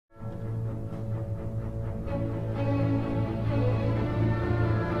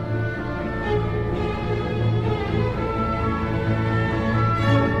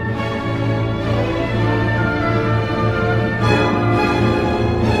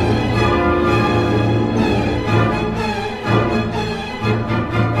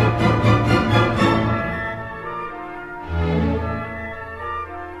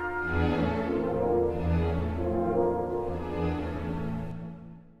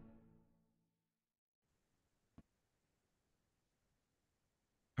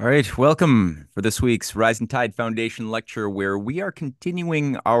All right, welcome for this week's Rising Tide Foundation lecture, where we are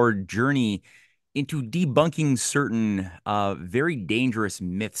continuing our journey into debunking certain very dangerous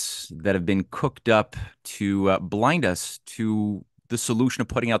myths that have been cooked up to blind us to the solution of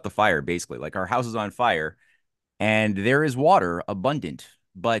putting out the fire, basically. Like our house is on fire and there is water abundant,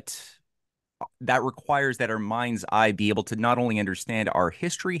 but that requires that our mind's eye be able to not only understand our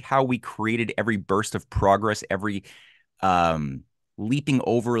history, how we created every burst of progress, every um, leaping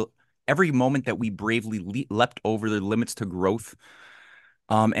over every moment that we bravely leapt over the limits to growth,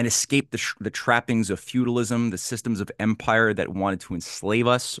 and escaped the trappings of feudalism, the systems of empire that wanted to enslave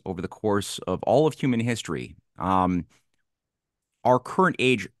us over the course of all of human history. Our current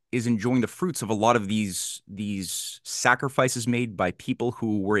age is enjoying the fruits of a lot of these sacrifices made by people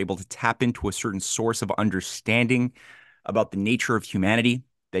who were able to tap into a certain source of understanding about the nature of humanity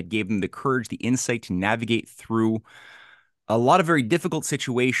that gave them the courage, the insight to navigate through a lot of very difficult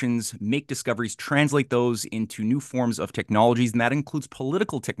situations, make discoveries, translate those into new forms of technologies, and that includes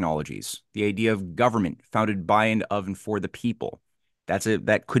political technologies. The idea of government founded by and of and for the people.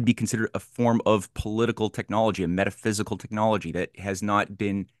 That could be considered a form of political technology, a metaphysical technology that has not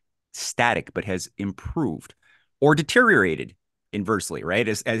been static but has improved or deteriorated inversely, right?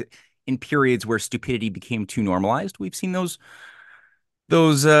 As in periods where stupidity became too normalized, we've seen those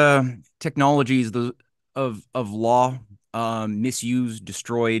technologies of law misused,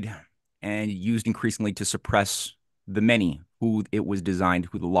 destroyed, and used increasingly to suppress the many who the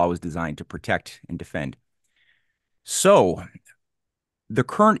law was designed to protect and defend. So, the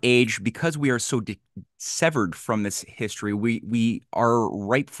current age, because we are so severed from this history, we are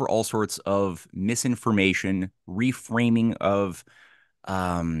ripe for all sorts of misinformation, reframing of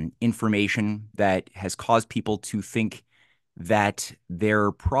information that has caused people to think that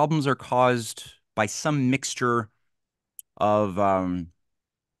their problems are caused by some mixture of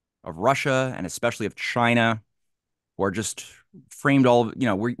Russia and especially of China, who are just framed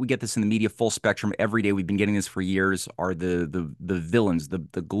we get this in the media full spectrum every day. We've been getting this for years. Are the villains, the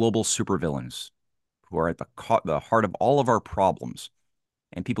global supervillains, who are at the heart of all of our problems,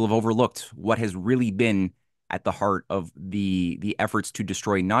 and people have overlooked what has really been at the heart of the efforts to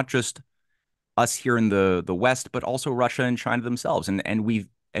destroy not just us here in the West, but also Russia and China themselves.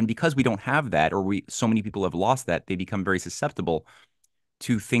 And because we don't have that, or we so many people have lost that, they become very susceptible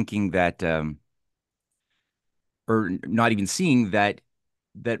to thinking that, or not even seeing that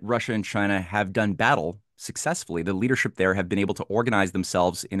Russia and China have done battle successfully. The leadership there have been able to organize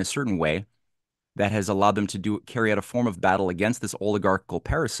themselves in a certain way that has allowed them to carry out a form of battle against this oligarchical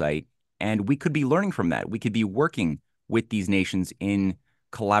parasite. And we could be learning from that. We could be working with these nations in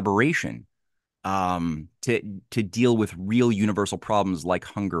collaboration to deal with real universal problems like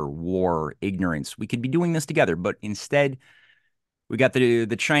hunger, war, ignorance. We could be doing this together, but instead we got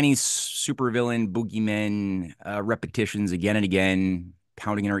the Chinese supervillain boogeyman repetitions again and again,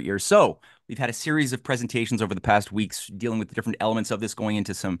 pounding in our ears. So we've had a series of presentations over the past weeks dealing with the different elements of this, going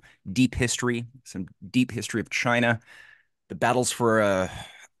into some deep history of China, the battles for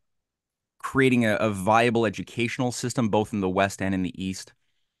creating a viable educational system, both in the West and in the East.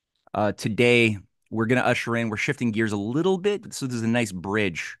 Today, we're shifting gears a little bit. So there's a nice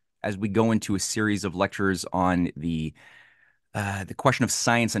bridge as we go into a series of lectures on the question of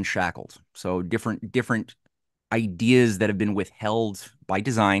science unshackled. So different ideas that have been withheld by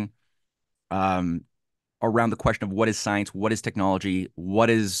design, um, around the question of what is science, what is technology, what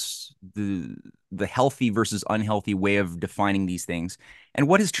is the healthy versus unhealthy way of defining these things, and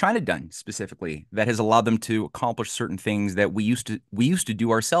what has China done specifically that has allowed them to accomplish certain things that we used to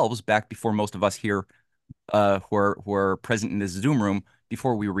do ourselves back before most of us here, who are present in this Zoom room,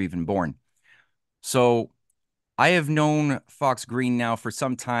 before we were even born. So I have known Fox Green now for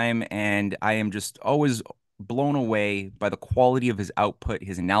some time, and I am just always blown away by the quality of his output,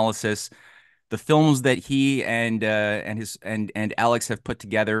 his analysis, the films that he and Alex have put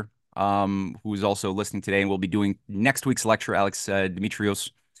together. Who's also listening today and will be doing next week's lecture, Alex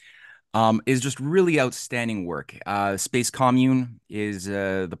Dimitrios, is just really outstanding work. Space Commune is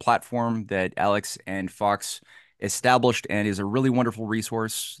the platform that Alex and Fox established and is a really wonderful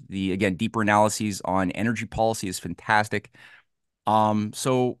resource. The again deeper analyses on energy policy is fantastic.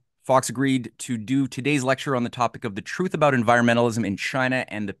 So Fox agreed to do today's lecture on the topic of the truth about environmentalism in China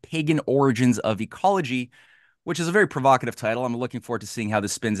and the pagan origins of ecology, which is a very provocative title. I'm looking forward to seeing how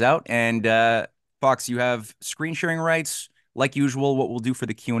this spins out. And Fox, you have screen sharing rights. Like usual, what we'll do for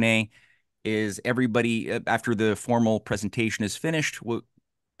the Q&A is everybody, after the formal presentation is finished,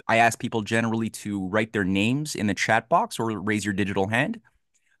 I ask people generally to write their names in the chat box or raise your digital hand,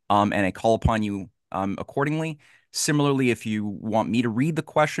 and I call upon you accordingly. Similarly, if you want me to read the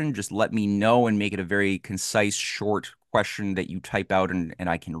question, just let me know and make it a very concise, short question that you type out, and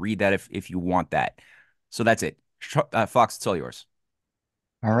I can read that if you want that. So that's it. Fox, it's all yours.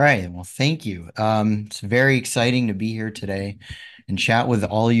 All right. Well, thank you. It's very exciting to be here today and chat with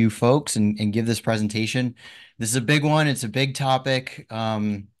all you folks and give this presentation. This is a big one. It's a big topic.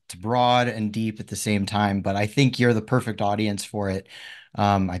 It's broad and deep at the same time, but I think you're the perfect audience for it.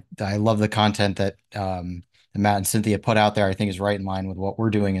 I love the content that Matt and Cynthia put out there. I think is right in line with what we're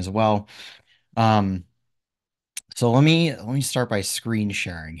doing as well. Um, so let me start by screen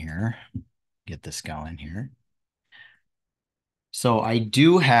sharing here. Get this going here. So I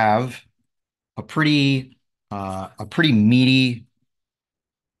do have a pretty meaty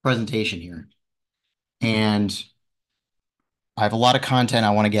presentation here, and I have a lot of content I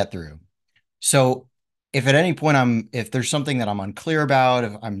want to get through. So if at any point if there's something that I'm unclear about,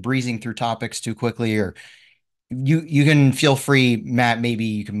 if I'm breezing through topics too quickly, or you can feel free, Matt, maybe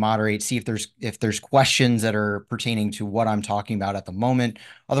you can moderate, see if there's questions that are pertaining to what I'm talking about at the moment.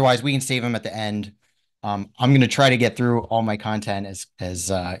 Otherwise, we can save them at the end. I'm going to try to get through all my content as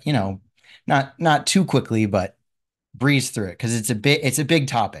not too quickly, but breeze through it because it's a big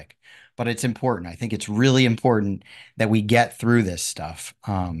topic, but it's important. I think it's really important that we get through this stuff.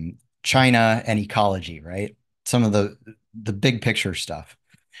 China and ecology, right? Some of the big picture stuff.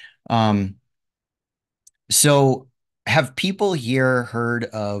 Um, so have people here heard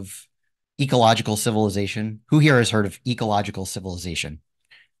of ecological civilization? Who here has heard of ecological civilization?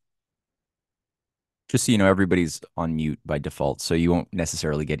 Just so you know, everybody's on mute by default, so you won't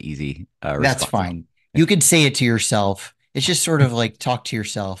necessarily get easy That's responses. fine. You could say it to yourself. It's just sort of like talk to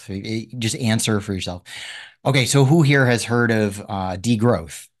yourself. Just answer for yourself. Okay, so who here has heard of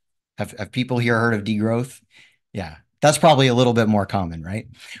degrowth? Have people here heard of degrowth? Yeah, that's probably a little bit more common, right?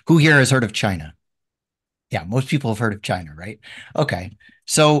 Who here has heard of China? Yeah, most people have heard of China, right? Okay,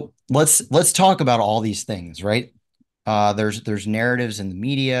 so let's talk about all these things, right? There's narratives in the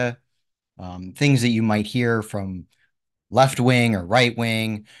media, things that you might hear from left wing or right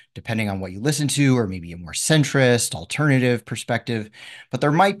wing, depending on what you listen to, or maybe a more centrist, alternative perspective. But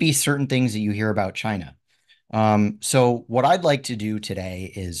there might be certain things that you hear about China. So what I'd like to do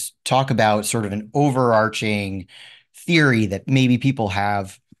today is talk about sort of an overarching theory that maybe people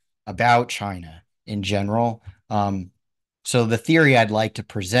have about China in general. So the theory I'd like to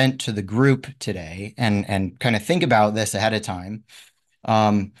present to the group today and kind of think about this ahead of time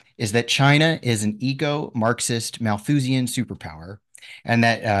is that China is an eco-Marxist Malthusian superpower, and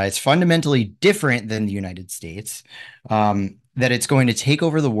that it's fundamentally different than the United States. That it's going to take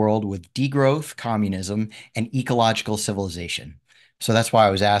over the world with degrowth, communism, and ecological civilization. So that's why I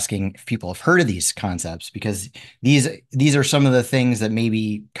was asking if people have heard of these concepts, because these are some of the things that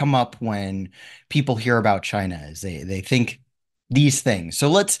maybe come up when people hear about China, is they think these things. So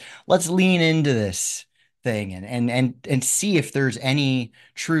let's lean into this thing and see if there's any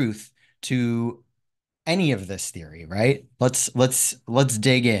truth to any of this theory, right? Let's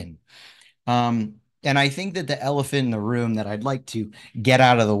dig in. And I think that the elephant in the room that I'd like to get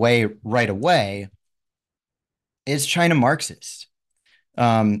out of the way right away is China Marxist.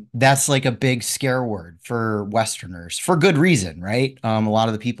 That's like a big scare word for Westerners for good reason, right? A lot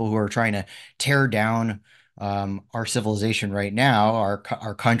of the people who are trying to tear down our civilization right now,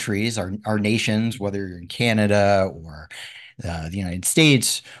 our countries, our nations, whether you're in Canada or the United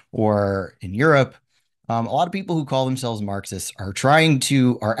States or in Europe. A lot of people who call themselves Marxists are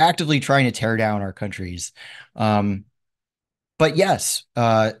actively trying to tear down our countries. Um, but yes,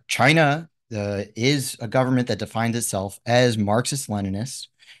 China is a government that defines itself as Marxist-Leninist,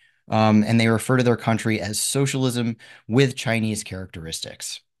 and they refer to their country as socialism with Chinese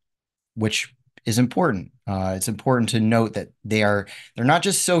characteristics, which is important. It's important to note that they're not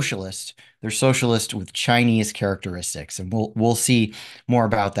just socialist; they're socialist with Chinese characteristics, and we'll see more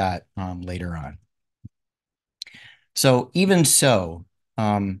about that later on. So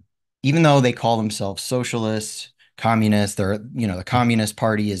um, even though they call themselves socialists, communists, the Communist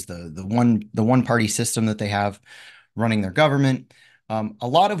Party is the one party system that they have running their government. A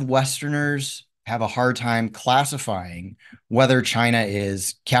lot of Westerners have a hard time classifying whether China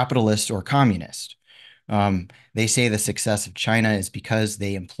is capitalist or communist. They say the success of China is because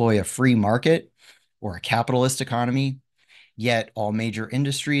they employ a free market or a capitalist economy. Yet all major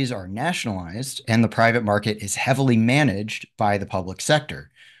industries are nationalized and the private market is heavily managed by the public sector.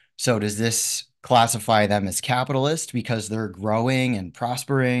 So does this classify them as capitalist because they're growing and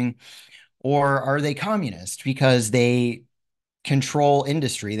prospering? Or are they communist because they control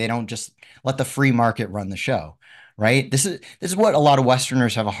industry? They don't just let the free market run the show, right? This is what a lot of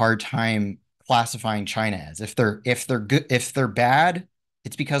Westerners have a hard time classifying China as. If they're good, if they're bad,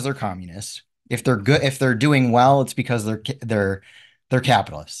 it's because they're communists. If they're good, if they're doing well, it's because they're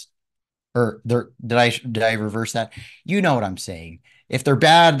capitalists. Or they're did I reverse that? You know what I'm saying. If they're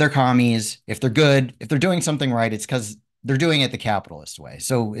bad, they're commies. If they're good, if they're doing something right, it's because they're doing it the capitalist way.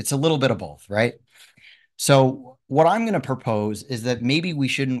 So it's a little bit of both, right? So what I'm going to propose is that maybe we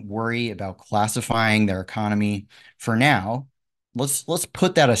shouldn't worry about classifying their economy for now. Let's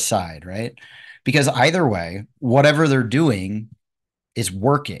put that aside, right? Because either way, whatever they're doing is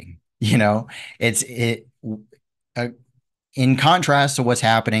working. It's it uh, in contrast to what's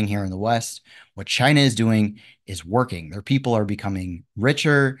happening here in the West, what China is doing is working. Their people are becoming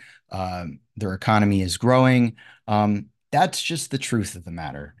richer. Their economy is growing. That's just the truth of the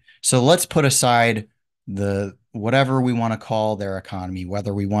matter. So let's put aside the whatever we want to call their economy,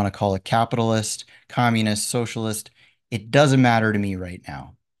 whether we want to call it capitalist, communist, socialist. It doesn't matter to me right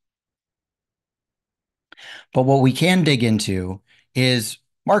now. But what we can dig into is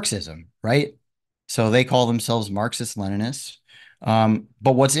Marxism, right? So they call themselves Marxist Leninists.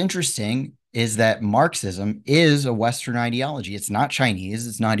 But what's interesting is that Marxism is a Western ideology. It's not Chinese,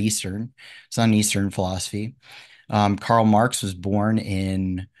 it's not Eastern, it's not an Eastern philosophy. Karl Marx was born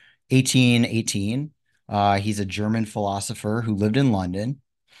in 1818. He's a German philosopher who lived in London.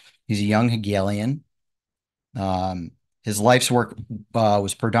 He's a young Hegelian. Um, his life's work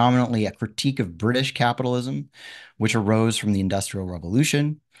was predominantly a critique of British capitalism, which arose from the Industrial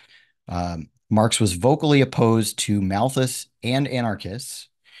Revolution. Marx was vocally opposed to Malthus and anarchists.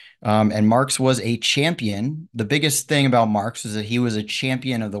 And Marx was a champion. The biggest thing about Marx is that he was a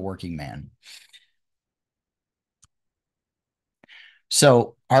champion of the working man.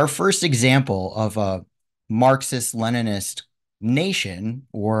 So, our first example of a Marxist Leninist nation,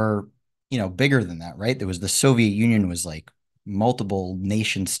 or bigger than that, right? There was the Soviet Union was like multiple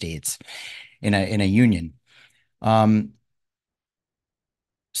nation states in a union. Um,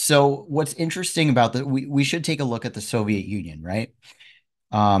 so what's interesting about we should take a look at the Soviet Union, right?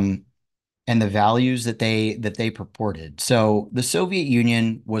 Um, and the values that they purported. So the Soviet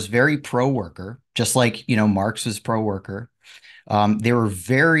Union was very pro-worker, just like Marx was pro-worker. They were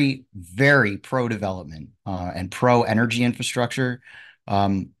very, very pro-development and pro-energy infrastructure.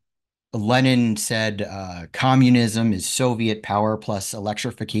 Um, Lenin said communism is Soviet power plus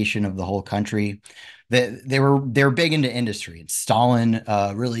electrification of the whole country. They were big into industry, and Stalin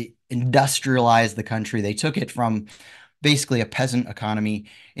really industrialized the country. They took it from basically a peasant economy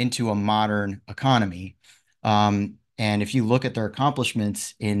into a modern economy. And if you look at their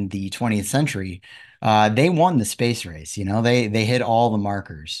accomplishments in the 20th century, they won the space race. They hit all the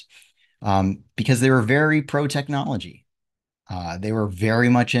markers because they were very pro technology. They were very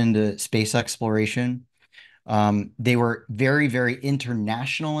much into space exploration. They were very, very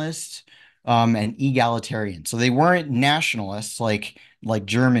internationalist and egalitarian. So they weren't nationalists like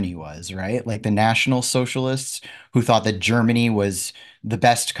Germany was, right? Like the National Socialists who thought that Germany was the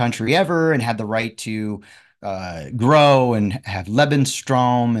best country ever and had the right to grow and have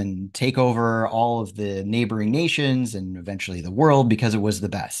Lebensraum and take over all of the neighboring nations and eventually the world because it was the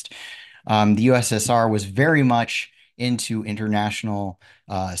best. The USSR was very much into international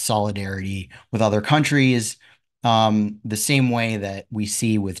solidarity with other countries, the same way that we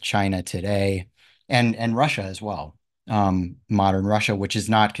see with China today and Russia as well. Modern Russia, which is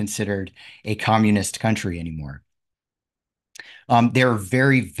not considered a communist country anymore. They're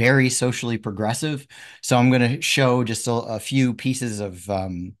very, very socially progressive. So I'm going to show just a few pieces of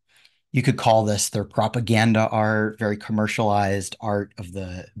you could call this their propaganda art, very commercialized art of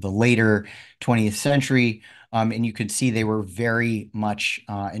the later 20th century. And you could see they were very much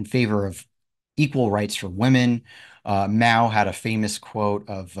in favor of equal rights for women. Mao had a famous quote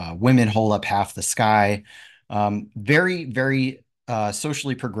of women hold up half the sky. Very, very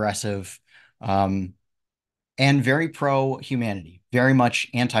socially progressive. And very pro humanity, very much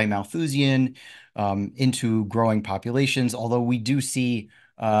anti Malthusian, into growing populations. Although we do see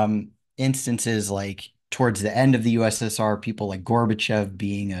instances like towards the end of the USSR, people like Gorbachev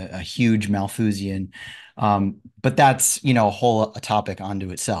being a huge Malthusian. But that's, a topic onto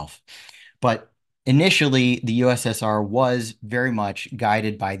itself. But initially, the USSR was very much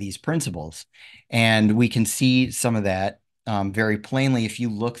guided by these principles. And we can see some of that very plainly if you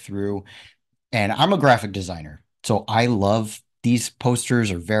look through, and I'm a graphic designer. So I love these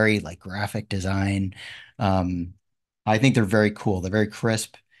posters are very like graphic design. Um, I think they're very cool. They're very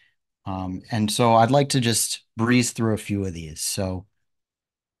crisp. And so I'd like to just breeze through a few of these. So,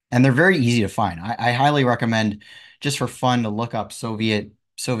 and they're very easy to find. I highly recommend just for fun to look up Soviet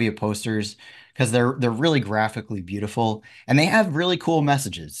posters. because they're really graphically beautiful and they have really cool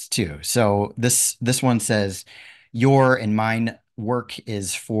messages too. So this one says, "Your and mine work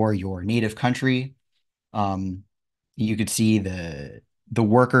is for your native country." Um, you could see the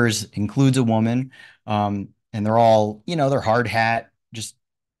workers includes a woman, and they're all, they're hard hat, just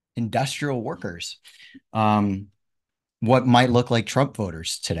industrial workers. Um, what might look like Trump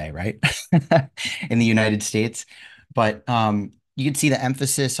voters today, right? In the United States. But you can see the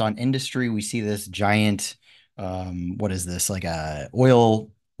emphasis on industry. We see this giant, what is this, like a oil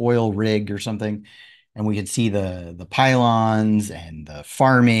rig or something. And we can see the pylons and the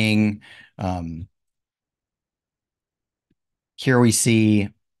farming. Um, Here we see,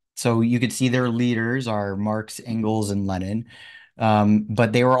 so you could see their leaders are Marx, Engels, and Lenin.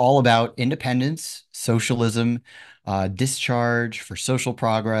 But they were all about independence, socialism, discharge for social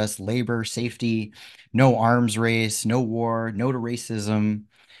progress, labor, safety, no arms race, no war, no to racism,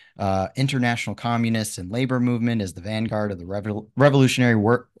 international communists and labor movement as the vanguard of the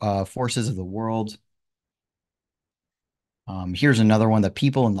revolutionary forces of the world. Here's another one. The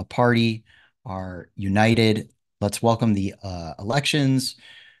people in the party are united. Let's welcome the elections,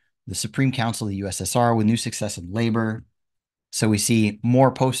 the Supreme Council of the USSR with new success in labor. So we see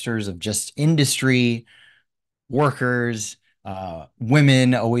more posters of just industry, workers,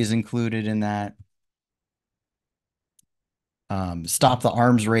 women always included in that. Stop the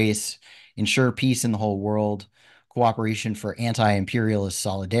arms race, ensure peace in the whole world, cooperation for anti-imperialist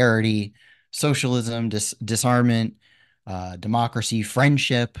solidarity, socialism, disarmament, democracy,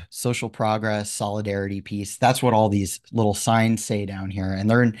 friendship, social progress, solidarity, peace. That's what all these little signs say down here, and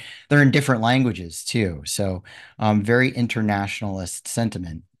they're in different languages too. So, very internationalist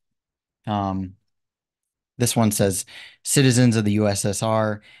sentiment. Um, this one says citizens of the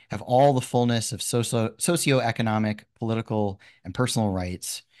USSR have all the fullness of socioeconomic, political, and personal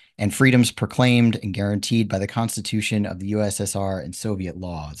rights and freedoms proclaimed and guaranteed by the Constitution of the USSR and Soviet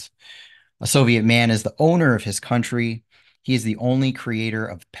laws. A Soviet man is the owner of his country. He is the only creator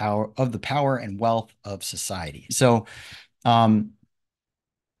of the power and wealth of society. So, um,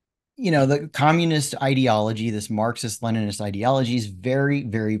 the communist ideology, this Marxist Leninist ideology, is very,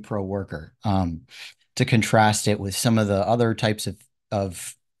 very pro worker. To contrast it with some of the other types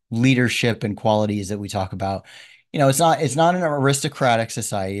of leadership and qualities that we talk about, it's not an aristocratic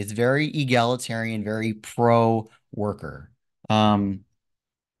society. It's very egalitarian, very pro worker. But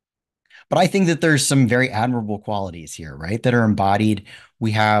I think that there's some very admirable qualities here, right, that are embodied.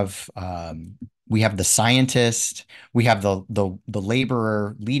 We have we have the scientist, we have the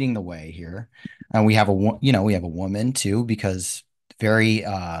laborer leading the way here, and we have a woman too, because very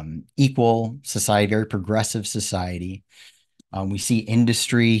equal society, very progressive society. We see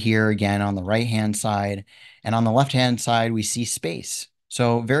industry here again on the right hand side, and on the left hand side we see space.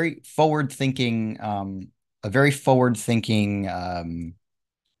 So very forward thinking, a very forward thinking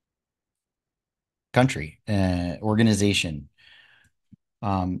country, organization.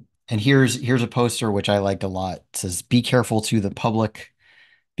 And here's a poster which I liked a lot. It says, "Be careful to the public.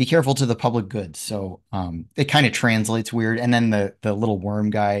 Be careful to the public goods." So it kind of translates weird. And then the little worm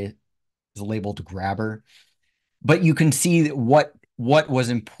guy is labeled grabber. But you can see that what was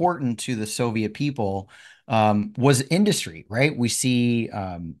important to the Soviet people was industry, right? We see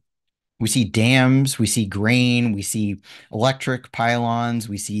dams, we see grain, we see electric pylons,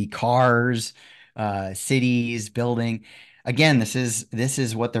 we see cars, cities, building. Again, this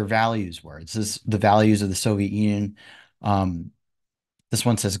is what their values were. This is the values of the Soviet Union. Um, this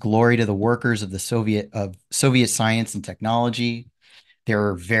one says, "Glory to the workers of the Soviet science and technology." They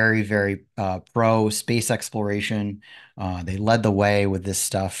were very, very pro space exploration. They led the way with this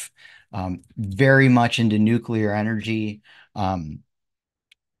stuff. Very much into nuclear energy. And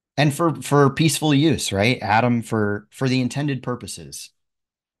for peaceful use, right? Atom for the intended purposes,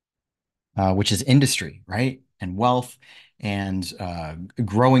 which is industry, right? And wealth and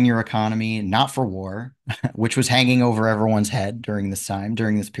growing your economy, not for war, which was hanging over everyone's head during this time,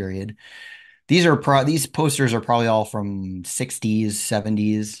 during this period. These posters are probably all from 60s,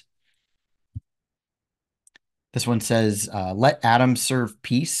 70s. This one says, "Let atoms serve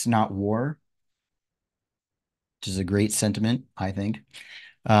peace, not war," which is a great sentiment, I think.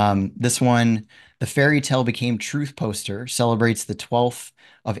 This one, "The fairy tale became truth" poster celebrates the 12th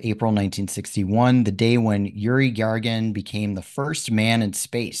of April, 1961, the day when Yuri Gagarin became the first man in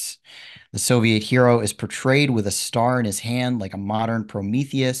space. The Soviet hero is portrayed with a star in his hand like a modern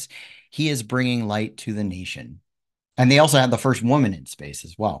Prometheus. He is bringing light to the nation. And they also had the first woman in space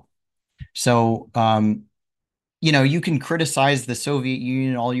as well. So, you can criticize the Soviet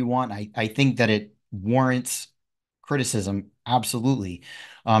Union all you want. I think that it warrants criticism, absolutely.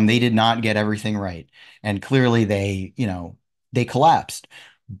 They did not get everything right, and clearly they collapsed.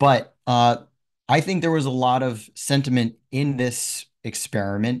 But I think there was a lot of sentiment in this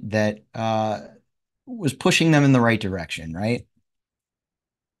experiment that was pushing them in the right direction, right?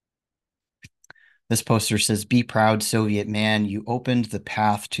 This poster says, "Be proud, Soviet man. You opened the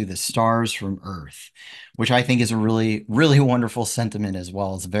path to the stars from Earth," which I think is a really, really wonderful sentiment as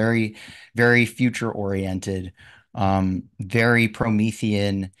well. It's very, very future oriented, very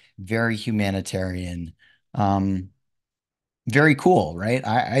Promethean, very humanitarian, um, very cool, right?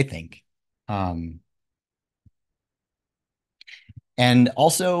 I think. Um, and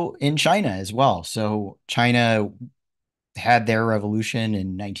also in China as well. So China had their revolution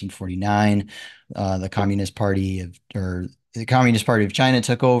in 1949. The Communist Party of China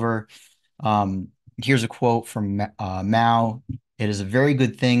took over. Um, Here's a quote from Mao. "It is a very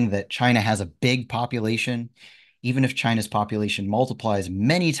good thing that China has a big population. Even if China's population multiplies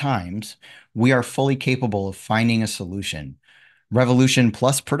many times, we are fully capable of finding a solution. Revolution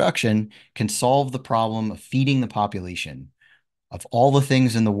plus production can solve the problem of feeding the population. Of all the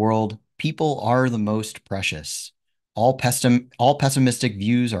things in the world, people are the most precious. All pessimistic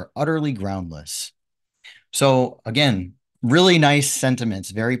views are utterly groundless." So again, really nice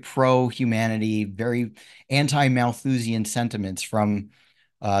sentiments, very pro humanity, very anti Malthusian sentiments from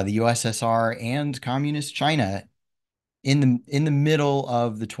the USSR and communist China in the middle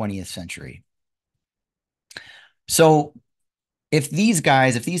of the 20th century. So if these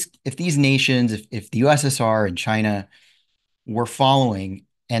guys, if these nations, if the USSR and China were following,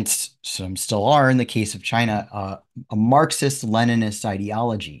 and some still are in the case of China, a Marxist Leninist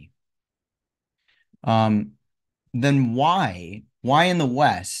ideology, um, then why in the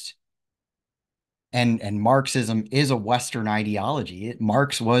West, and Marxism is a Western ideology.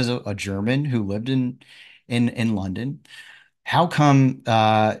 Marx was a German who lived in London. How come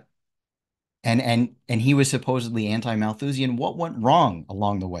and he was supposedly anti-Malthusian? What went wrong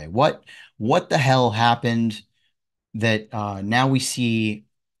along the way? What the hell happened that now we see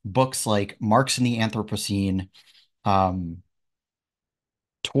books like Marx and the Anthropocene um,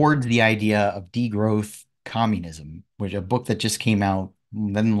 towards the idea of degrowth communism, which a book that just came out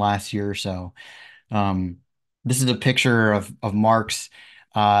within the last year or so. Um, this is a picture of Marx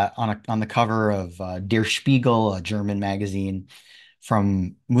on the cover of Der Spiegel, a German magazine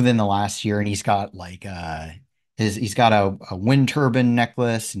from within the last year, and he's got like he's got a wind turbine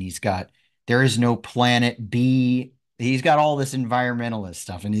necklace, and he's got "There is no planet B." He's got all this environmentalist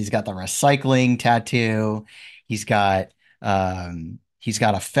stuff, and he's got the recycling tattoo. He's got he's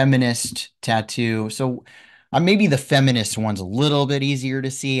got a feminist tattoo. So maybe the feminist one's a little bit easier to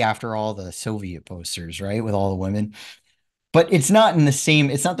see after all the Soviet posters, right? With all the women. But it's not the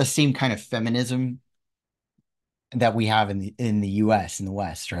same kind of feminism that we have in the US, in the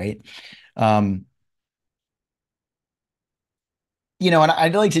West, right? Um, and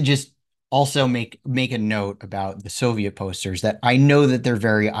I'd like to just also make a note about the Soviet posters that I know that they're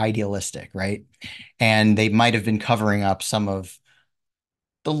very idealistic, right? And they might have been covering up some of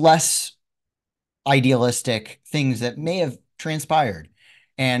the less idealistic things that may have transpired.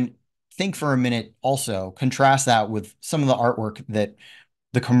 And think for a minute also, contrast that with some of the artwork that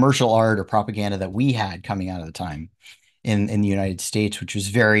the commercial art or propaganda that we had coming out of the time in the United States, which was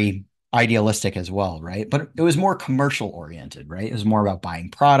very idealistic as well, right? But it was more commercial oriented, right? It was more about buying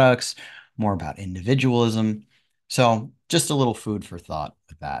products, more about individualism. So just a little food for thought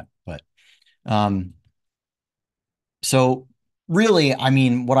with that. But um, so really, I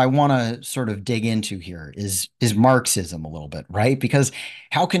mean, what I want to sort of dig into here is Marxism a little bit, right? Because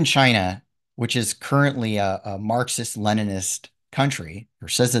how can China, which is currently a Marxist-Leninist country, or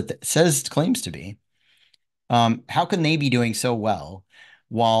says claims to be, how can they be doing so well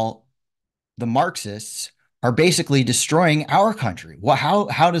while the Marxists are basically destroying our country? Well,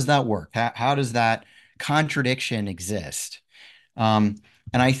 how does that work? How does that contradiction exist? Um,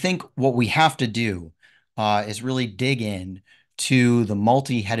 and I think what we have to do is really dig in to the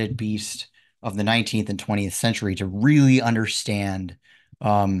multi-headed beast of the 19th and 20th century to really understand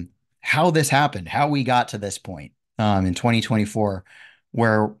um, how this happened, how we got to this point in 2024,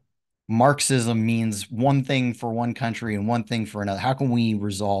 where Marxism means one thing for one country and one thing for another. How can we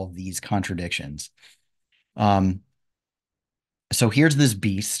resolve these contradictions? Um, so here's this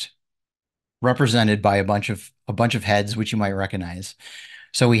beast represented by a bunch of heads, which you might recognize.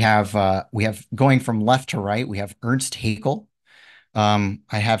 So we have going from left to right, we have Ernst Haeckel. I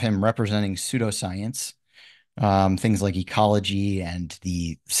have him representing pseudoscience, things like ecology and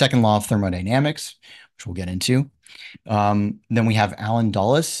the second law of thermodynamics, which we'll get into. Then we have Alan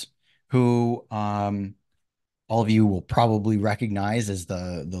Dulles, who all of you will probably recognize as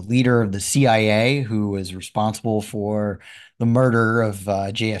the leader of the CIA, who was responsible for the murder of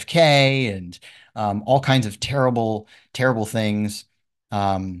JFK and all kinds of terrible things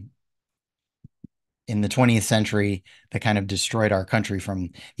um, in the 20th century that kind of destroyed our country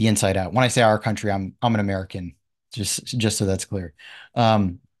from the inside out. When I say our country, I'm an American, just so that's clear.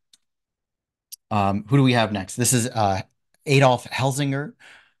 Um, who do we have next? This is Adolf Helsinger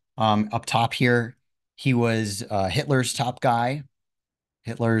up top here. He was Hitler's top guy,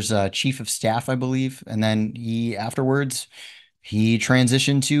 Hitler's chief of staff, I believe. And then afterwards, he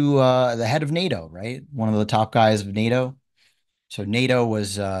transitioned to the head of NATO, right? One of the top guys of NATO. So NATO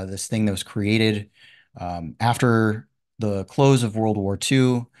was this thing that was created after the close of World War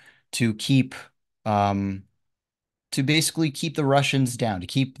II to um, basically keep the Russians down, to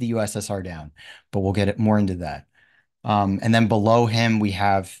keep the USSR down. But we'll get more into that. And then below him, we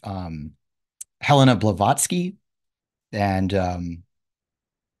have Helena Blavatsky, and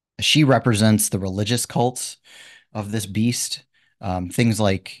she represents the religious cults of this beast, things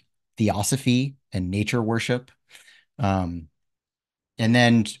like theosophy and nature worship. Um, and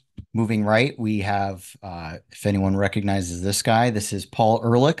then moving right, we have, if anyone recognizes this guy, this is Paul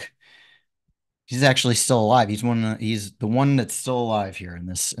Ehrlich. He's actually still alive. He's the one that's still alive here in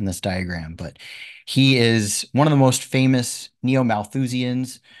this diagram, but he is one of the most famous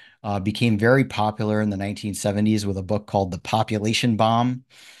neo-Malthusians. Became very popular in the 1970s with a book called The Population Bomb.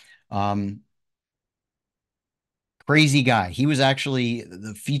 Um, Crazy guy. He was actually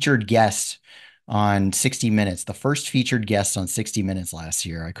the featured guest on 60 Minutes, the first featured guest on 60 Minutes last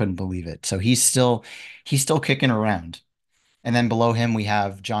year. I couldn't believe it. So he's still kicking around. And then below him, we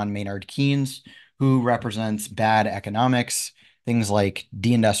have John Maynard Keynes, who represents bad economics, things like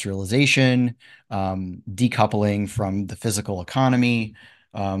deindustrialization, decoupling from the physical economy.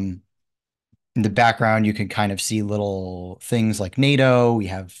 In the background, you can kind of see little things like NATO. We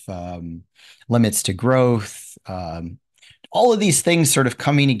have limits to growth. All of these things sort of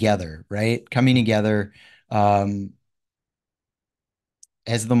coming together, right? Coming together as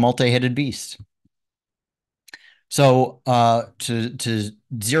the multi-headed beast. So to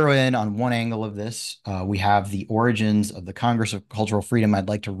zero in on one angle of this, we have the origins of the Congress of Cultural Freedom. I'd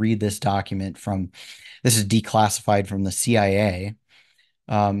like to read this document this is declassified from the CIA.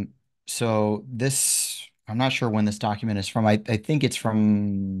 Um, so I'm not sure when this document is from. I think it's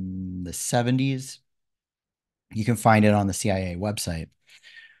from the 70s. You can find it on the CIA website.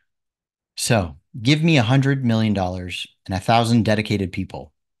 So give me $100 million and 1,000 dedicated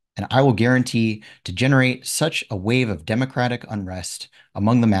people, and I will guarantee to generate such a wave of democratic unrest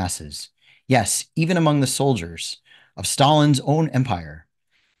among the masses, yes, even among the soldiers of Stalin's own empire,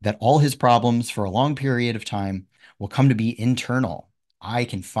 that all his problems for a long period of time will come to be internal. I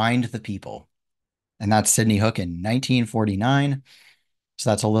can find the people. And that's Sidney Hook in 1949. So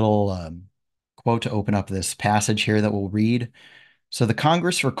that's a little quote to open up this passage here that we'll read. So the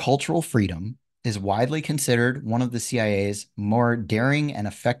Congress for Cultural Freedom is widely considered one of the CIA's more daring and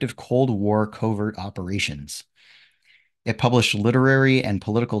effective Cold War covert operations. It published literary and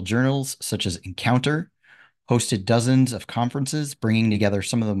political journals such as Encounter, hosted dozens of conferences bringing together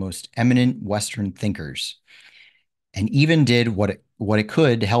some of the most eminent Western thinkers, and even did what it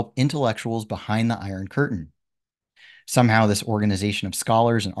could to help intellectuals behind the Iron Curtain. Somehow, this organization of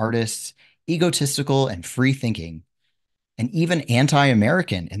scholars and artists, egotistical and free thinking, and even anti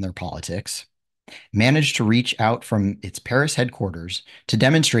American in their politics, managed to reach out from its Paris headquarters to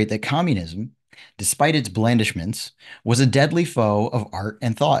demonstrate that communism, despite its blandishments, was a deadly foe of art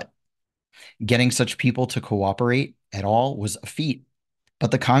and thought. Getting such people to cooperate at all was a feat,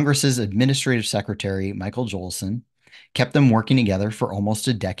 but the Congress's administrative secretary, Michael Jolson, kept them working together for almost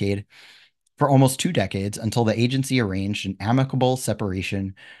 2 decades until the agency arranged an amicable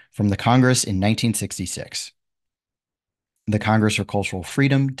separation from the Congress in 1966. The Congress for Cultural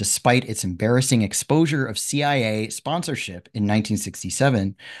Freedom, despite its embarrassing exposure of CIA sponsorship in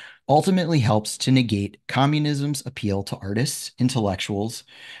 1967, ultimately helps to negate communism's appeal to artists, intellectuals,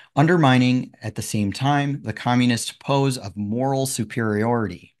 undermining at the same time the communist pose of moral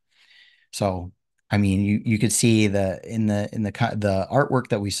superiority. So, I mean, you could see the artwork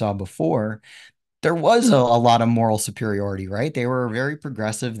that we saw before, there was a lot of moral superiority, right? They were very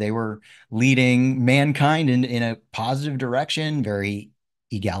progressive. They were leading mankind in a positive direction, very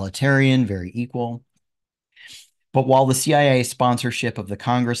egalitarian, very equal. But while the CIA sponsorship of the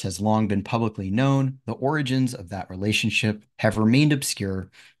Congress has long been publicly known, the origins of that relationship have remained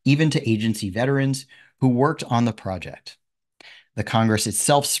obscure, even to agency veterans who worked on the project. The Congress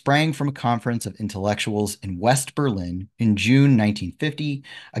itself sprang from a conference of intellectuals in West Berlin in June 1950,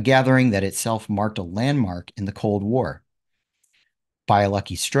 a gathering that itself marked a landmark in the Cold War. By a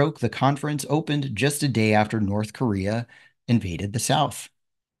lucky stroke, the conference opened just a day after North Korea invaded the South.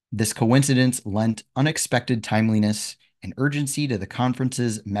 This coincidence lent unexpected timeliness and urgency to the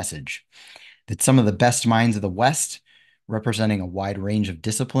conference's message that some of the best minds of the West, representing a wide range of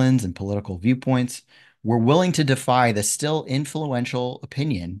disciplines and political viewpoints, were willing to defy the still influential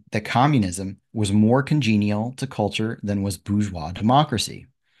opinion that communism was more congenial to culture than was bourgeois democracy.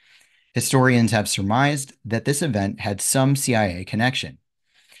 Historians have surmised that this event had some CIA connection,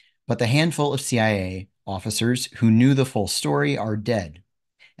 but the handful of CIA officers who knew the full story are dead,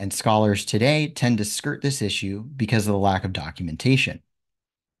 and scholars today tend to skirt this issue because of the lack of documentation.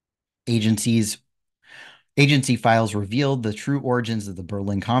 Agencies Agency files revealed the true origins of the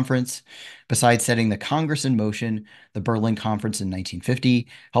Berlin Conference. Besides setting the Congress in motion, the Berlin Conference in 1950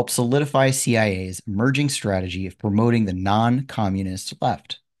 helped solidify CIA's emerging strategy of promoting the non-communist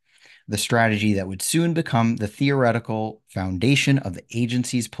left, the strategy that would soon become the theoretical foundation of the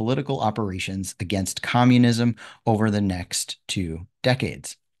agency's political operations against communism over the next 2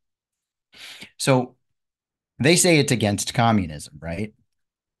 decades. So they say it's against communism, right?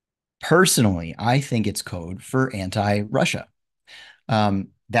 Personally, I think it's code for anti-Russia.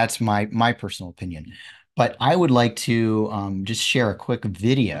 That's my personal opinion. But I would like to just share a quick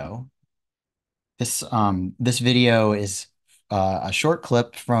video. This video is a short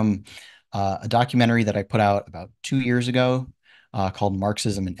clip from a documentary that I put out about 2 years ago called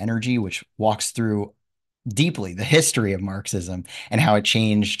Marxism and Energy, which walks through deeply the history of Marxism and how it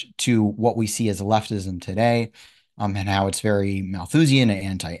changed to what we see as leftism today, and how it's very Malthusian and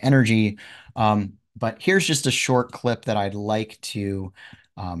anti-energy. But here's just a short clip that I'd like to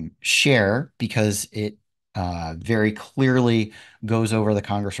share because it very clearly goes over the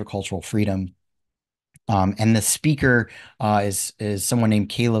Congress for Cultural Freedom. And the speaker is someone named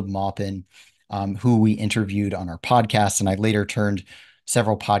Caleb Maupin, who we interviewed on our podcast, and I later turned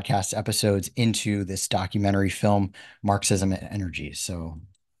several podcast episodes into this documentary film, Marxism and Energy. So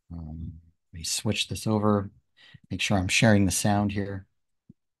let me switch this over, make sure I'm sharing the sound here.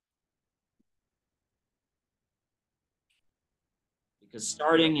 Because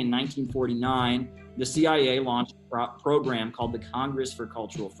starting in 1949, the CIA launched a program called the Congress for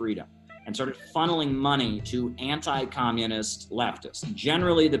Cultural Freedom and started funneling money to anti-communist leftists.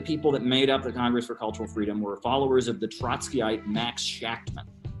 Generally, the people that made up the Congress for Cultural Freedom were followers of the Trotskyite Max Shachtman.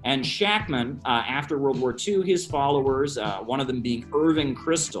 And Shachtman, after World War II, his followers, one of them being Irving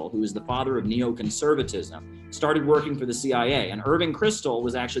Kristol, who is the father of neoconservatism, started working for the CIA. And Irving Kristol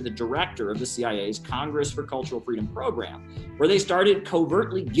was actually the director of the CIA's Congress for Cultural Freedom program, where they started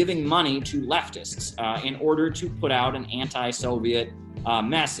covertly giving money to leftists in order to put out an anti-Soviet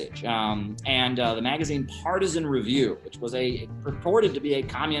message. The magazine Partisan Review, which was purported to be a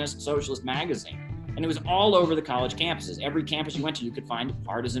communist socialist magazine, and it was all over the college campuses. Every campus you went to, you could find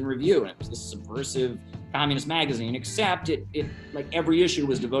Partisan Review, and it was this subversive communist magazine, except it like every issue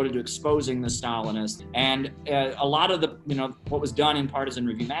was devoted to exposing the Stalinists. And a lot of what was done in Partisan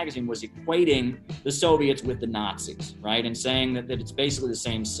Review magazine was equating the Soviets with the Nazis, right? And saying that it's basically the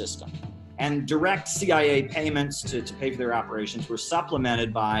same system. And direct CIA payments to pay for their operations were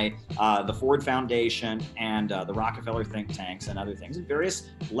supplemented by the Ford Foundation and the Rockefeller think tanks and other things. And various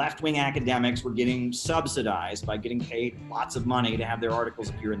left-wing academics were getting subsidized by getting paid lots of money to have their articles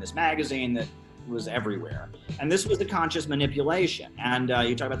appear in this magazine that was everywhere. And this was the conscious manipulation. And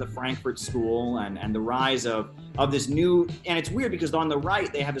you talk about the Frankfurt School and the rise of this new, and it's weird because on the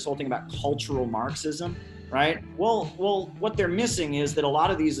right, they have this whole thing about cultural Marxism, right? Well, what they're missing is that a lot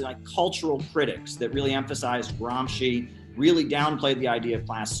of these like cultural critics that really emphasized Gramsci really downplayed the idea of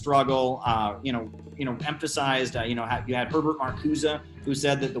class struggle. Emphasized. You had Herbert Marcuse, who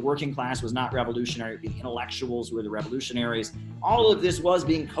said that the working class was not revolutionary; the intellectuals who were the revolutionaries. All of this was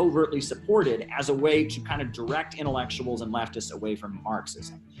being covertly supported as a way to kind of direct intellectuals and leftists away from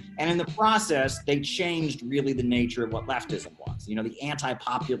Marxism. And in the process, they changed really the nature of what leftism was. The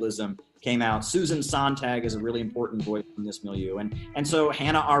anti-populism came out. Susan Sontag is a really important voice in this milieu. And so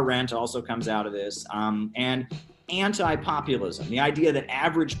Hannah Arendt also comes out of this. And anti-populism, the idea that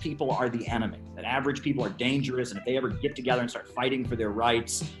average people are the enemy, that average people are dangerous, and if they ever get together and start fighting for their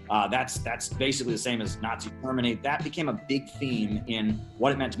rights, that's basically the same as Nazi Germany. That became a big theme in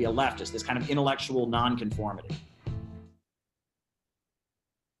what it meant to be a leftist, this kind of intellectual nonconformity.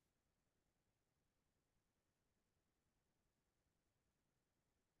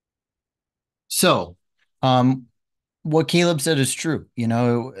 So, what Caleb said is true.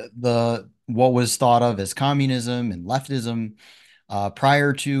 What was thought of as communism and leftism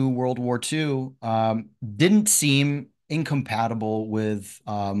prior to World War II, didn't seem incompatible with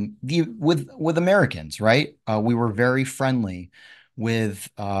with Americans, right? We were very friendly with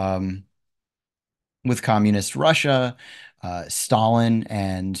communist Russia, Stalin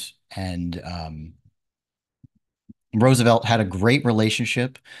and Roosevelt had a great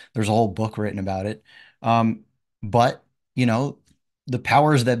relationship. There's a whole book written about it. Um, but you know, the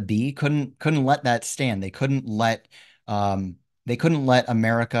powers that be couldn't let that stand. They couldn't let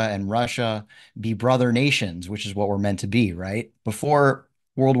America and Russia be brother nations, which is what we're meant to be, right? Before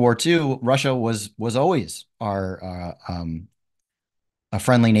World War II, Russia was always our a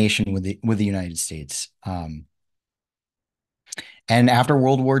friendly nation with the United States. And after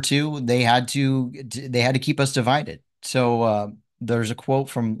World War II, they had to keep us divided. So there's a quote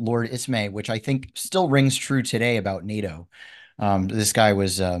from Lord Ismay, which I think still rings true today about NATO. This guy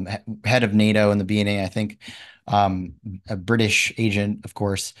was head of NATO in the beginning, I think, a British agent, of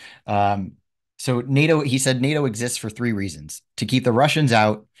course. So NATO, he said, NATO exists for three reasons: to keep the Russians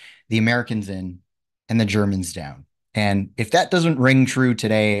out, the Americans in, and the Germans down. And if that doesn't ring true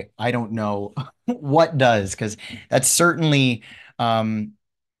today, I don't know what does, because that's certainly um,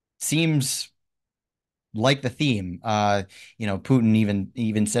 seems like the theme. Putin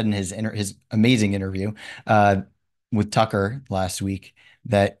even said in his amazing interview with Tucker last week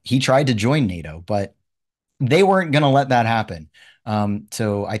that he tried to join NATO, but they weren't going to let that happen.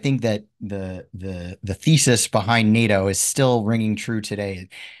 So I think that the thesis behind NATO is still ringing true today, and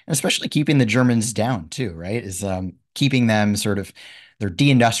especially keeping the Germans down too, right? Is keeping them sort of they're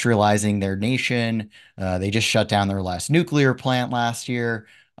deindustrializing their nation. They just shut down their last nuclear plant last year.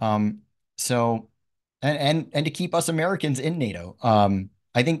 So and to keep us Americans in NATO.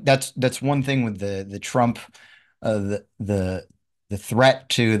 I think that's one thing with the Trump, the threat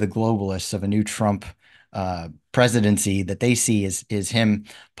to the globalists of a new Trump presidency that they see is him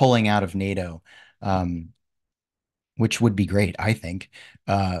pulling out of NATO, um, which would be great, I think.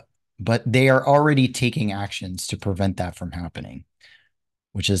 But they are already taking actions to prevent that from happening,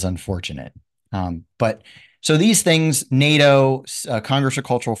 which is unfortunate. But so these things, NATO, Congress of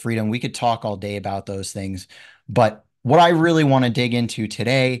Cultural Freedom, we could talk all day about those things. But what I really want to dig into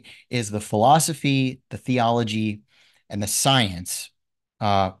today is the philosophy, the theology, and the science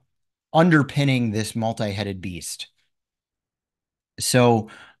uh, underpinning this multi-headed beast. So,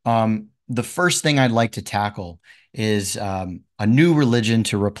 the first thing I'd like to tackle is a new religion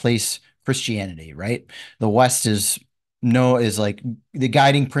to replace Christianity, right? The West is like the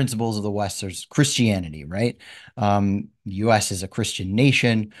guiding principles of the West is Christianity, right? The US is a Christian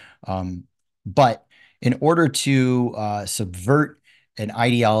nation, but in order to subvert an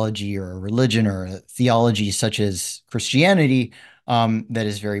ideology or a religion or a theology such as Christianity, that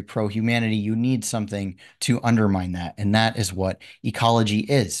is very pro-humanity, you need something to undermine that. And that is what ecology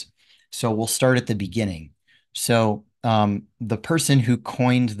is. So we'll start at the beginning. So the person who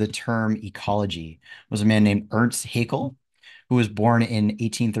coined the term ecology was a man named Ernst Haeckel, who was born in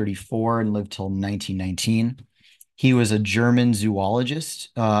 1834 and lived till 1919. He was a German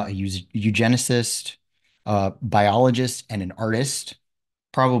zoologist, a eugenicist, biologist, and an artist.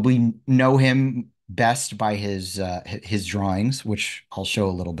 Probably know him best by his drawings, which I'll show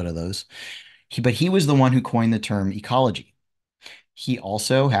a little bit of those. But he was the one who coined the term ecology. He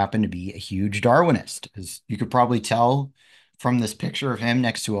also happened to be a huge Darwinist, as you could probably tell from this picture of him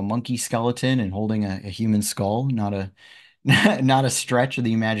next to a monkey skeleton and holding a human skull. Not a not a stretch of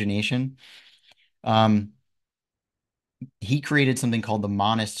the imagination. Um, he created something called the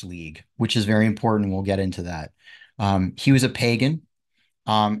Monist League, which is very important. We'll get into that. He was a pagan,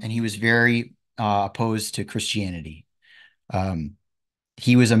 and he was very opposed to Christianity. Um,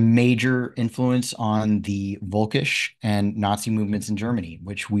 he was a major influence on the Volkisch and Nazi movements in Germany,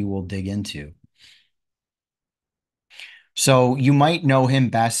 which we will dig into. So you might know him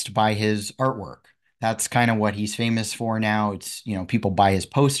best by his artwork. That's kind of what he's famous for now. It's, people buy his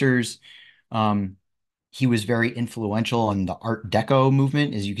posters. Um, he was very influential in the Art Deco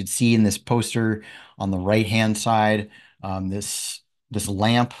movement, as you could see in this poster on the right-hand side. This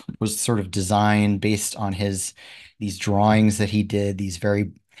lamp was sort of designed based on these drawings that he did, these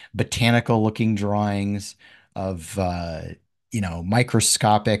very botanical-looking drawings of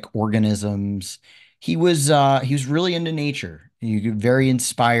microscopic organisms. He was really into nature. He was very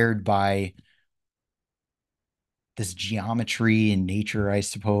inspired by this geometry in nature, I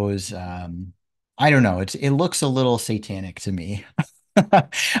suppose. I don't know. It looks a little satanic to me.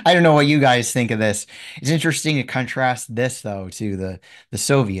 I don't know what you guys think of this. It's interesting to contrast this though to the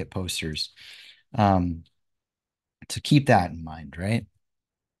Soviet posters. Um, to keep that in mind, right?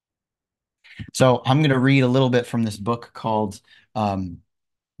 So I'm going to read a little bit from this book called The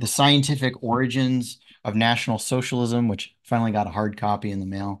Scientific Origins of National Socialism, which finally got a hard copy in the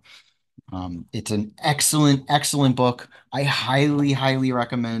mail. It's an excellent, excellent book. I highly, highly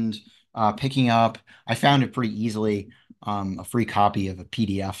recommend picking up. I found it pretty easily, a free copy of a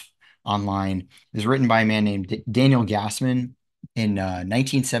PDF online. It was written by a man named Daniel Gassman in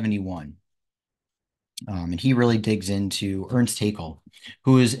 1971. And he really digs into Ernst Haeckel,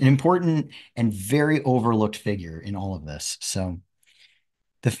 who is an important and very overlooked figure in all of this. So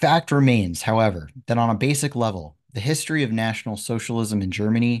the fact remains, however, that on a basic level, the history of National Socialism in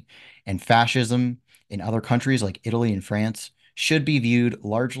Germany and fascism in other countries like Italy and France should be viewed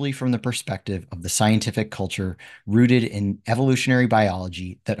largely from the perspective of the scientific culture rooted in evolutionary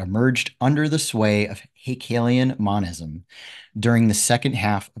biology that emerged under the sway of Hegelian monism during the second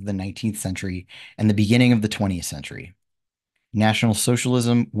half of the 19th century and the beginning of the 20th century. National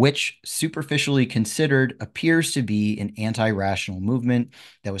Socialism, which superficially considered appears to be an anti-rational movement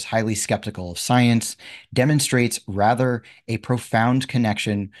that was highly skeptical of science, demonstrates rather a profound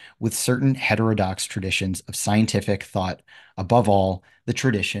connection with certain heterodox traditions of scientific thought, above all, the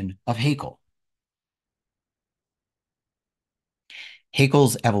tradition of Haeckel.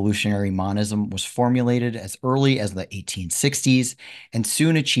 Haeckel's evolutionary monism was formulated as early as the 1860s and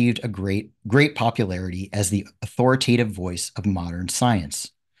soon achieved a great popularity as the authoritative voice of modern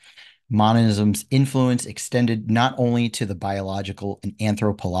science. Monism's influence extended not only to the biological and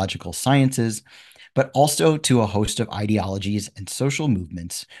anthropological sciences, but also to a host of ideologies and social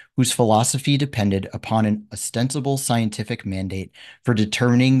movements whose philosophy depended upon an ostensible scientific mandate for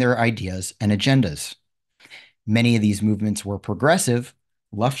determining their ideas and agendas. Many of these movements were progressive,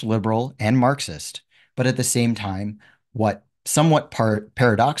 left liberal, and Marxist, but at the same time, somewhat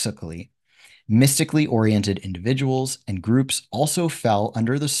paradoxically, mystically oriented individuals and groups also fell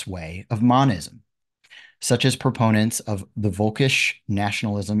under the sway of monism, such as proponents of the Völkisch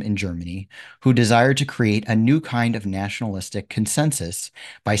nationalism in Germany, who desired to create a new kind of nationalistic consensus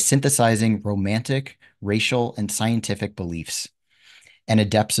by synthesizing romantic, racial, and scientific beliefs, and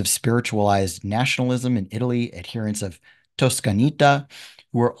adepts of spiritualized nationalism in Italy, adherents of Toscanita,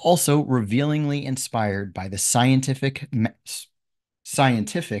 who were also revealingly inspired by the scientific in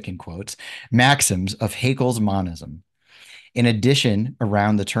quotes maxims of Haeckel's monism. In addition,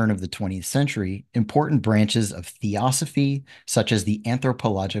 around the turn of the 20th century, important branches of theosophy, such as the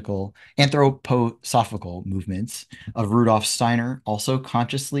anthroposophical movements of Rudolf Steiner, also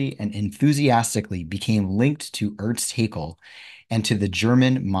consciously and enthusiastically became linked to Ernst Haeckel and to the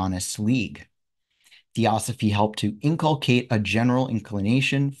German Monist League. Theosophy helped to inculcate a general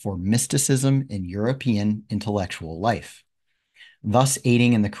inclination for mysticism in European intellectual life, thus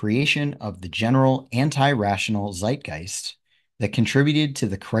aiding in the creation of the general anti-rational zeitgeist that contributed to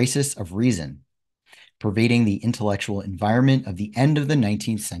the crisis of reason, pervading the intellectual environment of the end of the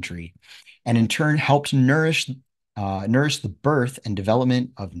 19th century, and in turn helped nourish the birth and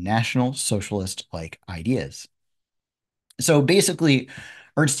development of National Socialist-like ideas. So basically,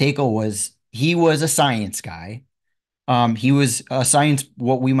 Ernst Haeckel was a science guy. He was a science,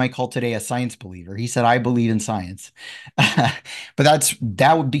 what we might call today a science believer. He said, "I believe in science," but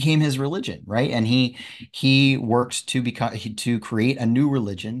that became his religion, right? And he works to create a new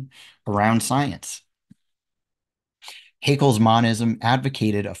religion around science. Haeckel's monism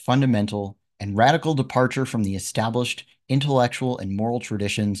advocated a fundamental and radical departure from the established intellectual and moral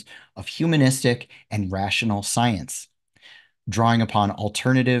traditions of humanistic and rational science, drawing upon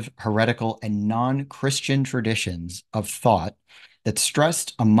alternative, heretical, and non-Christian traditions of thought that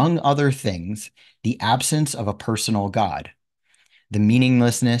stressed, among other things, the absence of a personal God, the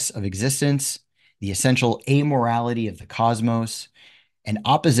meaninglessness of existence, the essential amorality of the cosmos, and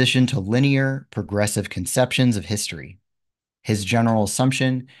opposition to linear, progressive conceptions of history. His general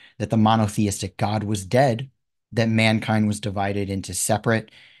assumption that the monotheistic God was dead, that mankind was divided into separate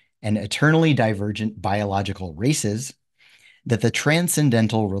and eternally divergent biological races, that the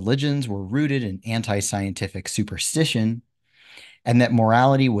transcendental religions were rooted in anti-scientific superstition, and that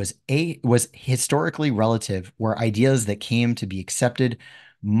morality was historically relative, were ideas that came to be accepted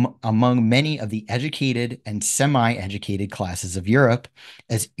among many of the educated and semi-educated classes of Europe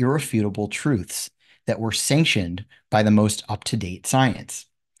as irrefutable truths that were sanctioned by the most up-to-date science.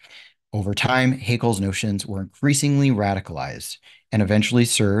 Over time, Haeckel's notions were increasingly radicalized and eventually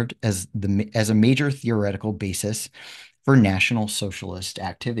served as a major theoretical basis for National Socialist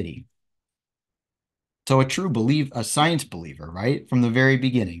activity. So a science believer, right? From the very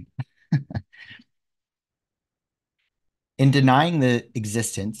beginning. In denying the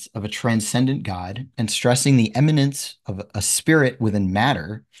existence of a transcendent God and stressing the immanence of a spirit within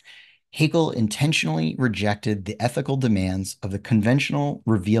matter, Haeckel intentionally rejected the ethical demands of the conventional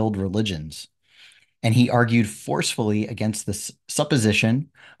revealed religions, and he argued forcefully against the supposition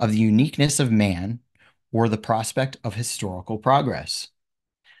of the uniqueness of man or the prospect of historical progress.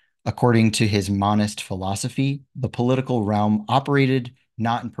 According to his monist philosophy, the political realm operated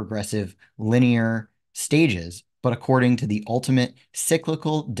not in progressive linear stages, but according to the ultimate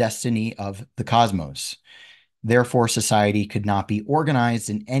cyclical destiny of the cosmos. Therefore, society could not be organized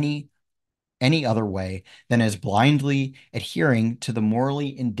in any other way than as blindly adhering to the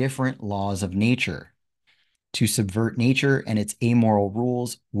morally indifferent laws of nature. To subvert nature and its amoral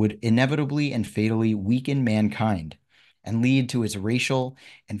rules would inevitably and fatally weaken mankind and lead to its racial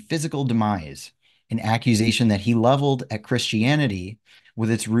and physical demise, an accusation that he leveled at Christianity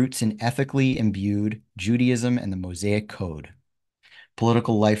with its roots in ethically imbued Judaism and the Mosaic Code.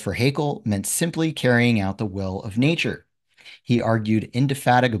 Political life for Haeckel meant simply carrying out the will of nature. He argued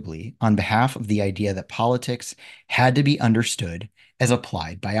indefatigably on behalf of the idea that politics had to be understood as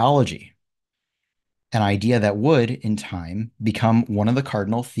applied biology, an idea that would, in time, become one of the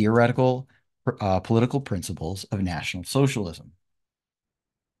cardinal theoretical political principles of National Socialism.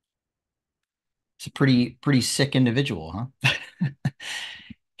 It's a pretty sick individual, huh?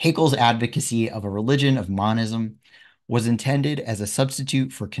 Haeckel's advocacy of a religion of monism was intended as a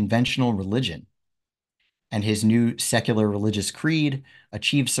substitute for conventional religion, and his new secular religious creed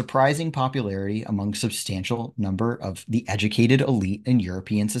achieved surprising popularity among a substantial number of the educated elite in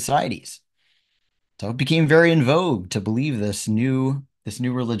European societies. So it became very in vogue to believe this new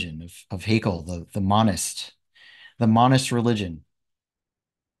religion of Haeckel, the monist religion,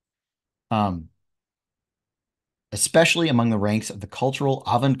 especially among the ranks of the cultural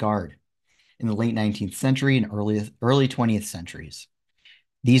avant-garde in the late 19th century and early 20th centuries.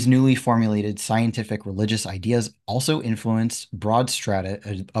 These newly formulated scientific religious ideas also influenced broad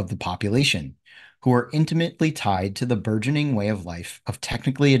strata of the population, who are intimately tied to the burgeoning way of life of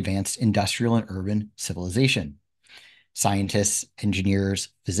technically advanced industrial and urban civilization. Scientists, engineers,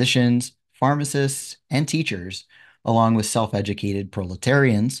 physicians, pharmacists, and teachers, along with self-educated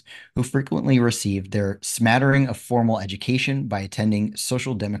proletarians who frequently received their smattering of formal education by attending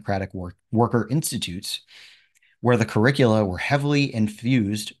social democratic worker institutes, where the curricula were heavily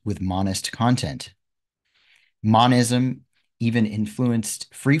infused with monist content. Monism even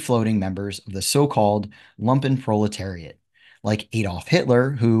influenced free-floating members of the so-called lumpen proletariat, like Adolf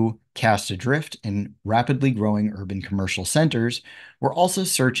Hitler, who, cast adrift in rapidly growing urban commercial centers, were also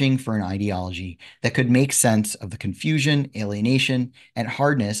searching for an ideology that could make sense of the confusion, alienation, and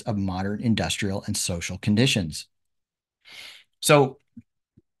hardness of modern industrial and social conditions. So,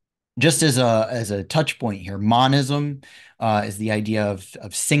 just as a touch point here, monism is the idea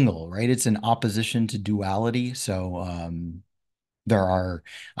of single, right? It's an opposition to duality. So there are,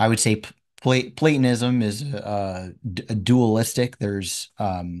 I would say, Platonism is dualistic. There's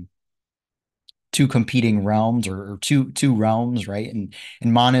two competing realms or two realms, right? And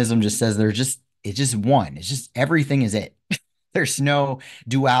monism just says it's just one. It's just everything is it. There's no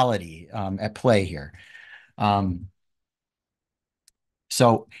duality at play here.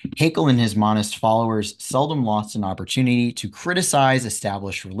 So Haeckel and his monist followers seldom lost an opportunity to criticize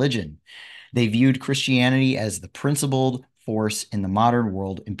established religion. They viewed Christianity as the principled force in the modern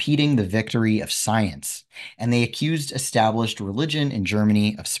world, impeding the victory of science, and they accused established religion in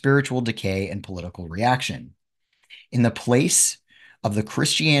Germany of spiritual decay and political reaction. In the place of the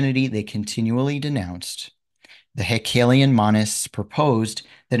Christianity they continually denounced, the Haeckelian monists proposed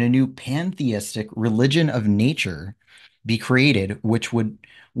that a new pantheistic religion of nature be created, which would,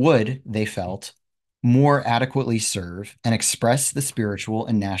 they felt, more adequately serve and express the spiritual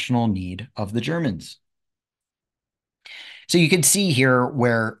and national need of the Germans. So you can see here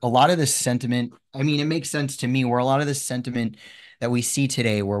where a lot of this sentiment, I mean, it makes sense to me, where a lot of this sentiment that we see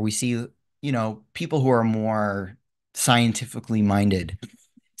today, where we see, people who are more scientifically minded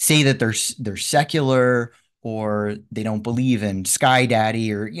say that they're secular, or they don't believe in Sky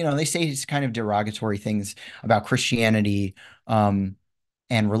Daddy, or they say these kind of derogatory things about Christianity and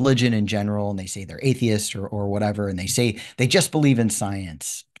religion in general, and they say they're atheist or whatever, and they say they just believe in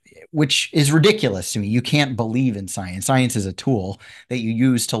science, which is ridiculous to me. You can't believe in science. Science is a tool that you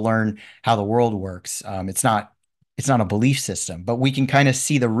use to learn how the world works. It's not a belief system, but we can kind of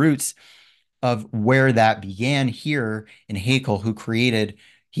see the roots of where that began here in Haeckel, who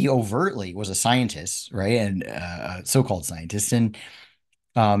he overtly was a scientist, right? And a so-called scientist. And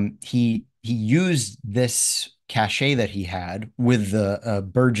he used this cachet that he had with the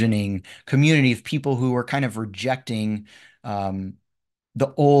burgeoning community of people who were kind of rejecting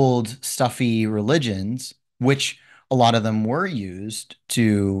the old stuffy religions, which a lot of them were used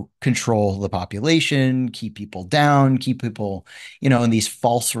to control the population, keep people down, keep people, in these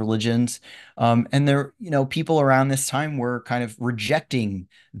false religions. And there, people around this time were kind of rejecting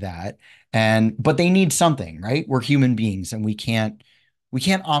that. But they need something, right? We're human beings, and we can't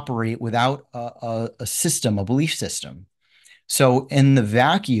operate without a system, a belief system. So in the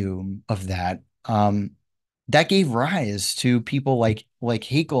vacuum of that, that gave rise to people like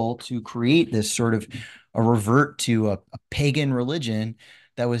Haeckel to create this sort of a revert to a pagan religion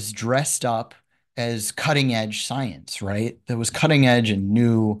that was dressed up as cutting edge science, right? That was cutting edge and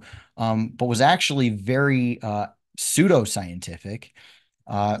new, but was actually very pseudo-scientific,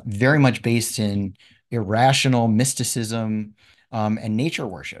 very much based in irrational mysticism, and nature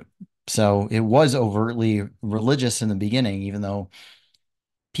worship. So it was overtly religious in the beginning, even though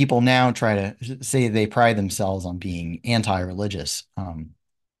people now try to say they pride themselves on being anti-religious,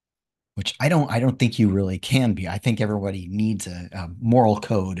 which I don't think you really can be. I think everybody needs a moral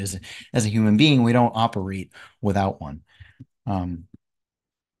code as a human being. We don't operate without one. Um,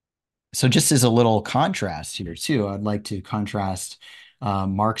 so just as a little contrast here too, I'd like to contrast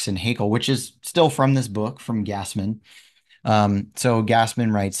Marx and Haeckel, which is still from this book from Gassman. So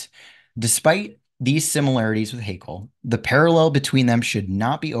Gassman writes, despite these similarities with Haeckel, the parallel between them should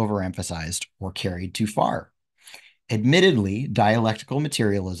not be overemphasized or carried too far. Admittedly, dialectical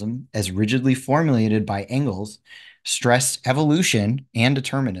materialism, as rigidly formulated by Engels, stressed evolution and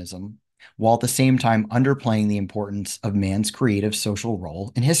determinism, while at the same time underplaying the importance of man's creative social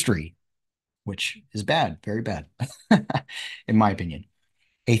role in history, which is bad, very bad, in my opinion.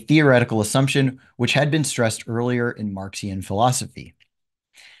 A theoretical assumption which had been stressed earlier in Marxian philosophy.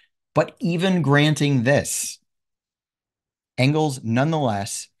 But even granting this, Engels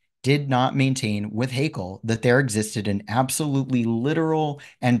nonetheless did not maintain with Haeckel that there existed an absolutely literal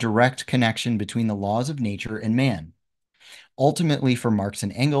and direct connection between the laws of nature and man. Ultimately, for Marx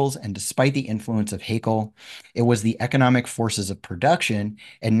and Engels, and despite the influence of Haeckel, it was the economic forces of production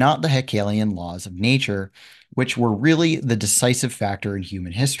and not the Haeckelian laws of nature, which were really the decisive factor in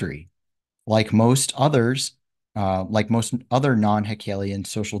human history. Like most others, like most other non-Haeckelian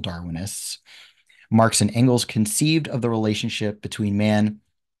social Darwinists, Marx and Engels conceived of the relationship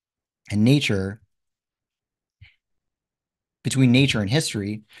and nature, between nature and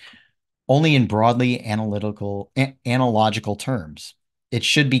history, only in broadly analogical terms. It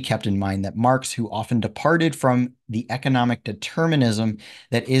should be kept in mind that Marx, who often departed from the economic determinism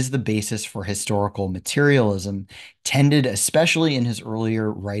that is the basis for historical materialism, tended, especially in his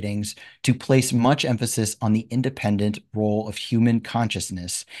earlier writings, to place much emphasis on the independent role of human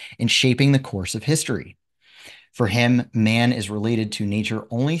consciousness in shaping the course of history. For him, man is related to nature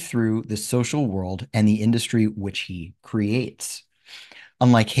only through the social world and the industry which he creates.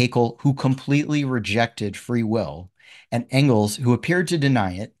 Unlike Haeckel, who completely rejected free will, and Engels, who appeared to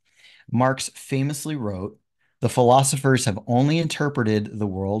deny it, Marx famously wrote, "The philosophers have only interpreted the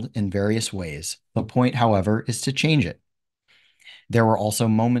world in various ways. The point, however, is to change it." There were also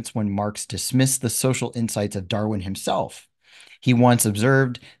moments when Marx dismissed the social insights of Darwin himself. He once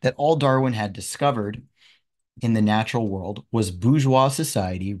observed that all Darwin had discovered in the natural world was bourgeois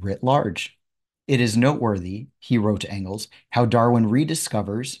society writ large. It is noteworthy, he wrote to Engels, how Darwin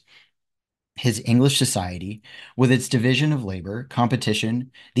rediscovers his English society with its division of labor,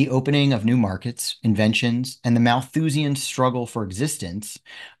 competition, the opening of new markets, inventions, and the Malthusian struggle for existence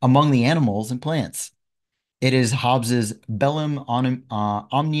among the animals and plants. It is Hobbes's bellum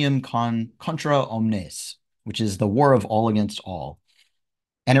omnium contra omnes, which is the war of all against all.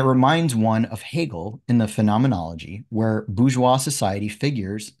 And it reminds one of Hegel in the Phenomenology, where bourgeois society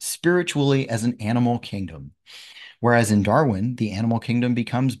figures spiritually as an animal kingdom, whereas in Darwin, the animal kingdom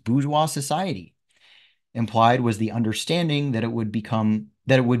becomes bourgeois society. Implied was the understanding that it would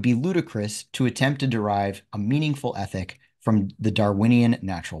be ludicrous to attempt to derive a meaningful ethic from the Darwinian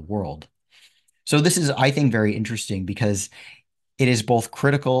natural world. So this is, I think, very interesting because it is both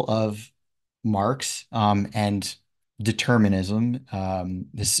critical of Marx, and determinism,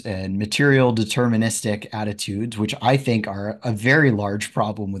 this and material deterministic attitudes, which I think are a very large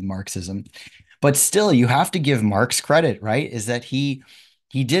problem with Marxism. But still, you have to give Marx credit, right? Is that he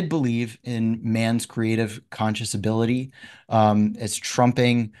did believe in man's creative conscious ability, as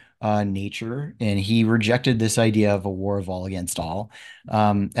trumping nature, and he rejected this idea of a war of all against all.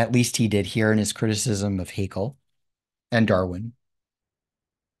 At least he did here in his criticism of Haeckel and Darwin.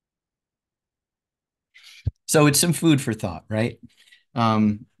 So it's some food for thought, right?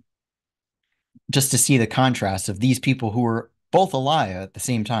 Um, just to see the contrast of these people who were both alive at the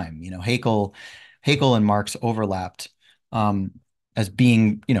same time. Haeckel and Marx overlapped. Um, as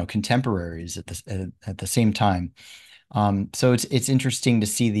being, contemporaries at the same time. So it's interesting to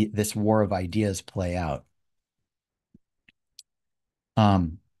see this war of ideas play out.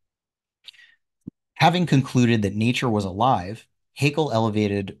 Um, Having concluded that nature was alive, Haeckel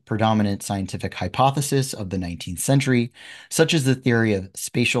elevated predominant scientific hypotheses of the 19th century, such as the theory of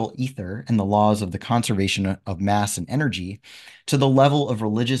spatial ether and the laws of the conservation of mass and energy, to the level of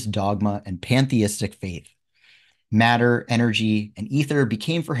religious dogma and pantheistic faith. Matter, energy, and ether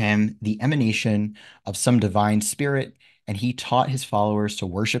became for him the emanation of some divine spirit, and he taught his followers to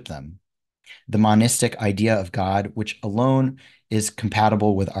worship them. The monistic idea of God, which alone is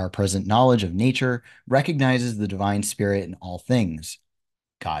compatible with our present knowledge of nature, recognizes the divine spirit in all things.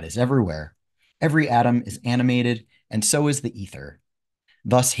 God is everywhere. Every atom is animated, and so is the ether.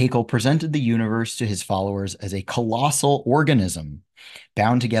 Thus, Haeckel presented the universe to his followers as a colossal organism,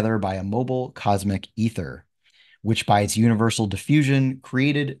 bound together by a mobile cosmic ether, which by its universal diffusion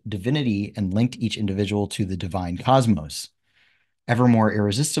created divinity and linked each individual to the divine cosmos. Ever more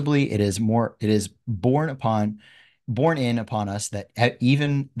irresistibly, it is borne in upon us that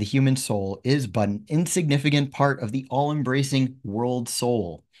even the human soul is but an insignificant part of the all-embracing world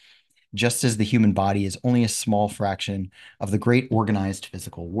soul, just as the human body is only a small fraction of the great organized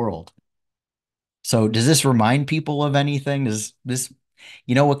physical world. So does this remind people of anything? Does this,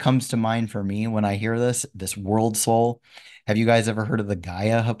 what comes to mind for me when I hear this world soul? Have you guys ever heard of the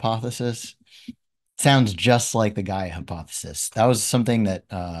Gaia hypothesis? Sounds just like the Gaia hypothesis. That was something that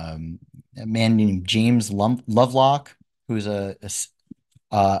a man named James Lovelock, who's a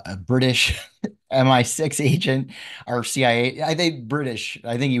British MI6 agent or CIA. I think British.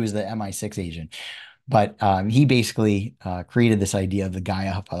 I think he was the MI6 agent. But he basically created this idea of the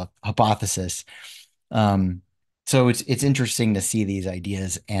Gaia hypothesis. Um, so it's interesting to see these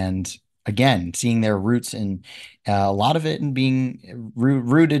ideas and again seeing their roots in a lot of it in being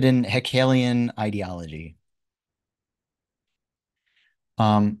rooted in Hegelian ideology.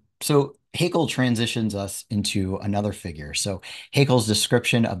 So Haeckel transitions us into another figure. So Haeckel's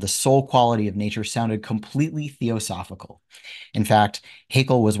description of the soul quality of nature sounded completely theosophical. In fact,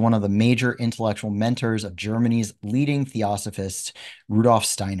 Haeckel was one of the major intellectual mentors of Germany's leading theosophist Rudolf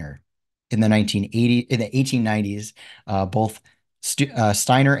Steiner. In the 1890s, both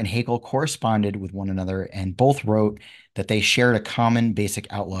Steiner and Haeckel corresponded with one another, and both wrote that they shared a common basic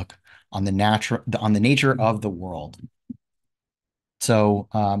outlook on the nature of the world. So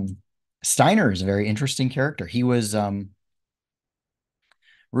Steiner is a very interesting character. He was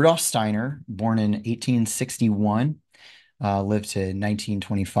Rudolf Steiner, born in 1861, lived to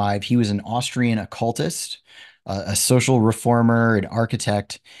 1925. He was an Austrian occultist, a social reformer, an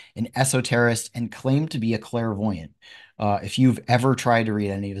architect, an esoterist, and claimed to be a clairvoyant. If you've ever tried to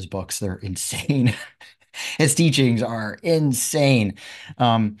read any of his books, they're insane. His teachings are insane.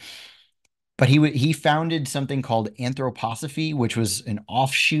 But he founded something called anthroposophy, which was an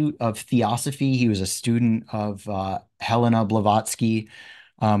offshoot of theosophy. He was a student of Helena Blavatsky,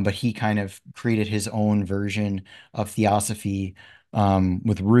 but he kind of created his own version of theosophy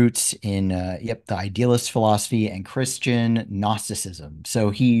with roots in the idealist philosophy and Christian Gnosticism. So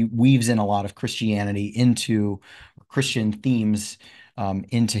he weaves in a lot of Christianity into Christian themes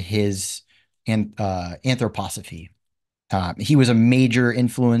into his anthroposophy. He was a major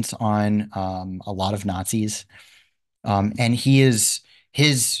influence on a lot of Nazis, and his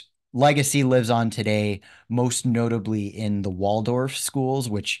legacy lives on today, most notably in the Waldorf schools,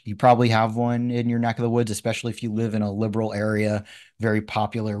 which you probably have one in your neck of the woods, especially if you live in a liberal area, very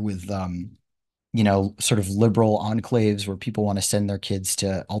popular with sort of liberal enclaves where people want to send their kids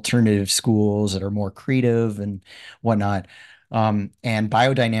to alternative schools that are more creative and whatnot. And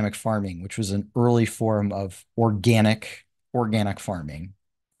biodynamic farming, which was an early form of organic farming.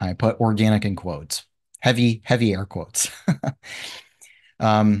 I put organic in quotes, heavy air quotes.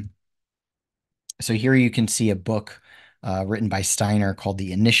 um, so here you can see a book written by Steiner called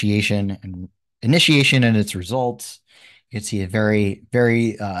The Initiation and Its Results. You can see a very,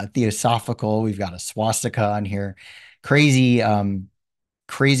 very theosophical. We've got a swastika on here. Crazy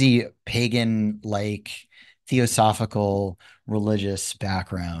pagan like theosophical religious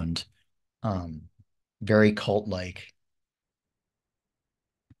background. Very cult like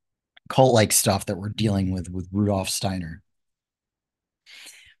stuff that we're dealing with Rudolf Steiner.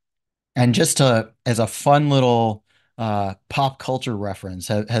 And just as a fun little pop culture reference,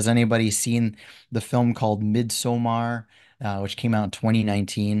 has anybody seen the film called Midsommar, which came out in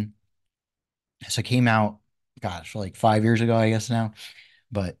 2019? So it came out, gosh, like 5 years ago, I guess now.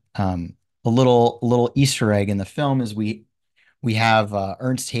 But a little Easter egg in the film is we have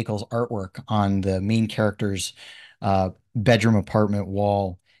Ernst Haeckel's artwork on the main character's bedroom apartment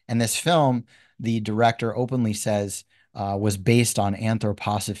wall. And this film, the director openly says, was based on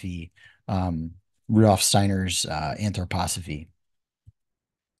anthroposophy, um, Rudolf Steiner's anthroposophy.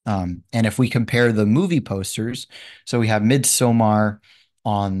 And if we compare the movie posters, so we have Midsommar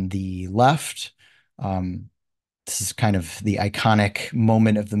on the left. Um, this is kind of the iconic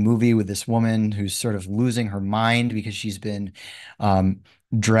moment of the movie with this woman who's sort of losing her mind because she's been um,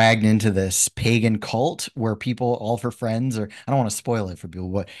 dragged into this pagan cult where people, all of her friends, are, I don't want to spoil it for people,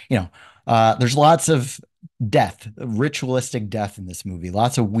 but there's lots of death, ritualistic death in this movie,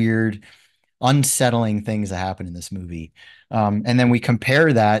 lots of weird unsettling things that happen in this movie. And then we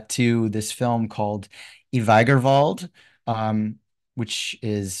compare that to this film called Ivigerwald, which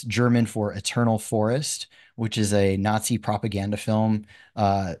is German for Eternal Forest, which is a Nazi propaganda film.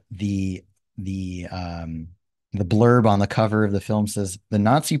 The blurb on the cover of the film says the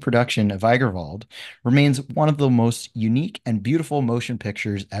Nazi production of Igerwald remains one of the most unique and beautiful motion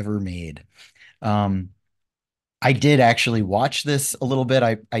pictures ever made. Um, I did actually watch this a little bit.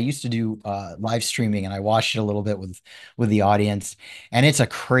 I used to do live streaming, and I watched it a little bit with the audience, and it's a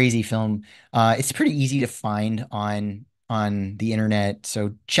crazy film. It's pretty easy to find on the internet,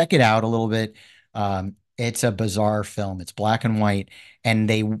 so check it out a little bit. It's a bizarre film. It's black and white, and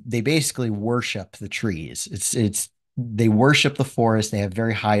they basically worship the trees. It's they worship the forest. They have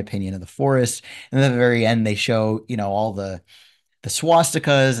very high opinion of the forest, and at the very end, they show all the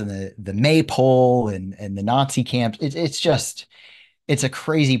swastikas and the maypole and the Nazi camps. It's a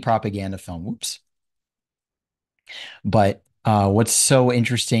crazy propaganda film. Whoops. But what's so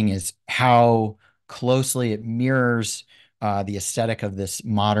interesting is how closely it mirrors the aesthetic of this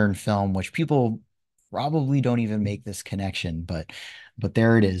modern film, which people probably don't even make this connection, but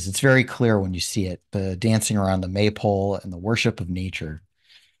there it is. It's very clear when you see it, the dancing around the maypole and the worship of nature.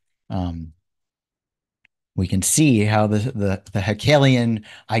 Um, we can see how the Hegelian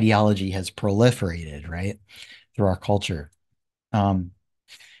ideology has proliferated, right, through our culture. Um,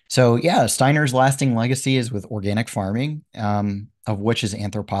 so yeah, Steiner's lasting legacy is with organic farming, of which his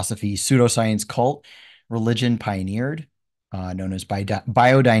anthroposophy, pseudoscience cult, religion pioneered, known as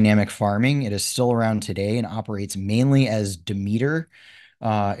biodynamic farming. It is still around today and operates mainly as Demeter.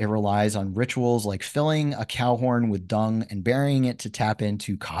 It relies on rituals like filling a cow horn with dung and burying it to tap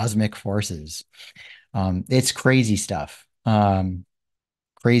into cosmic forces. It's crazy stuff.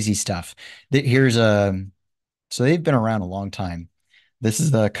 Crazy stuff. Here's a So they've been around a long time. This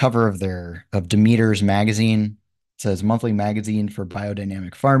is the cover of Demeter's magazine. It says monthly magazine for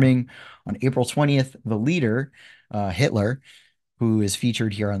biodynamic farming. On April 20th, the leader, Hitler, who is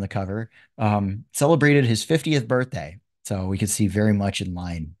featured here on the cover, celebrated his 50th birthday. So we could see very much in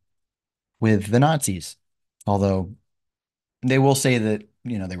line with the Nazis. Although they will say that,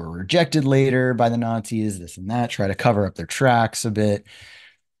 they were rejected later by the Nazis, this and that, try to cover up their tracks a bit.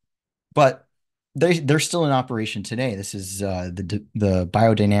 But they're still in operation today. This is the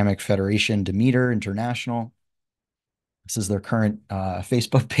Biodynamic Federation, Demeter International. This is their current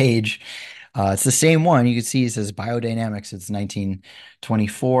Facebook page. It's the same one. You can see it says biodynamics since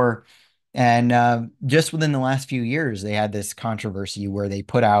 1924. And just within the last few years, they had this controversy where they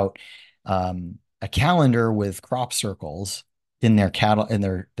put out a calendar with crop circles in their cattle in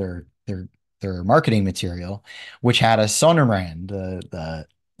their marketing material, which had a Sonnenbrand,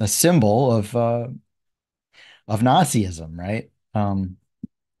 the symbol of Nazism, right? And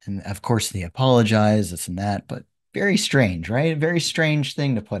of course they apologize, this and that, but very strange, right? Very strange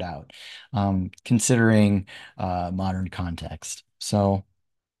thing to put out, considering modern context. So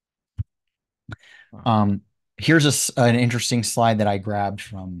um, here's an interesting slide that I grabbed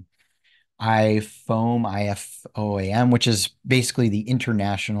from IFOAM, which is basically the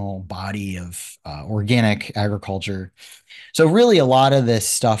international body of organic agriculture. So really, a lot of this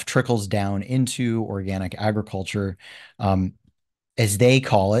stuff trickles down into organic agriculture. As they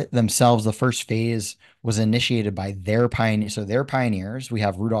call it themselves, the first phase was initiated by their pioneers. So their pioneers, we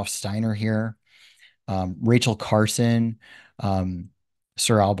have Rudolf Steiner here, Rachel Carson,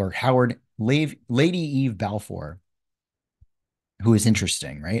 Sir Albert Howard, Lady Eve Balfour, who is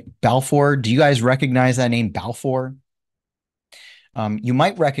interesting, right? Balfour, do you guys recognize that name, Balfour? You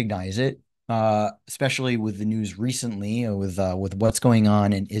might recognize it, especially with the news recently, with what's going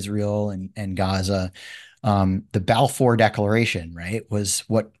on in Israel and Gaza. The Balfour Declaration, right, was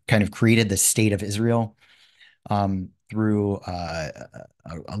what kind of created the state of Israel, through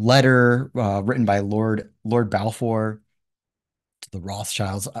a letter written by Lord Balfour to the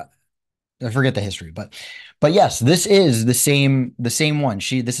Rothschilds. I forget the history, but yes, this is the same one.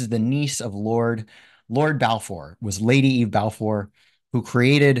 This is the niece of Lord Balfour, was Lady Eve Balfour. who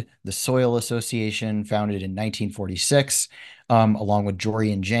created the Soil Association, founded in 1946, along with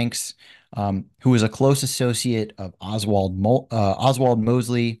Jorian Jenks, who was a close associate of Oswald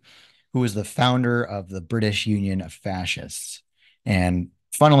Mosley, who was the founder of the British Union of Fascists. And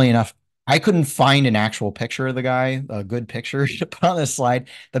funnily enough, I couldn't find an actual picture of the guy, a good picture to put on this slide.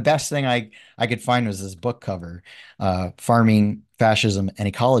 The best thing I could find was this book cover, Farming, Fascism, and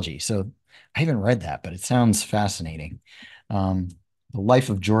Ecology. So I haven't read that, but it sounds fascinating. The Life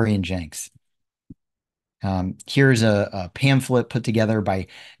of Jorian Jenks. Here's a pamphlet put together by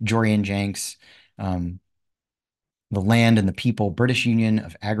Jorian Jenks, The Land and the People, British Union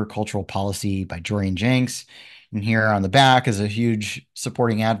of Agricultural Policy by Jorian Jenks. And here on the back is a huge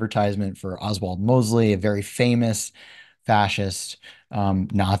supporting advertisement for Oswald Mosley, a very famous fascist,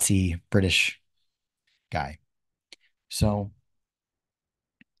 Nazi British guy. So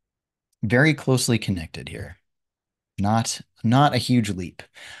very closely connected here. Not a huge leap,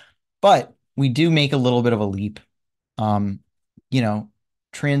 but we do make a little bit of a leap. You know,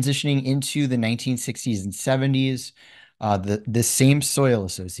 transitioning into the 1960s and 70s, the same Soil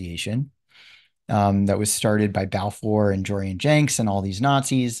Association that was started by Balfour and Jorian Jenks and all these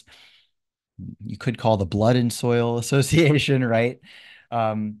Nazis. You could call the Blood and Soil Association, right?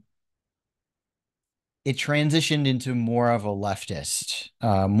 It transitioned into more of a leftist,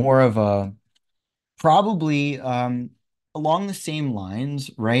 more of a probably along the same lines,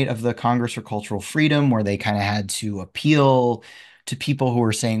 right, of the Congress for Cultural Freedom, where they kind of had to appeal to people who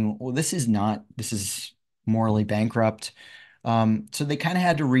were saying, well, this is morally bankrupt. So they kind of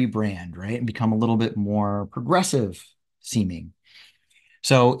had to rebrand, right, and become a little bit more progressive seeming.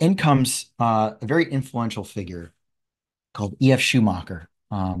 So in comes a very influential figure called E.F. Schumacher.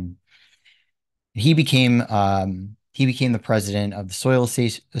 He became the president of the Soil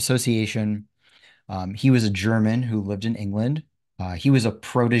Association. He was a German who lived in England. He was a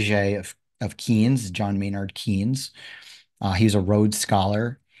protege of Keynes, John Maynard Keynes. He was a Rhodes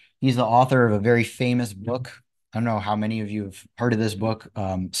Scholar. He's the author of a very famous book. I don't know how many of you have heard of this book,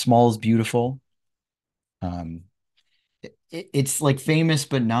 Small is Beautiful. It's like famous,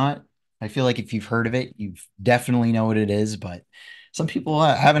 but not. I feel like if you've heard of it, you definitely know what it is, but some people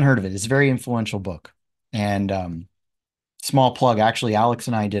haven't heard of it. It's a very influential book. And small plug, actually, Alex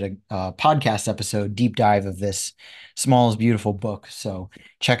and I did a podcast episode, deep dive of this Small is Beautiful book. So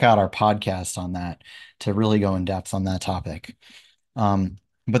check out our podcast on that to really go in depth on that topic.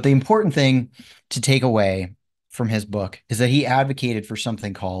 But the important thing to take away from his book is that he advocated for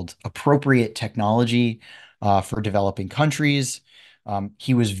something called appropriate technology for developing countries.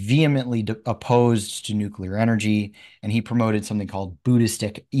 He was vehemently opposed to nuclear energy, and he promoted something called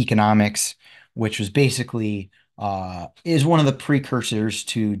Buddhistic economics, which was basically is one of the precursors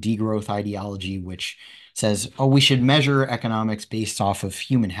to degrowth ideology, which says, oh, we should measure economics based off of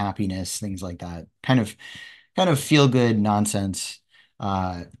human happiness, things like that. Kind of feel good nonsense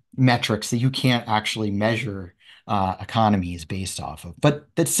metrics that you can't actually measure economies based off of, but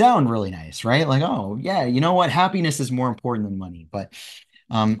that sound really nice, right? Like, oh yeah, you know what? Happiness is more important than money. But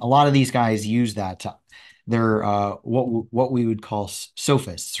a lot of these guys use that to they're what we would call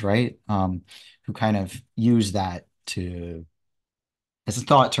sophists, right? Who kind of use that to as a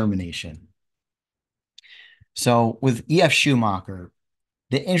thought termination. So with E.F. Schumacher,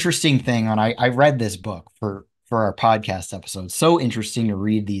 the interesting thing, and I read this book for our podcast episode. So interesting to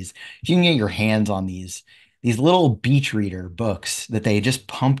read these. If you can get your hands on these little beach reader books that they just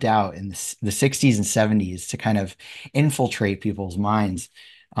pumped out in the 60s and 70s to kind of infiltrate people's minds.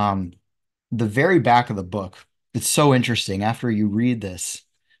 The very back of the book, it's so interesting. After you read this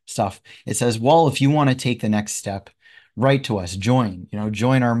stuff, it says, well, if you want to take the next step, write to us, join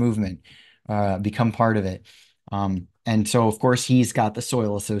our movement, become part of it. And so, of course, he's got the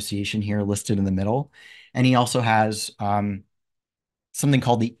Soil Association here listed in the middle. And he also has something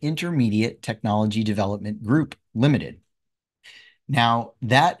called the Intermediate Technology Development Group Limited. Now,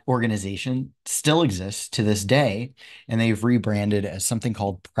 that organization still exists to this day, and they've rebranded as something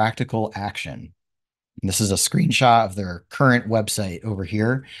called Practical Action. And this is a screenshot of their current website over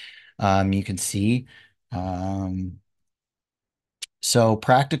here. You can see. So,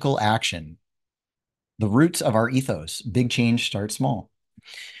 Practical Action. The roots of our ethos. Big change starts small.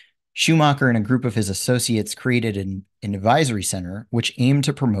 Schumacher and a group of his associates created an advisory center which aimed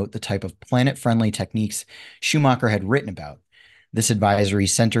to promote the type of planet-friendly techniques Schumacher had written about. This advisory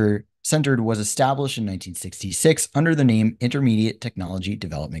centered was established in 1966 under the name Intermediate Technology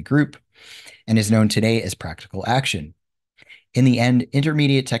Development Group and is known today as Practical Action. In the end,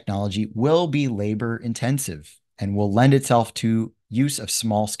 intermediate technology will be labor-intensive and will lend itself to use of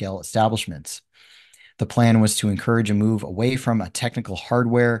small-scale establishments. The plan was to encourage a move away from a technical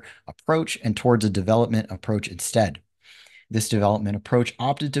hardware approach and towards a development approach instead. This development approach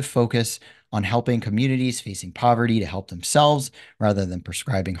opted to focus on helping communities facing poverty to help themselves rather than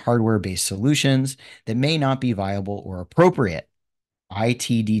prescribing hardware-based solutions that may not be viable or appropriate.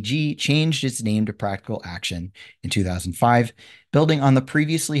 ITDG changed its name to Practical Action in 2005, building on the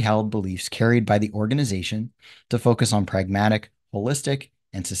previously held beliefs carried by the organization to focus on pragmatic, holistic,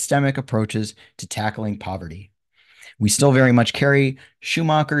 and systemic approaches to tackling poverty. We still very much carry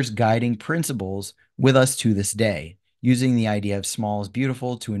Schumacher's guiding principles with us to this day, using the idea of small is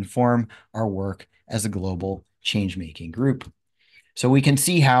beautiful to inform our work as a global change-making group. So we can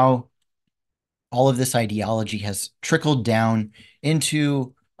see how all of this ideology has trickled down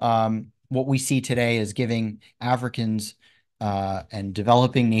into what we see today as giving Africans and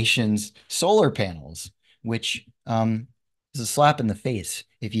developing nations solar panels, which is a slap in the face,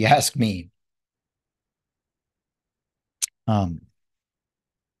 if you ask me.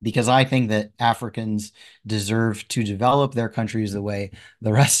 Because I think that Africans deserve to develop their countries the way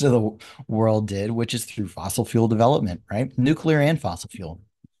the rest of the world did, which is through fossil fuel development, right? Nuclear and fossil fuel.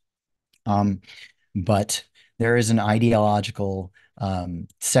 But there is an ideological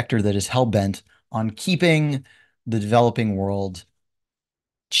sector that is hell-bent on keeping the developing world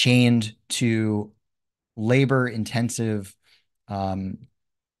chained to labor-intensive,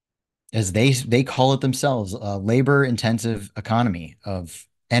 as they call it themselves, a labor-intensive economy of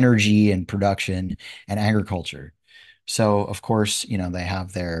energy and production and agriculture. So, of course, you know, they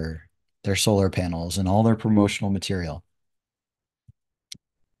have their solar panels and all their promotional material.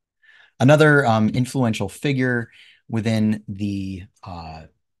 Another influential figure within the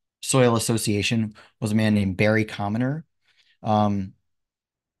Soil Association was a man named Barry Commoner.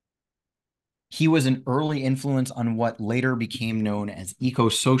 He was an early influence on what later became known as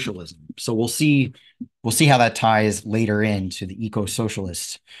eco-socialism. So we'll see how that ties later into the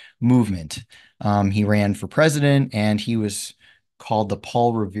eco-socialist movement. He ran for president, and he was called the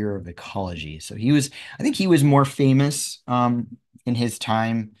Paul Revere of ecology. So I think he was more famous in his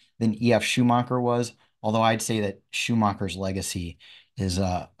time than E.F. Schumacher was, although I'd say that Schumacher's legacy is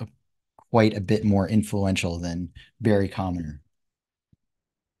quite a bit more influential than Barry Commoner.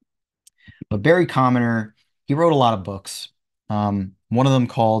 But Barry Commoner, he wrote a lot of books. One of them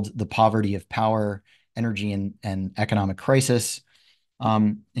called The Poverty of Power, Energy and Economic Crisis.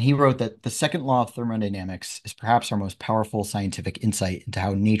 And he wrote that the second law of thermodynamics is perhaps our most powerful scientific insight into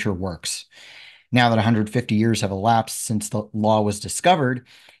how nature works. Now that 150 years have elapsed since the law was discovered,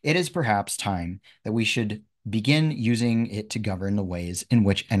 it is perhaps time that we should begin using it to govern the ways in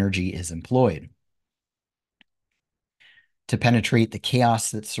which energy is employed. To penetrate the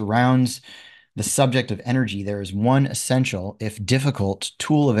chaos that surrounds the subject of energy, there is one essential, if difficult,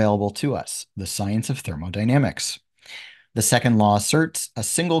 tool available to us, the science of thermodynamics. The second law asserts a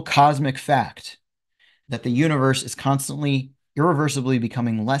single cosmic fact, that the universe is constantly, irreversibly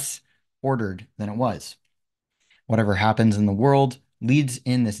becoming less ordered than it was. Whatever happens in the world leads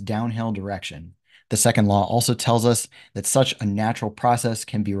in this downhill direction. The second law also tells us that such a natural process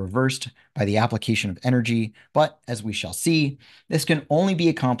can be reversed by the application of energy, but as we shall see, this can only be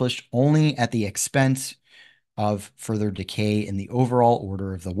accomplished only at the expense of further decay in the overall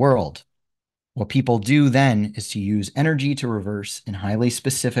order of the world. What people do then is to use energy to reverse in highly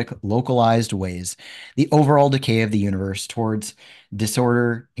specific, localized ways the overall decay of the universe towards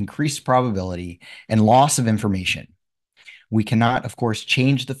disorder, increased probability, and loss of information. We cannot, of course,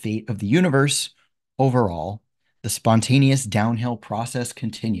 change the fate of the universe overall. The spontaneous downhill process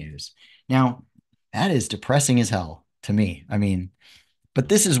continues. Now, that is depressing as hell to me. I mean, but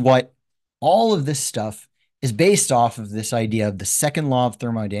this is what all of this stuff is based off of, this idea of the second law of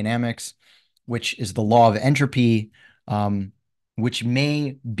thermodynamics, which is the law of entropy, which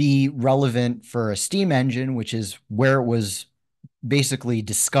may be relevant for a steam engine, which is where it was basically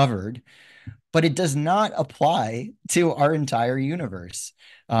discovered, but it does not apply to our entire universe.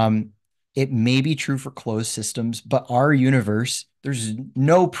 It may be true for closed systems, but our universe, there's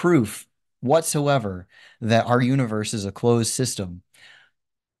no proof whatsoever that our universe is a closed system.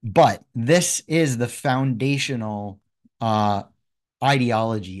 But this is the foundational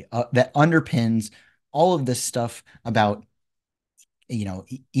ideology that underpins all of this stuff about, you know,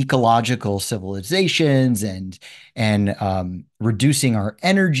 ecological civilizations and reducing our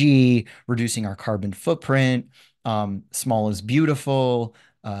energy, reducing our carbon footprint, small is beautiful,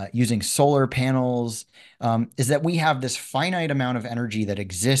 using solar panels, is that we have this finite amount of energy that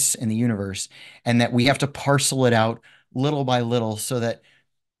exists in the universe, and that we have to parcel it out little by little so that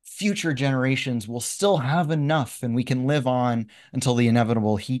future generations will still have enough and we can live on until the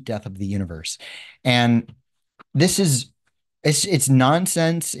inevitable heat death of the universe. And this is it's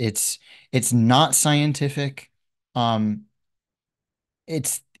nonsense. It's not scientific. Um,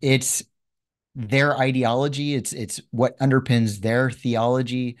 it's their ideology. It's what underpins their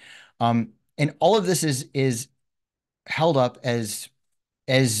theology. And all of this is held up as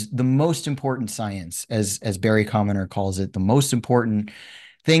the most important science, as Barry Commoner calls it, the most important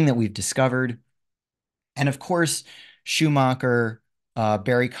thing that we've discovered. And of course, Schumacher,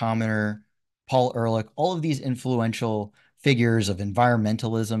 Barry Commoner, Paul Ehrlich, all of these influential figures of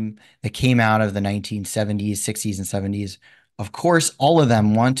environmentalism that came out of the 1970s, 60s, and 70s, of course, all of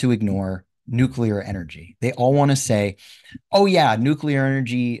them want to ignore nuclear energy. They all want to say, oh, yeah, nuclear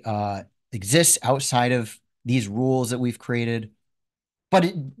energy exists outside of these rules that we've created,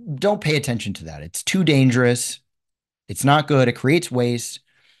 but don't pay attention to that. It's too dangerous. It's not good. It creates waste.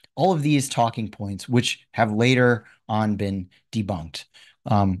 All of these talking points, which have later on been debunked,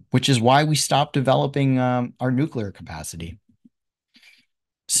 which is why we stopped developing our nuclear capacity.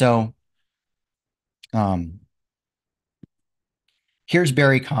 So here's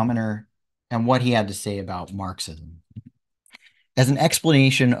Barry Commoner and what he had to say about Marxism. As an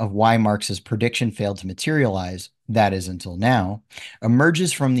explanation of why Marx's prediction failed to materialize, that is until now,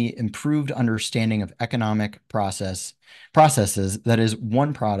 emerges from the improved understanding of economic processes that is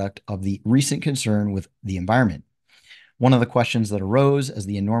one product of the recent concern with the environment. One of the questions that arose as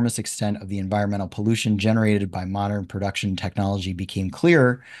the enormous extent of the environmental pollution generated by modern production technology became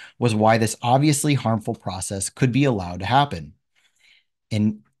clearer was why this obviously harmful process could be allowed to happen.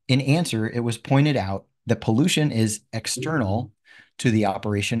 In answer, it was pointed out that pollution is external to the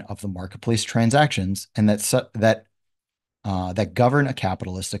operation of the marketplace transactions and that govern a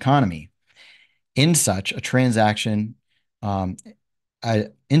capitalist economy. In such a transaction, an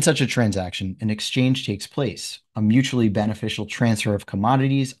exchange takes place, a mutually beneficial transfer of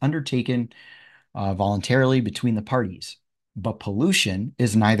commodities undertaken voluntarily between the parties. But pollution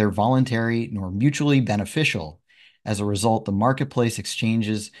is neither voluntary nor mutually beneficial. As a result, the marketplace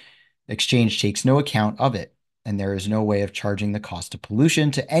exchange takes no account of it, and there is no way of charging the cost of pollution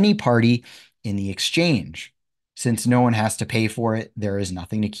to any party in the exchange. Since no one has to pay for it, there is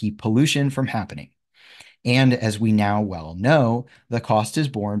nothing to keep pollution from happening. And as we now well know, the cost is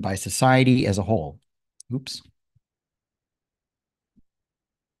borne by society as a whole. Oops.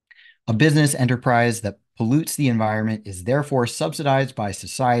 A business enterprise that pollutes the environment is therefore subsidized by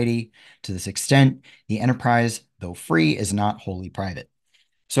society. To this extent, the enterprise, though free, is not wholly private.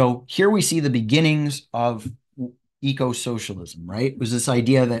 So here we see the beginnings of eco-socialism, right? It was this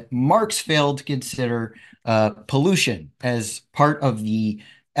idea that Marx failed to consider pollution as part of the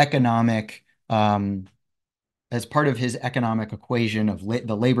economic, as part of his economic equation of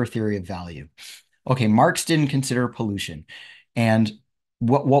the labor theory of value. Okay, Marx didn't consider pollution. And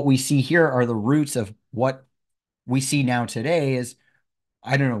what we see here are the roots of what we see now today is,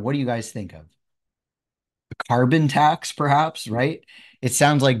 I don't know, what do you guys think of? A carbon tax, perhaps, right? It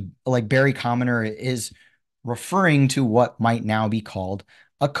sounds like Barry Commoner is referring to what might now be called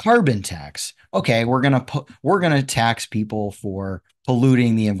a carbon tax. Okay, we're gonna tax people for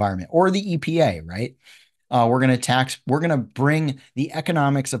polluting the environment, or the EPA, right? We're gonna bring the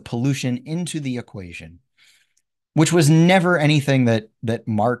economics of pollution into the equation, which was never anything that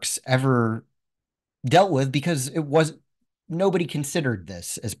Marx ever dealt with, because nobody considered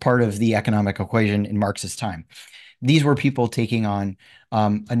this as part of the economic equation in Marx's time. These were people taking on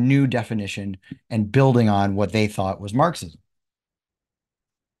a new definition and building on what they thought was Marxism.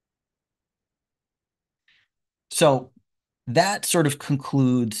 So that sort of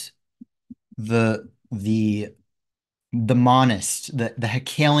concludes the monist, the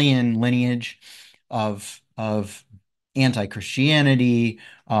Hegelian lineage of anti-Christianity,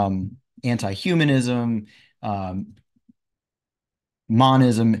 anti-humanism,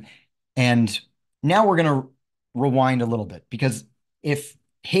 monism. And now we're going to rewind a little bit, because if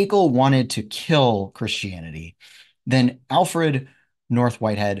Hegel wanted to kill Christianity, then Alfred North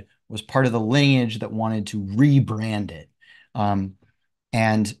Whitehead was part of the lineage that wanted to rebrand it. And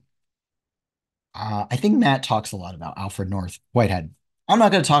I think Matt talks a lot about Alfred North Whitehead. I'm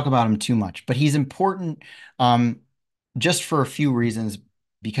not going to talk about him too much, but he's important just for a few reasons,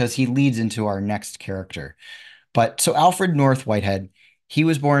 because he leads into our next character. But so Alfred North Whitehead, he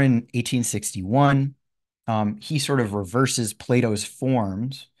was born in 1861. He sort of reverses Plato's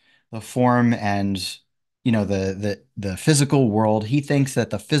forms, the form and the physical world. He thinks that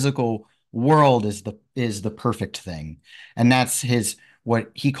the physical world is the perfect thing, and that's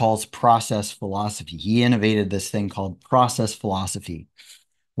what he calls process philosophy. He innovated this thing called process philosophy,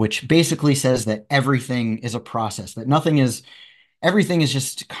 which basically says that everything is a process, that everything is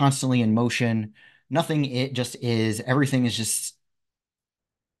just constantly in motion. Nothing, it just is. Everything is just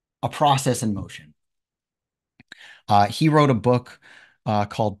a process in motion. He wrote a book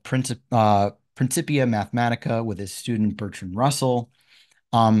called Principia Mathematica with his student Bertrand Russell.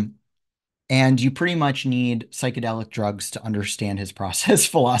 And you pretty much need psychedelic drugs to understand his process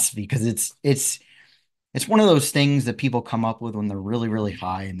philosophy, because it's one of those things that people come up with when they're really, really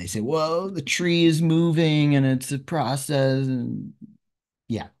high and they say, whoa, the tree is moving and it's a process. And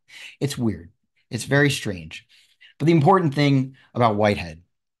yeah, it's weird. It's very strange. But the important thing about Whitehead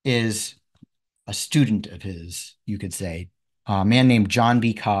is a student of his, you could say, a man named John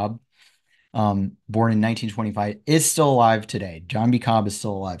B. Cobb, born in 1925, is still alive today. John B. Cobb is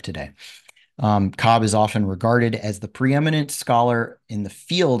still alive today. Cobb is often regarded as the preeminent scholar in the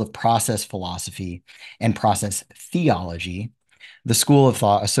field of process philosophy and process theology, the school of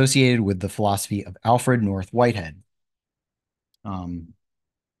thought associated with the philosophy of Alfred North Whitehead. And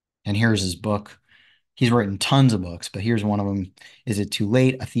here's his book. He's written tons of books, but here's one of them. Is It Too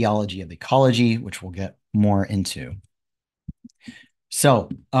Late? A Theology of Ecology, which we'll get more into. So,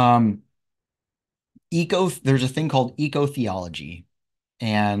 there's a thing called eco-theology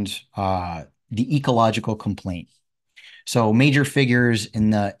and the ecological complaint. So major figures in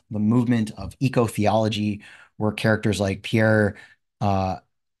the movement of eco-theology were characters like Pierre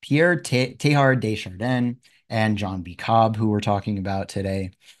Teilhard de Chardin and John B. Cobb, who we're talking about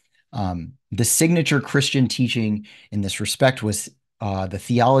today. The signature Christian teaching in this respect was the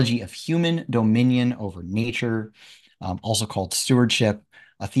theology of human dominion over nature, also called stewardship,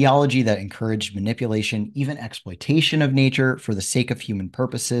 a theology that encouraged manipulation, even exploitation of nature for the sake of human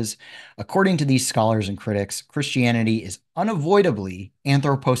purposes. According to these scholars and critics, Christianity is unavoidably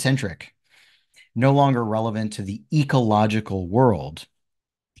anthropocentric, no longer relevant to the ecological world,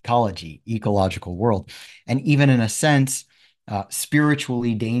 ecological world, and even in a sense,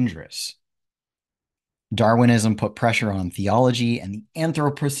 spiritually dangerous. Darwinism put pressure on theology and the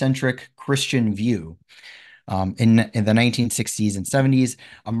anthropocentric Christian view. In the 1960s and 70s,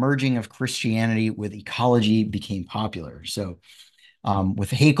 a merging of Christianity with ecology became popular. So with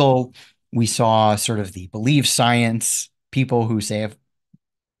Haeckel, we saw sort of the believe science people who say, if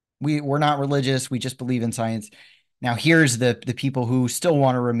we're not religious, we just believe in science. Now here's the people who still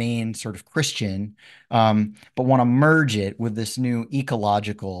want to remain sort of Christian, but want to merge it with this new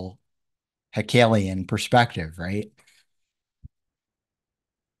ecological Haeckelian perspective, right?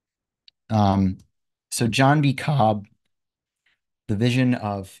 So John B. Cobb, the vision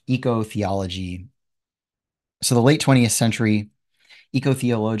of eco-theology. So the late 20th century,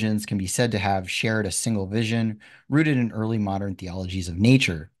 eco-theologians can be said to have shared a single vision rooted in early modern theologies of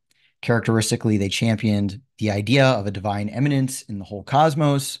nature. Characteristically, they championed the idea of a divine eminence in the whole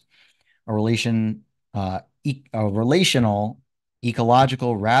cosmos, a relational,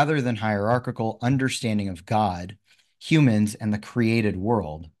 ecological, rather than hierarchical understanding of God, humans, and the created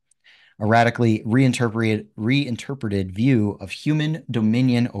world. A radically reinterpreted view of human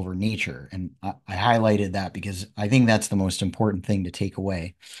dominion over nature. And I highlighted that because I think that's the most important thing to take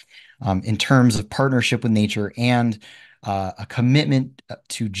away in terms of partnership with nature and a commitment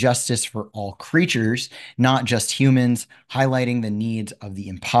to justice for all creatures, not just humans, highlighting the needs of the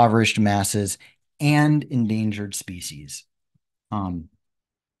impoverished masses and endangered species.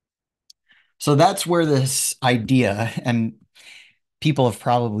 So that's where this idea, and people have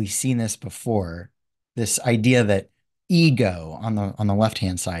probably seen this before, this idea that ego on the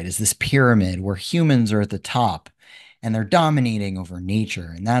left-hand side is this pyramid where humans are at the top and they're dominating over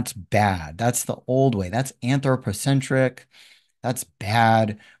nature, and that's bad. That's the old way. That's anthropocentric. That's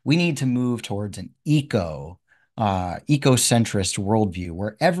bad. We need to move towards an ecocentrist worldview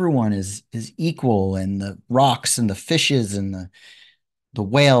where everyone is equal, and the rocks and the fishes and the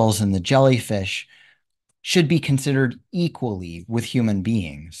whales and the jellyfish should be considered equally with human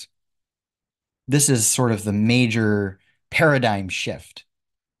beings. This is sort of the major paradigm shift.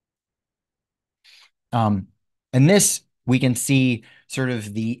 And this, we can see sort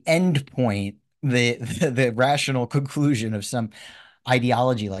of the end point, the rational conclusion of some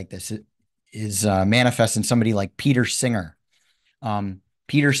ideology like this is manifest in somebody like Peter Singer.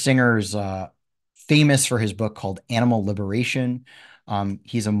 Peter Singer is famous for his book called Animal Liberation.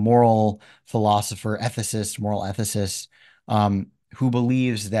 He's a moral philosopher, moral ethicist, who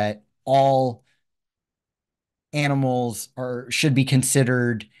believes that all animals should be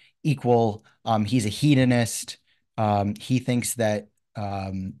considered equal. He's a hedonist. He thinks that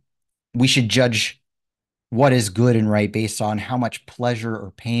we should judge what is good and right based on how much pleasure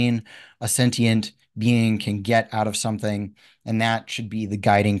or pain a sentient being can get out of something, and that should be the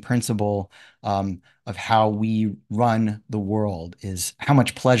guiding principle of how we run the world, is how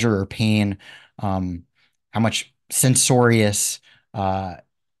much pleasure or pain, how much censorious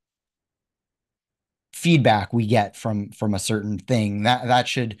feedback we get from a certain thing. That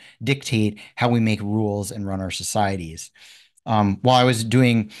should dictate how we make rules and run our societies. While I was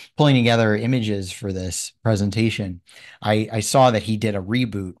pulling together images for this presentation, I saw that he did a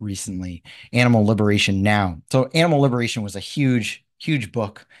reboot recently, Animal Liberation Now. So Animal Liberation was a huge, huge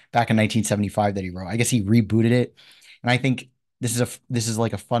book back in 1975 that he wrote. I guess he rebooted it. And I think this is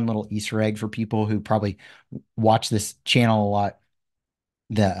like a fun little Easter egg for people who probably watch this channel a lot.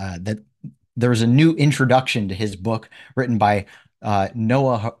 That there was a new introduction to his book written by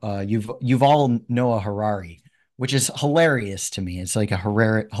Yuval Noah Harari, which is hilarious to me. It's like a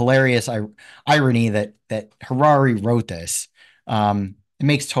hilarious irony that Harari wrote this. It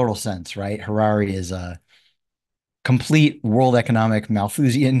makes total sense, right? Harari is a complete world economic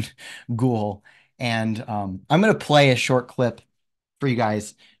Malthusian ghoul. And I'm going to play a short clip for you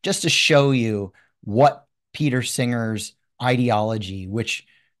guys just to show you what Peter Singer's ideology, which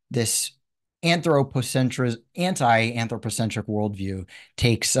this anti-anthropocentric worldview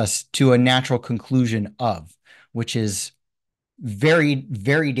takes us to a natural conclusion of, which is very,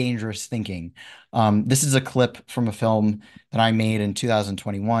 very dangerous thinking. This is a clip from a film that I made in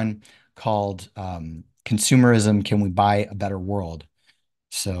 2021 called Consumerism, Can We Buy a Better World?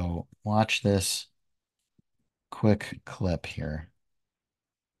 So watch this quick clip here.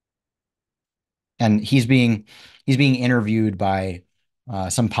 And he's being interviewed by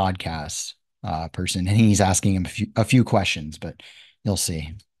some podcast person, and he's asking him a few questions, but you'll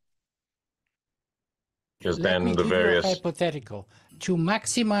see. Because Let then me the give you a various hypothetical. To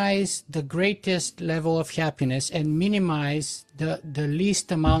maximize the greatest level of happiness and minimize the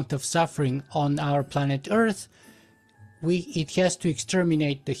least amount of suffering on our planet Earth, it has to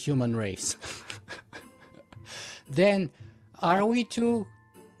exterminate the human race. Then are we to...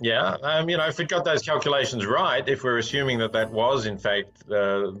 Yeah, if we got those calculations right, if we're assuming that was in fact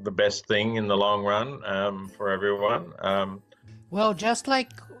the best thing in the long run for everyone. Well, just like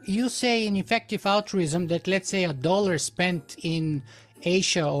you say in effective altruism that, let's say, $1 spent in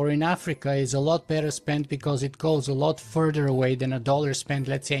Asia or in Africa is a lot better spent because it goes a lot further away than $1 spent,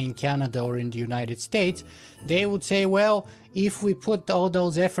 let's say, in Canada or in the United States, they would say, well, if we put all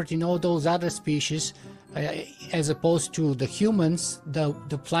those effort in all those other species, as opposed to the humans,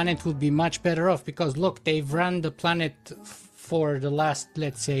 the planet would be much better off, because look, they've run the planet for the last,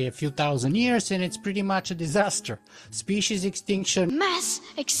 let's say, a few thousand years, and it's pretty much a disaster. Species extinction, Mass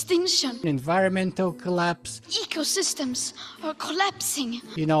extinction, environmental collapse, ecosystems are collapsing.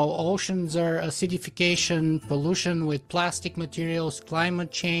 Oceans are acidification, pollution with plastic materials,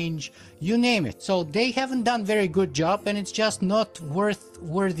 climate change, you name it. So they haven't done very good job, and it's just not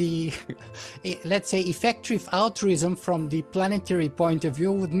worthy. Let's say effective altruism from the planetary point of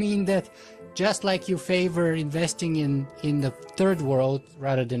view would mean that just like you favor investing in the third world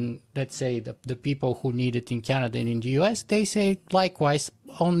rather than, let's say, the people who need it in Canada and in the US, they say likewise,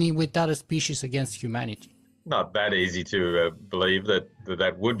 only with other species against humanity. Not that easy to believe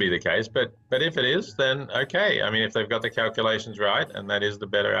that would be the case, but if it is, then okay. If they've got the calculations right and that is the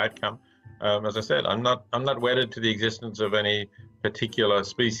better outcome, as I said, I'm not wedded to the existence of any particular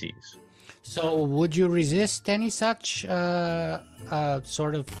species. So would you resist any such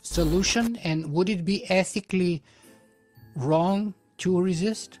sort of solution, and would it be ethically wrong to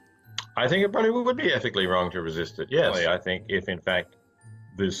resist? I think it probably would be ethically wrong to resist it, yes. I think if in fact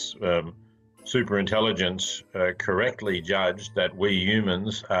this super intelligence correctly judged that we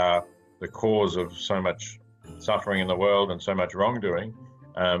humans are the cause of so much suffering in the world and so much wrongdoing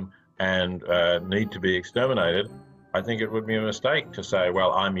and need to be exterminated, I think it would be a mistake to say,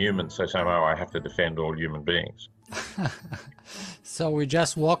 well, I'm human, so somehow I have to defend all human beings. So we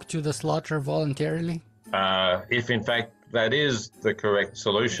just walk to the slaughter voluntarily? If in fact that is the correct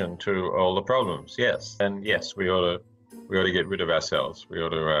solution to all the problems, yes. And yes, we ought to get rid of ourselves. We ought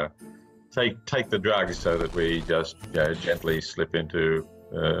to take the drugs so that we just gently slip into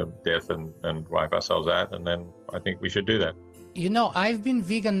death and wipe ourselves out. And then I think we should do that. I've been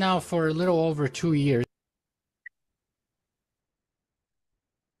vegan now for a little over 2 years.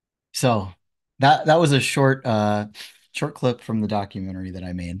 So that was a short clip from the documentary that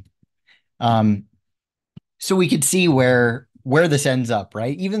I made. So we could see where this ends up,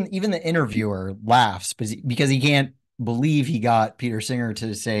 right? Even the interviewer laughs because he can't believe he got Peter Singer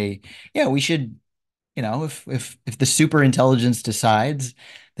to say, yeah, we should if the super intelligence decides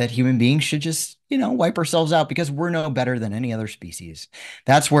that human beings should just, wipe ourselves out because we're no better than any other species.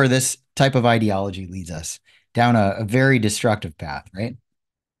 That's where this type of ideology leads us down a very destructive path, right?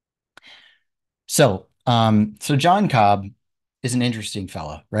 So John Cobb is an interesting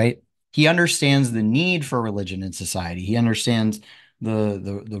fellow, right? He understands the need for religion in society. He understands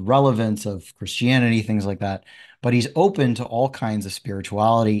the relevance of Christianity, things like that. But he's open to all kinds of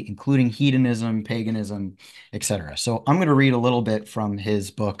spirituality, including hedonism, paganism, etc. So I'm going to read a little bit from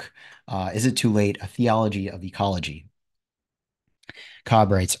his book, Is It Too Late? A Theology of Ecology.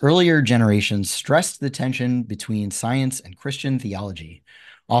 Cobb writes, earlier generations stressed the tension between science and Christian theology,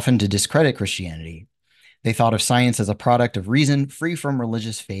 often to discredit Christianity. They thought of science as a product of reason free from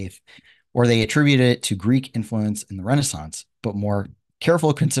religious faith, or they attributed it to Greek influence in the Renaissance. But more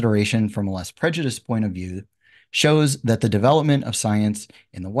careful consideration from a less prejudiced point of view shows that the development of science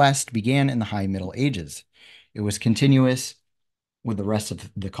in the West began in the High Middle Ages. It was continuous with the rest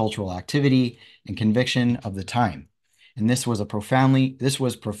of the cultural activity and conviction of the time. And this was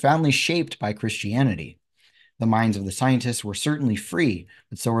profoundly shaped by Christianity. The minds of the scientists were certainly free,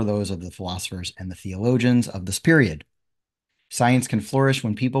 but so were those of the philosophers and the theologians of this period. Science can flourish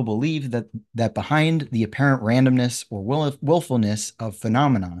when people believe that behind the apparent randomness or willfulness of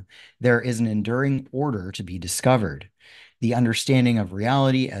phenomena, there is an enduring order to be discovered. The understanding of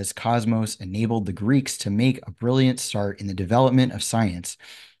reality as cosmos enabled the Greeks to make a brilliant start in the development of science.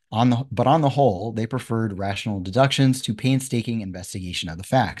 But on the whole, they preferred rational deductions to painstaking investigation of the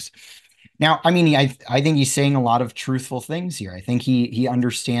facts. Now, I mean, I think he's saying a lot of truthful things here. I think he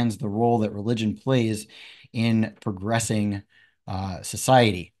understands the role that religion plays in progressing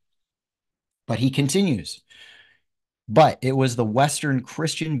society. But he continues. But it was the Western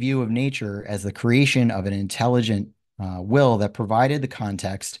Christian view of nature as the creation of an intelligent will that provided the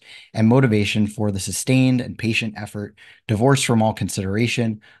context and motivation for the sustained and patient effort, divorced from all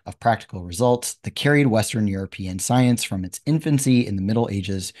consideration of practical results, that carried Western European science from its infancy in the Middle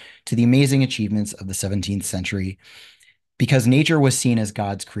Ages to the amazing achievements of the 17th century. Because nature was seen as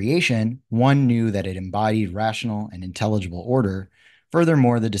God's creation, one knew that it embodied rational and intelligible order.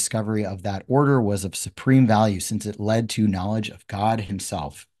 Furthermore, the discovery of that order was of supreme value since it led to knowledge of God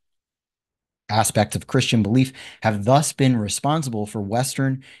himself. Aspects of Christian belief have thus been responsible for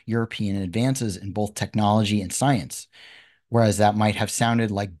Western European advances in both technology and science. Whereas that might have sounded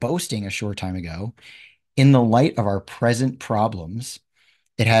like boasting a short time ago, in the light of our present problems,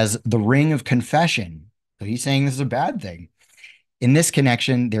 it has the ring of confession. So he's saying this is a bad thing. In this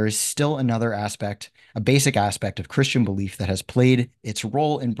connection, there is still another aspect, a basic aspect of Christian belief that has played its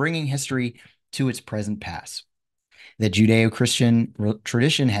role in bringing history to its present pass. The Judeo-Christian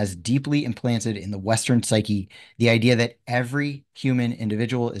tradition has deeply implanted in the Western psyche the idea that every human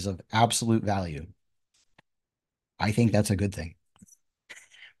individual is of absolute value. I think that's a good thing.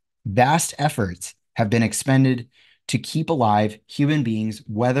 Vast efforts have been expended to keep alive human beings,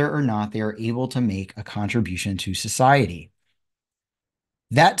 whether or not they are able to make a contribution to society.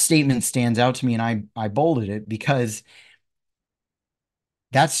 That statement stands out to me, and I bolded it because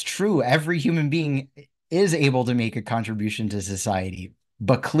that's true. Every human being is able to make a contribution to society,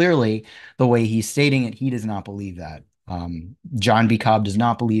 but clearly, the way he's stating it, he does not believe that. John B. Cobb does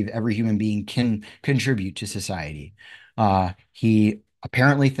not believe every human being can contribute to society. He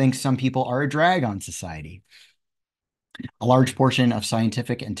apparently thinks some people are a drag on society. A large portion of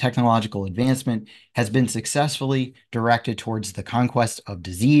scientific and technological advancement has been successfully directed towards the conquest of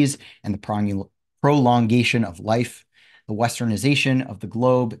disease and the prolongation of life. The westernization of the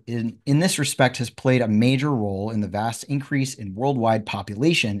globe in this respect has played a major role in the vast increase in worldwide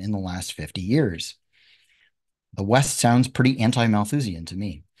population in the last 50 years. The West sounds pretty anti-Malthusian to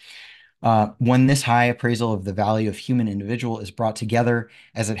me. When this high appraisal of the value of human individual is brought together,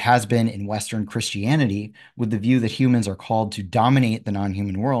 as it has been in Western Christianity, with the view that humans are called to dominate the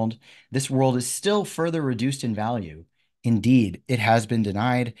non-human world, this world is still further reduced in value. Indeed, it has been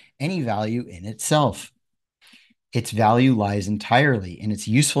denied any value in itself. Its value lies entirely in its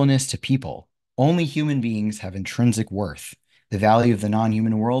usefulness to people. Only human beings have intrinsic worth. The value of the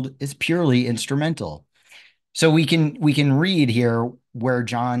non-human world is purely instrumental. So we can read here where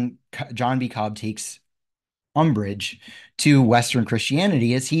John B. Cobb takes umbrage to Western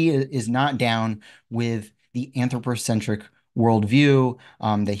Christianity, as he is not down with the anthropocentric worldview,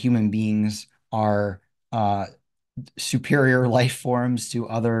 that human beings are superior life forms to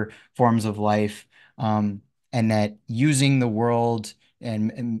other forms of life, and that using the world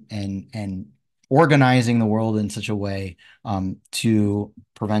and organizing the world in such a way to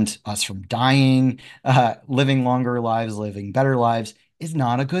prevent us from dying, living longer lives, living better lives, is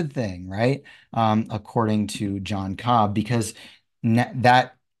not a good thing, right? According to John Cobb, because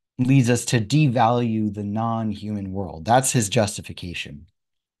that leads us to devalue the non-human world. That's his justification.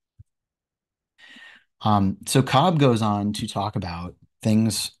 So Cobb goes on to talk about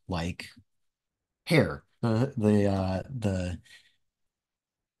things like hair, the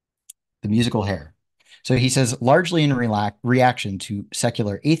musical hair. So he says, largely in reaction to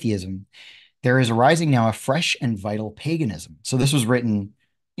secular atheism, there is arising now a fresh and vital paganism. So this was written,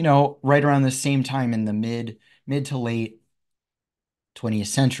 right around the same time in the mid to late 20th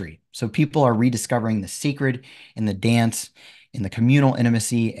century. So people are rediscovering the sacred in the dance, in the communal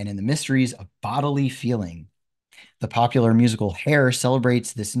intimacy, and in the mysteries of bodily feeling. The popular musical Hair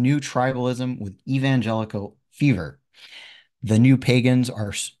celebrates this new tribalism with evangelical fever. The new pagans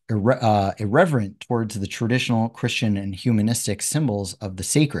are irreverent towards the traditional Christian and humanistic symbols of the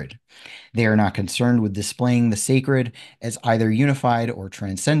sacred. They are not concerned with displaying the sacred as either unified or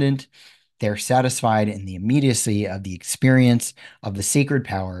transcendent. They are satisfied in the immediacy of the experience of the sacred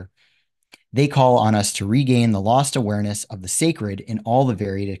power. They call on us to regain the lost awareness of the sacred in all the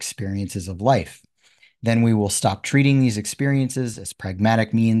varied experiences of life. Then we will stop treating these experiences as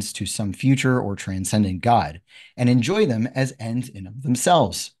pragmatic means to some future or transcendent God and enjoy them as ends in of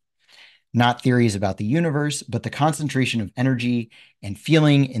themselves. Not theories about the universe, but the concentration of energy and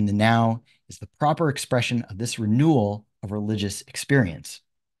feeling in the now is the proper expression of this renewal of religious experience.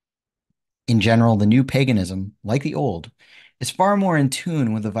 In general, the new paganism, like the old, is far more in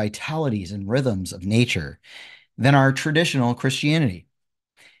tune with the vitalities and rhythms of nature than our traditional Christianity,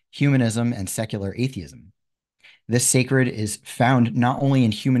 humanism, and secular atheism. This sacred is found not only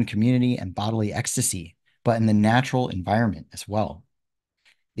in human community and bodily ecstasy, but in the natural environment as well.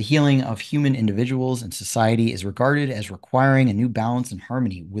 The healing of human individuals and society is regarded as requiring a new balance and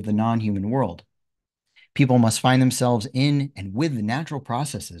harmony with the non-human world. People must find themselves in and with the natural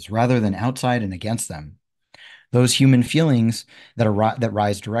processes rather than outside and against them. Those human feelings that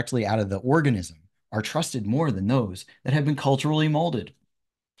rise directly out of the organism are trusted more than those that have been culturally molded.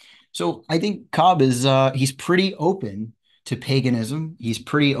 So I think Cobb is he's pretty open to paganism. He's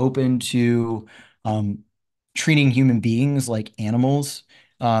pretty open to treating human beings like animals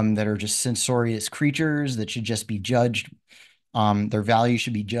that are just censorious creatures that should just be judged. Their value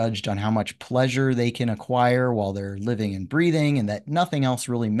should be judged on how much pleasure they can acquire while they're living and breathing, and that nothing else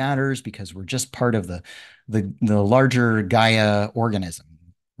really matters because we're just part of the larger Gaia organism.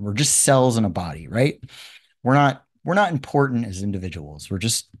 We're just cells in a body, right? We're not important as individuals. We're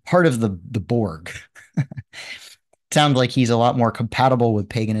just part of the Borg. Sounds like he's a lot more compatible with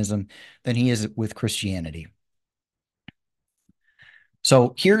paganism than he is with Christianity.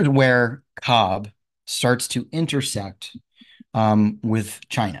 So here's where Cobb starts to intersect with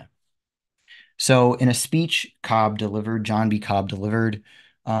China. So in a speech John B. Cobb delivered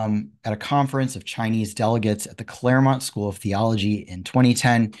at a conference of Chinese delegates at the Claremont School of Theology in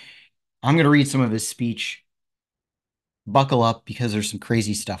 2010, I'm going to read some of his speech. Buckle up because there's some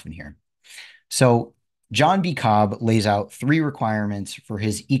crazy stuff in here. So John B. Cobb lays out 3 requirements for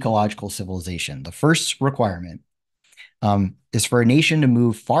his ecological civilization. The first requirement is for a nation to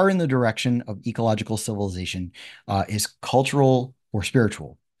move far in the direction of ecological civilization is cultural or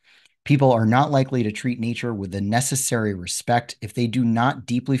spiritual. People are not likely to treat nature with the necessary respect if they do not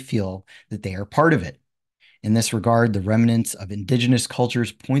deeply feel that they are part of it. In this regard, the remnants of indigenous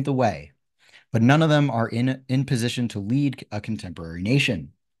cultures point the way, but none of them are in position to lead a contemporary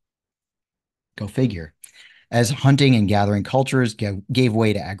nation. Go figure. As hunting and gathering cultures gave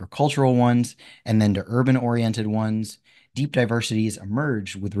way to agricultural ones and then to urban-oriented ones, deep diversities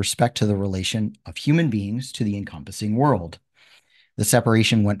emerged with respect to the relation of human beings to the encompassing world. The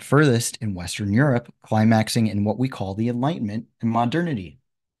separation went furthest in Western Europe, climaxing in what we call the Enlightenment and modernity.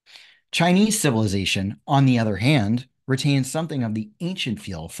 Chinese civilization, on the other hand, retains something of the ancient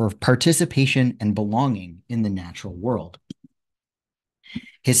feel for participation and belonging in the natural world.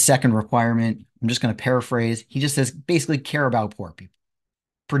 His second requirement, I'm just going to paraphrase, he just says basically care about poor people.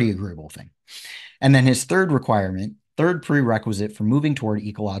 Pretty agreeable thing. And then his third requirement, third prerequisite for moving toward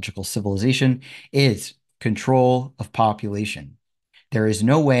ecological civilization is control of population. There is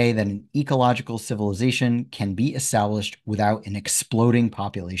no way that an ecological civilization can be established without an exploding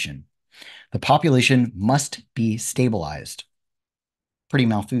population. The population must be stabilized. Pretty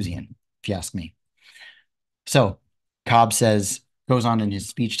Malthusian, if you ask me. So Cobb goes on in his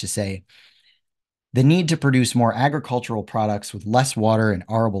speech to say, the need to produce more agricultural products with less water and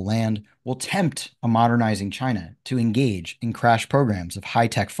arable land will tempt a modernizing China to engage in crash programs of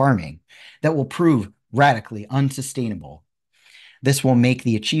high-tech farming that will prove radically unsustainable. This will make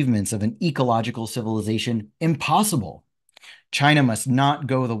the achievements of an ecological civilization impossible. China must not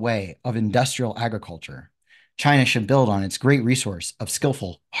go the way of industrial agriculture. China should build on its great resource of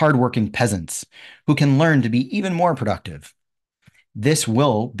skillful, hardworking peasants who can learn to be even more productive. This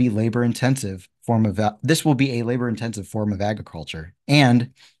will be a labor-intensive form of agriculture.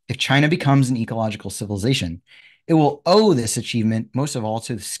 And if China becomes an ecological civilization, it will owe this achievement most of all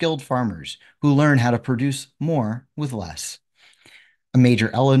to the skilled farmers who learn how to produce more with less. A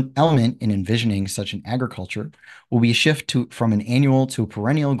major element in envisioning such an agriculture will be a shift from an annual to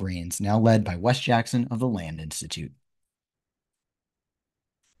perennial grains, now led by Wes Jackson of the Land Institute.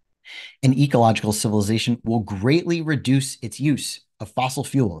 An ecological civilization will greatly reduce its use of fossil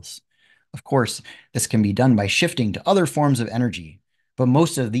fuels. Of course, this can be done by shifting to other forms of energy, but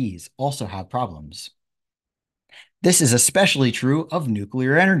most of these also have problems. This is especially true of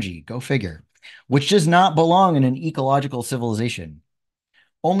nuclear energy, go figure, which does not belong in an ecological civilization.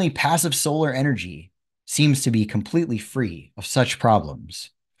 Only passive solar energy seems to be completely free of such problems.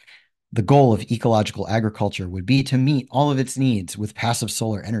 The goal of ecological agriculture would be to meet all of its needs with passive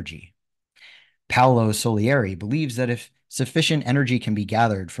solar energy. Paolo Solieri believes that if sufficient energy can be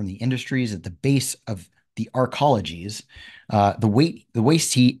gathered from the industries at the base of the arcologies, the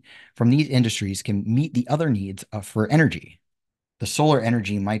waste heat from these industries can meet the other needs for energy. The solar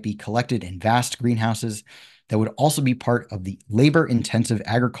energy might be collected in vast greenhouses that would also be part of the labor-intensive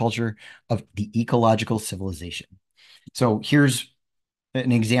agriculture of the ecological civilization. So here's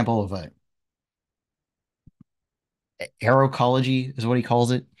an example of aerocology is what he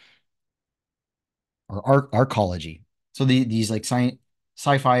calls it, or arcology. So these like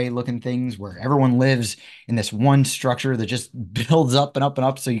sci-fi looking things where everyone lives in this one structure that just builds up and up and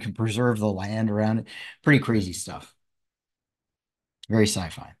up so you can preserve the land around it. Pretty crazy stuff. Very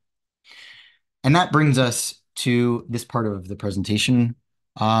sci-fi. And that brings us to this part of the presentation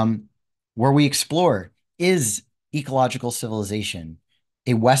where we explore, is ecological civilization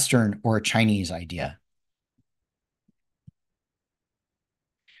a Western or a Chinese idea?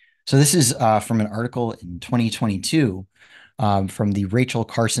 So this is from an article in 2022 from the Rachel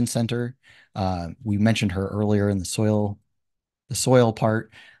Carson Center. We mentioned her earlier in the soil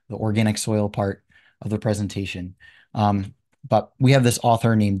part, the organic soil part of the presentation. But we have this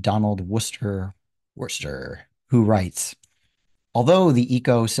author named Donald Worcester, who writes, although the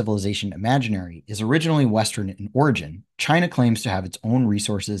eco-civilization imaginary is originally Western in origin, China claims to have its own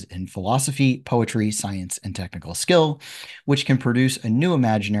resources in philosophy, poetry, science, and technical skill, which can produce a new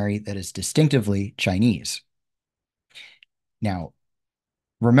imaginary that is distinctively Chinese. Now,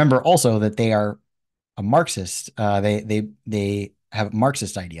 remember also that they are a Marxist. They have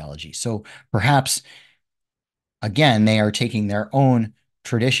Marxist ideology. So perhaps, again, they are taking their own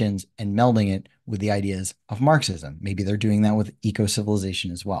traditions and melding it with the ideas of Marxism. Maybe they're doing that with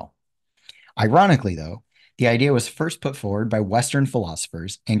eco-civilization as well. Ironically, though, the idea was first put forward by Western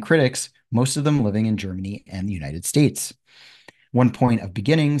philosophers and critics, most of them living in Germany and the United States. One point of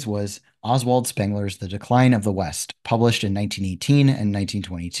beginnings was Oswald Spengler's The Decline of the West, published in 1918 and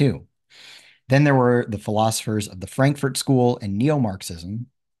 1922. Then there were the philosophers of the Frankfurt School and neo-Marxism,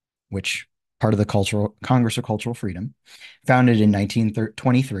 which part of the Congress of Cultural Freedom, founded in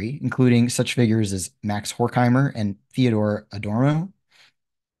 1923, including such figures as Max Horkheimer and Theodor Adorno,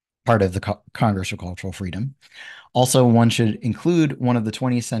 part of the Congress of Cultural Freedom. Also, one should include one of the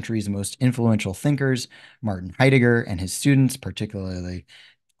 20th century's most influential thinkers, Martin Heidegger, and his students, particularly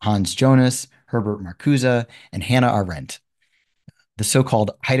Hans Jonas, Herbert Marcuse, and Hannah Arendt, the so-called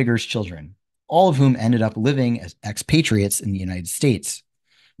Heidegger's children, all of whom ended up living as expatriates in the United States.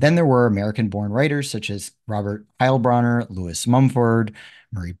 Then there were American-born writers such as Robert Heilbronner, Louis Mumford,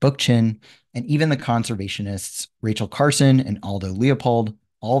 Murray Bookchin, and even the conservationists Rachel Carson and Aldo Leopold,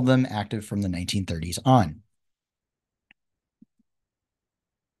 all of them active from the 1930s on.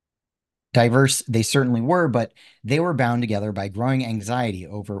 Diverse they certainly were, but they were bound together by growing anxiety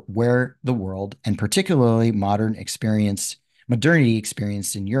over where the world, and particularly modernity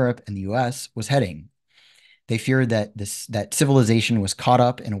experienced in Europe and the US, was heading. They feared that civilization was caught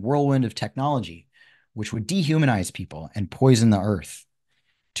up in a whirlwind of technology, which would dehumanize people and poison the earth.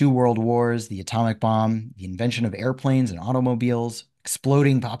 2 world wars, the atomic bomb, the invention of airplanes and automobiles,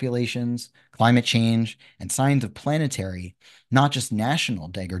 exploding populations, climate change, and signs of planetary, not just national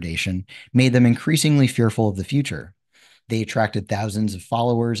degradation, made them increasingly fearful of the future. They attracted thousands of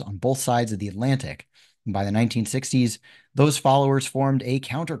followers on both sides of the Atlantic. And by the 1960s, those followers formed a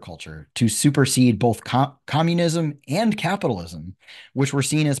counterculture to supersede both communism and capitalism, which were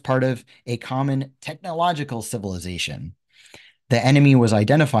seen as part of a common technological civilization. The enemy was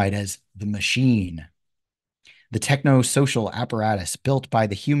identified as the machine, the techno-social apparatus built by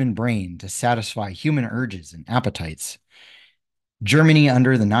the human brain to satisfy human urges and appetites. Germany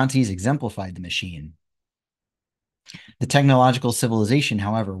under the Nazis exemplified the machine. The technological civilization,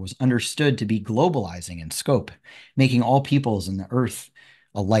 however, was understood to be globalizing in scope, making all peoples in the earth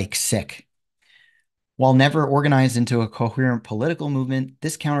alike sick. While never organized into a coherent political movement,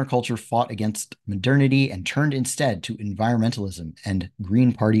 this counterculture fought against modernity and turned instead to environmentalism and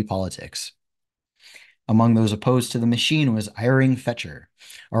Green Party politics. Among those opposed to the machine was Iring Fetcher,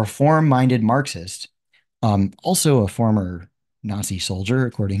 a reform-minded Marxist, also a former Nazi soldier,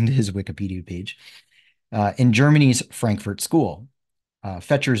 according to his Wikipedia page, in Germany's Frankfurt School.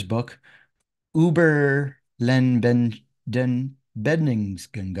 Fetcher's book, Über den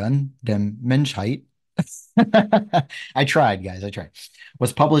Bedingungen der Menschheit, I tried, guys, I tried,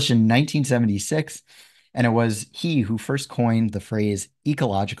 was published in 1976, and it was he who first coined the phrase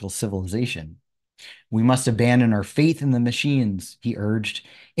ecological civilization. We must abandon our faith in the machines, he urged,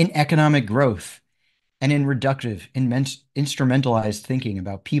 in economic growth and in reductive, instrumentalized thinking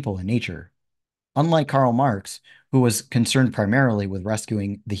about people and nature. Unlike Karl Marx, who was concerned primarily with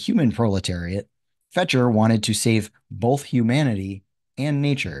rescuing the human proletariat, Fetcher wanted to save both humanity and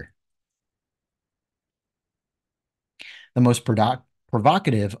nature. The most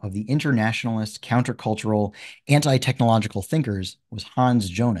provocative of the internationalist, countercultural, anti-technological thinkers was Hans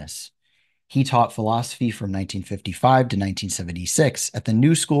Jonas. He taught philosophy from 1955 to 1976 at the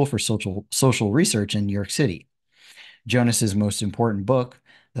New School for Social Research in New York City. Jonas's most important book,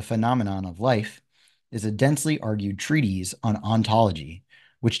 The Phenomenon of Life, is a densely argued treatise on ontology,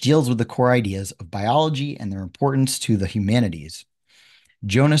 which deals with the core ideas of biology and their importance to the humanities.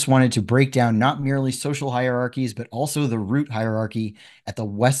 Jonas wanted to break down not merely social hierarchies, but also the root hierarchy at the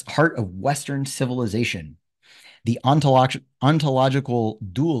heart of Western civilization, the ontological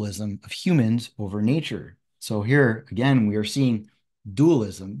dualism of humans over nature. So here, again, we are seeing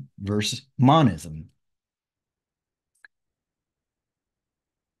dualism versus monism.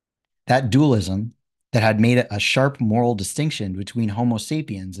 That dualism that had made a sharp moral distinction between Homo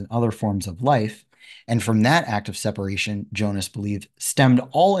sapiens and other forms of life, and from that act of separation, Jonas believed, stemmed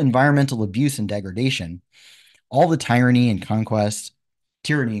all environmental abuse and degradation, all the tyranny and conquest,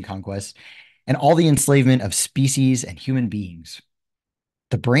 and all the enslavement of species and human beings.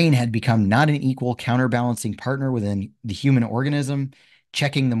 The brain had become not an equal counterbalancing partner within the human organism,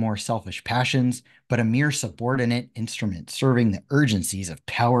 checking the more selfish passions, but a mere subordinate instrument serving the urgencies of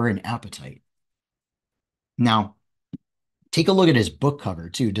power and appetite. Now, take a look at his book cover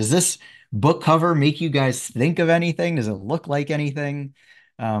too. Does this book cover make you guys think of anything? Does it look like anything?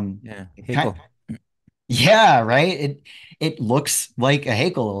 Yeah, Haeckel. Yeah, right. It looks like a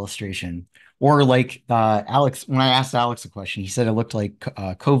Haeckel illustration, or like Alex. When I asked Alex a question, he said it looked like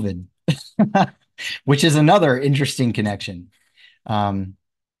COVID, which is another interesting connection. But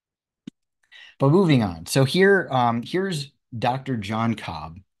moving on. So here's Dr. John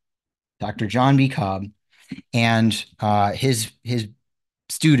Cobb, Dr. John B. Cobb, and his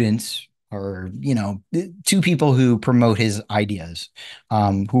students, or two people who promote his ideas,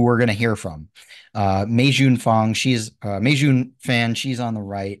 who we're going to hear from. Meijun Fang, Meijun Fan, she's on the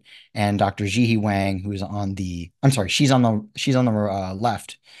right, and Dr. Jihe Wang, who's on the she's on the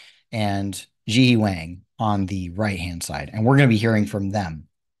left, and Jihe Wang on the right hand side, and we're going to be hearing from them.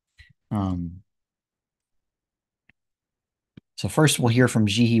 So first we'll hear from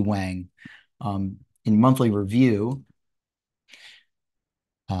Jihe Wang in Monthly Review,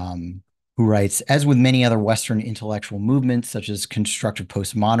 who writes, as with many other Western intellectual movements, such as constructive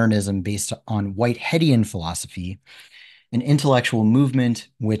postmodernism based on Whiteheadian philosophy, an intellectual movement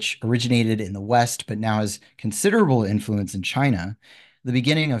which originated in the West but now has considerable influence in China, the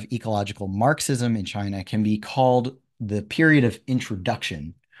beginning of ecological Marxism in China can be called the period of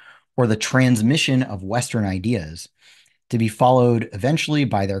introduction, or the transmission of Western ideas, to be followed eventually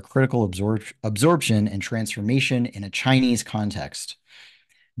by their critical absorption and transformation in a Chinese context.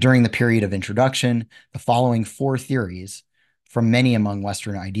 During the period of introduction, the following four theories from many among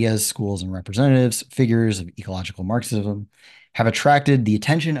Western ideas, schools, and representatives, figures of ecological Marxism, have attracted the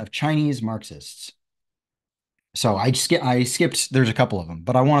attention of Chinese Marxists. So I skipped, there's a couple of them,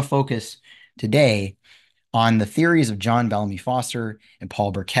 but I want to focus today on the theories of John Bellamy Foster and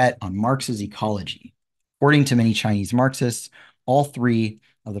Paul Burkett on Marx's ecology. According to many Chinese Marxists, all three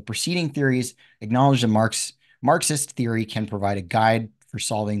of the preceding theories acknowledge that Marxist theory can provide a guide for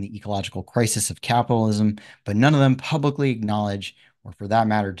solving the ecological crisis of capitalism, but none of them publicly acknowledge, or for that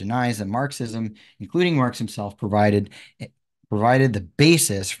matter, denies that Marxism, including Marx himself, provided the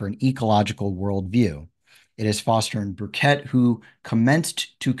basis for an ecological worldview. It is Foster and Burkett who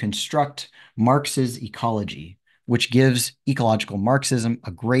commenced to construct Marx's ecology, which gives ecological Marxism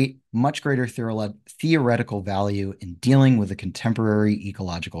a much greater theoretical value in dealing with a contemporary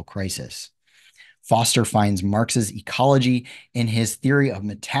ecological crisis. Foster finds Marx's ecology in his theory of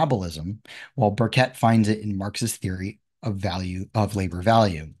metabolism, while Burkett finds it in Marx's theory of labor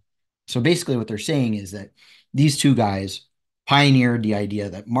value. So basically what they're saying is that these two guys pioneered the idea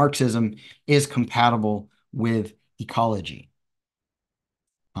that Marxism is compatible with ecology.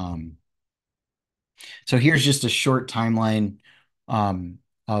 So here's just a short timeline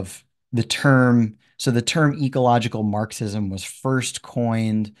of the term. So the term ecological Marxism was first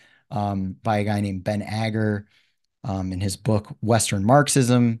coined by a guy named Ben Agger in his book, Western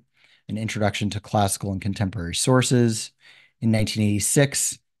Marxism, An Introduction to Classical and Contemporary Sources. In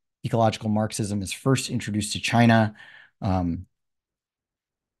 1986, ecological Marxism is first introduced to China. By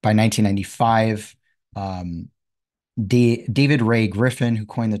 1995, David Ray Griffin, who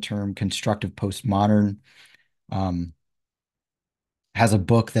coined the term constructive postmodern, has a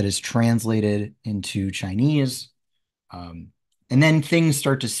book that is translated into Chinese. And then things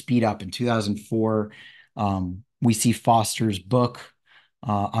start to speed up. In 2004, we see Foster's book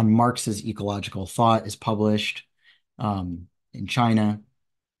on Marx's ecological thought is published in China.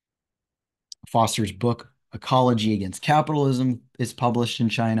 Foster's book, Ecology Against Capitalism, is published in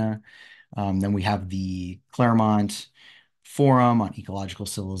China. Then we have the Claremont Forum on Ecological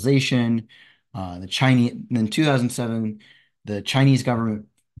Civilization. In 2007, the Chinese government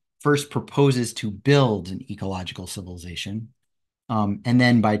first proposes to build an ecological civilization. And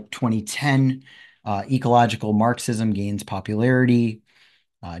then by 2010, ecological Marxism gains popularity.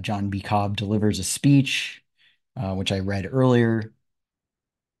 John B. Cobb delivers a speech, which I read earlier.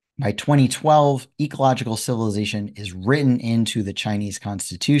 By 2012, ecological civilization is written into the Chinese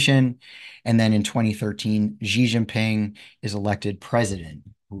constitution. And then in 2013, Xi Jinping is elected president,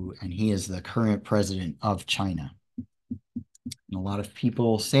 and he is the current president of China. And a lot of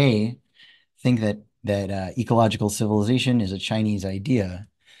people think that ecological civilization is a Chinese idea.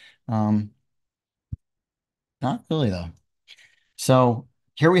 Not really, though. So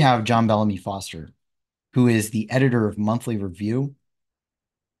here we have John Bellamy Foster, who is the editor of Monthly Review,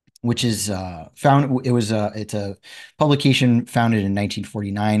 which is it's a publication founded in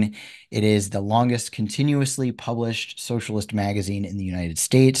 1949. It is the longest continuously published socialist magazine in the United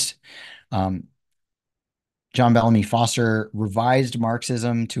States. John Bellamy Foster revised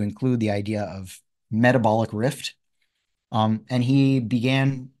Marxism to include the idea of metabolic rift. And he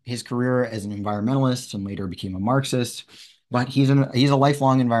began his career as an environmentalist and later became a Marxist, but he's a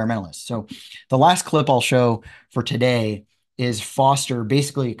lifelong environmentalist. So the last clip I'll show for today is Foster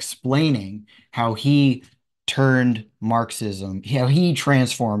basically explaining how he turned Marxism, how he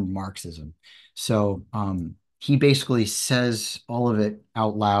transformed Marxism. So he basically says all of it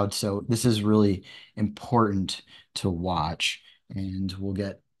out loud. So this is really important to watch, and we'll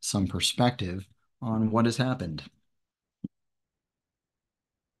get some perspective on what has happened.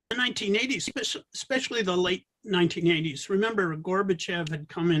 The 1980s, especially the late 1980s. Remember, Gorbachev had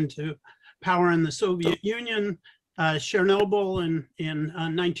come into power in the Soviet Union, Chernobyl in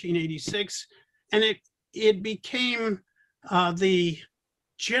 1986, and it became the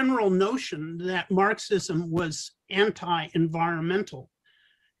general notion that Marxism was anti-environmental,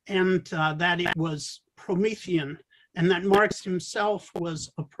 and that it was Promethean, and that Marx himself was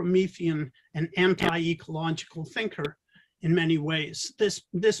a Promethean and anti-ecological thinker in many ways.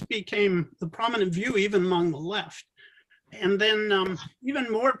 This became the prominent view even among the left. And then even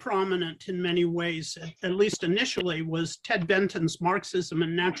more prominent in many ways, at least initially, was Ted Benton's Marxism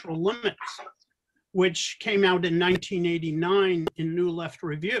and Natural Limits, which came out in 1989 in New Left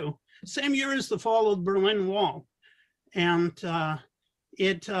Review, same year as the fall of the Berlin Wall. And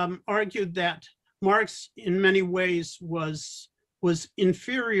it argued that Marx in many ways was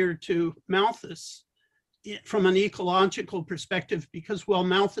inferior to Malthus from an ecological perspective, because while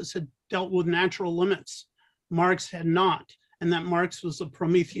Malthus had dealt with natural limits, Marx had not, and that Marx was a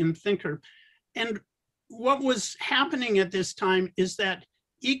Promethean thinker. And what was happening at this time is that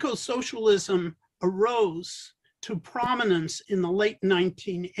eco-socialism arose to prominence in the late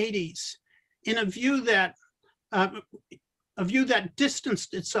 1980s in a view that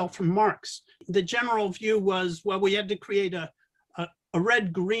distanced itself from Marx. The general view was, well, we had to create a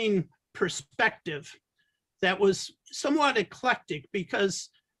red-green perspective that was somewhat eclectic, because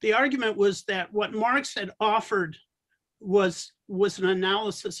the argument was that what Marx had offered was an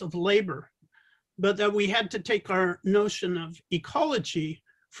analysis of labor, but that we had to take our notion of ecology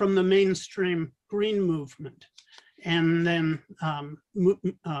from the mainstream green movement and then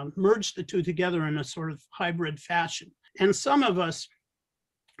merge the two together in a sort of hybrid fashion. And some of us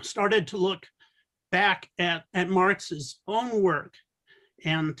started to look back at Marx's own work.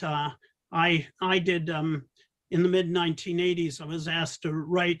 And I did, in the mid-1980s, I was asked to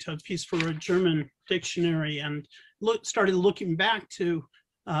write a piece for a German dictionary and started looking back to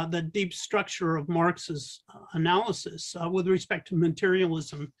the deep structure of Marx's analysis with respect to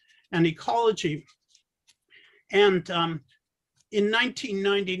materialism and ecology. And in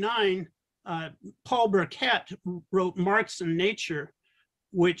 1999, Paul Burkett wrote Marx and Nature,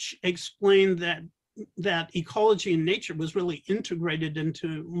 which explained that ecology and nature was really integrated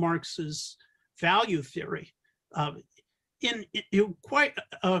into Marx's value theory in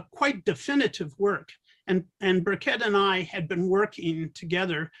quite definitive work. And Burkett and I had been working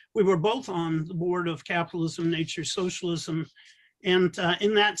together. We were both on the board of Capitalism, Nature, Socialism. And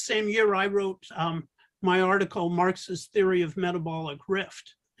in that same year, I wrote my article, Marx's Theory of Metabolic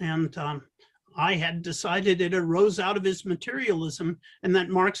Rift. And I had decided it arose out of his materialism and that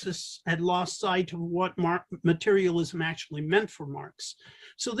Marxists had lost sight of what materialism actually meant for Marx.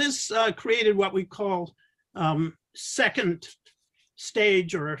 So this created what we call second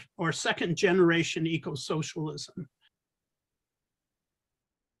stage or second generation eco-socialism.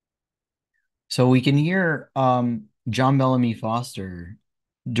 So we can hear John Bellamy Foster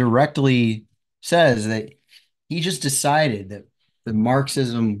directly says that he just decided that the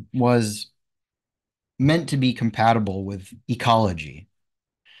Marxism was meant to be compatible with ecology,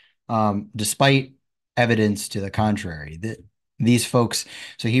 despite evidence to the contrary. That these folks,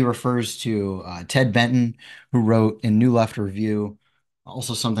 so he refers to Ted Benton, who wrote in New Left Review,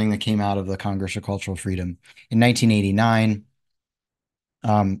 also something that came out of the Congress for Cultural Freedom in 1989.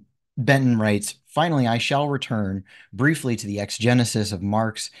 Benton writes, "Finally, I shall return briefly to the exegesis of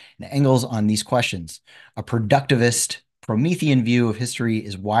Marx and Engels on these questions. A productivist, Promethean view of history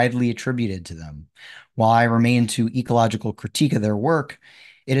is widely attributed to them. While I remain to ecological critique of their work,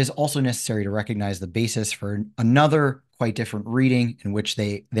 it is also necessary to recognize the basis for another quite different reading in which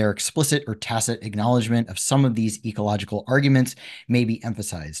their explicit or tacit acknowledgement of some of these ecological arguments may be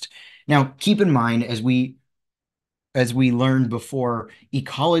emphasized." Now, keep in mind, as we learned before,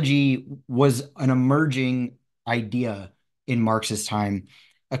 ecology was an emerging idea in Marxist time.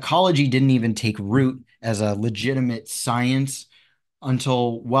 Ecology didn't even take root as a legitimate science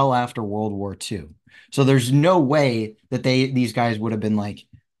until well after World War II. So there's no way that these guys would have been like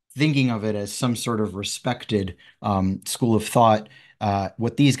thinking of it as some sort of respected school of thought.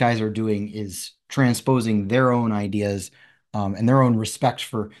 What these guys are doing is transposing their own ideas and their own respect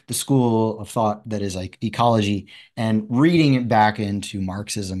for the school of thought that is like ecology and reading it back into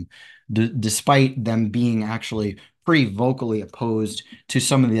Marxism, despite them being actually pretty vocally opposed to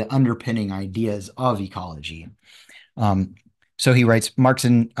some of the underpinning ideas of ecology. So he writes, Marx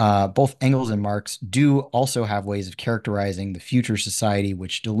and both Engels and Marx do also have ways of characterizing the future society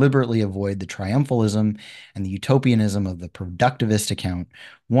which deliberately avoid the triumphalism and the utopianism of the productivist account.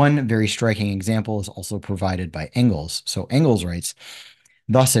 One very striking example is also provided by Engels. So Engels writes,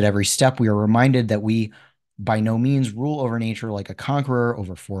 "Thus, at every step, we are reminded that we by no means rule over nature like a conqueror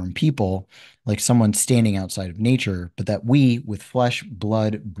over foreign people, like someone standing outside of nature, but that we, with flesh,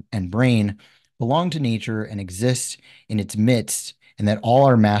 blood, and brain, belong to nature and exist in its midst, and that all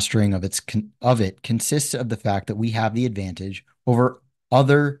our mastering of it consists of the fact that we have the advantage over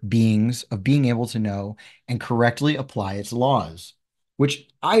other beings of being able to know and correctly apply its laws," which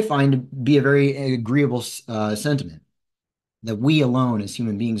I find to be a very agreeable sentiment, that we alone as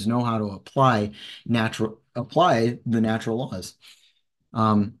human beings know how to apply the natural laws.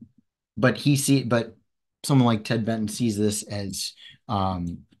 But someone like Ted Benton sees this as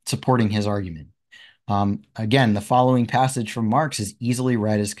supporting his argument. Again, the following passage from Marx is easily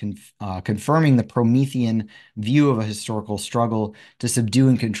read as confirming the Promethean view of a historical struggle to subdue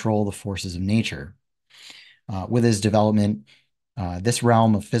and control the forces of nature. With his development, this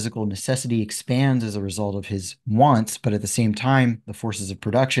realm of physical necessity expands as a result of his wants, but at the same time, the forces of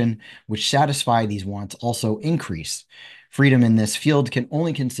production which satisfy these wants also increase. Freedom in this field can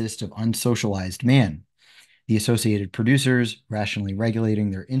only consist of unsocialized man, the associated producers rationally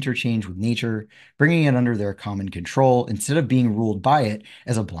regulating their interchange with nature, bringing it under their common control instead of being ruled by it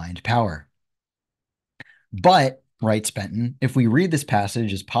as a blind power. But, writes Benton, if we read this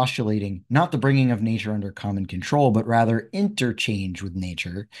passage as postulating not the bringing of nature under common control, but rather interchange with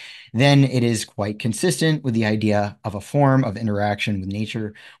nature, then it is quite consistent with the idea of a form of interaction with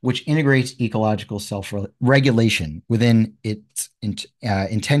nature which integrates ecological self-regulation within its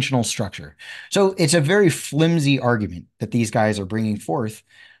intentional structure. So it's a very flimsy argument that these guys are bringing forth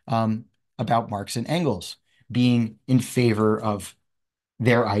about Marx and Engels being in favor of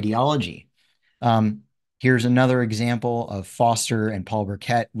their ideology. Here's another example of Foster and Paul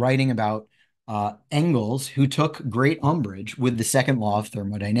Burkett writing about Engels, who took great umbrage with the second law of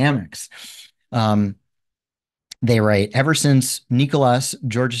thermodynamics. They write, ever since Nicolas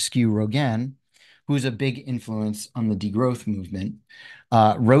Georgescu-Roegen, who's a big influence on the degrowth movement,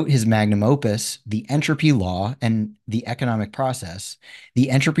 wrote his magnum opus, The Entropy Law and the Economic Process, the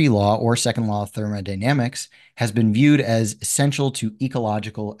entropy law, or second law of thermodynamics, has been viewed as essential to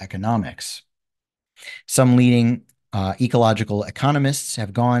ecological economics. Some leading ecological economists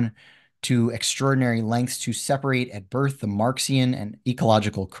have gone to extraordinary lengths to separate at birth the Marxian and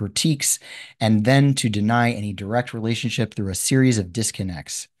ecological critiques, and then to deny any direct relationship through a series of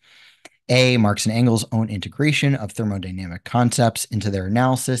disconnects. A, Marx and Engels' own integration of thermodynamic concepts into their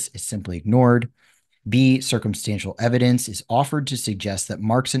analysis is simply ignored. B, circumstantial evidence is offered to suggest that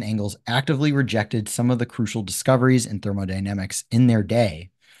Marx and Engels actively rejected some of the crucial discoveries in thermodynamics in their day.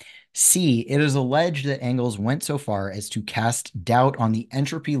 C, it is alleged that Engels went so far as to cast doubt on the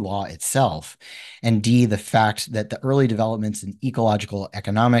entropy law itself. And D, the fact that the early developments in ecological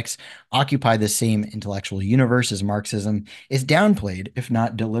economics occupy the same intellectual universe as Marxism is downplayed, if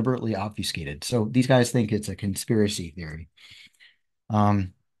not deliberately obfuscated. So these guys think it's a conspiracy theory.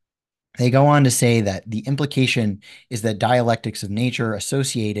 They go on to say that the implication is that dialectics of nature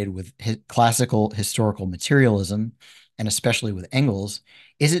associated with classical historical materialism, and especially with Engels,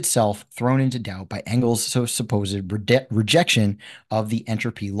 is itself thrown into doubt by Engels' supposed rejection of the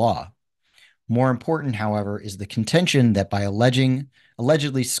entropy law. More important, however, is the contention that by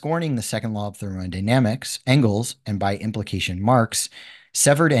allegedly scorning the second law of thermodynamics, Engels, and by implication Marx,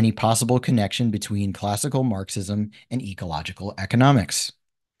 severed any possible connection between classical Marxism and ecological economics.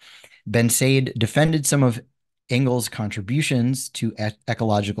 Ben Said defended some of Engels' contributions to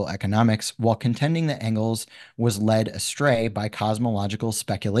ecological economics while contending that Engels was led astray by cosmological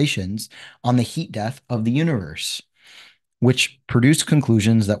speculations on the heat death of the universe, which produced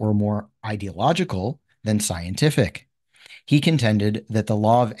conclusions that were more ideological than scientific. He contended that the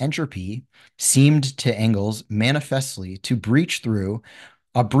law of entropy seemed to Engels manifestly to breach through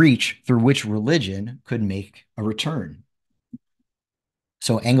which religion could make a return.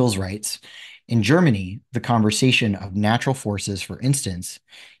 So Engels writes, in Germany, the conversation of natural forces, for instance,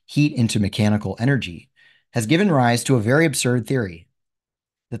 heat into mechanical energy, has given rise to a very absurd theory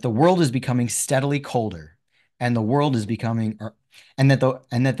that the world is becoming steadily colder, and the world is becoming, and that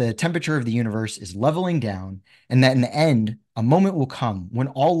the temperature of the universe is leveling down, and that in the end, a moment will come when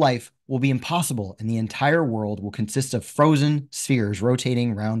all life will be impossible, and the entire world will consist of frozen spheres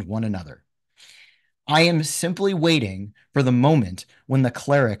rotating around one another. I am simply waiting for the moment when the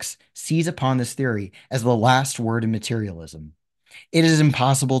clerics seize upon this theory as the last word in materialism. It is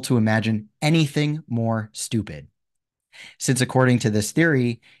impossible to imagine anything more stupid, since according to this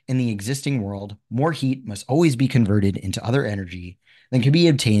theory, in the existing world, more heat must always be converted into other energy than can be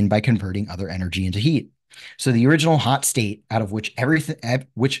obtained by converting other energy into heat. So the original hot state out of which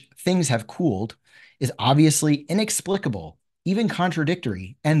things have cooled is obviously inexplicable, even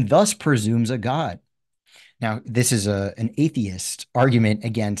contradictory, and thus presumes a God. Now, this is an atheist argument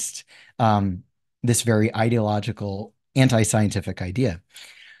against this very ideological, anti-scientific idea.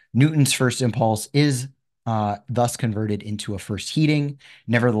 Newton's first impulse is thus converted into a first heating.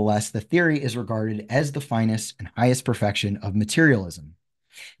 Nevertheless, the theory is regarded as the finest and highest perfection of materialism.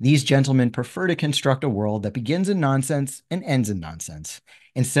 These gentlemen prefer to construct a world that begins in nonsense and ends in nonsense,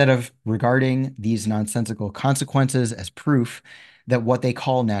 instead of regarding these nonsensical consequences as proof that what they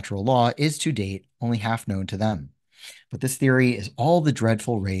call natural law is to date only half known to them. But this theory is all the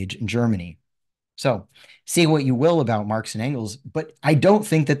dreadful rage in Germany. So say what you will about Marx and Engels, but I don't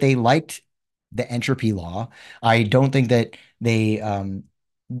think that they liked the entropy law. I don't think that they,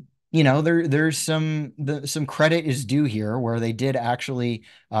 there's some credit is due here where they did actually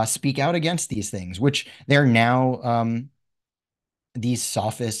speak out against these things, which they're now these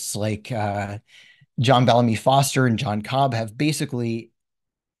sophists like John Bellamy Foster and John Cobb have basically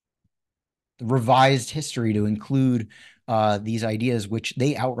revised history to include these ideas, which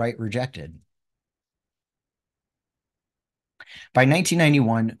they outright rejected. By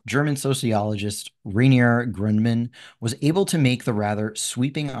 1991, German sociologist Rainier Grundmann was able to make the rather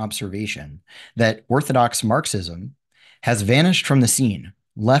sweeping observation that orthodox Marxism has vanished from the scene.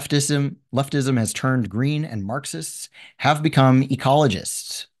 Leftism has turned green, and Marxists have become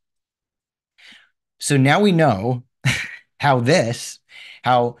ecologists. So now we know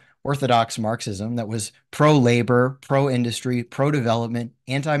how orthodox Marxism that was pro-labor, pro-industry, pro-development,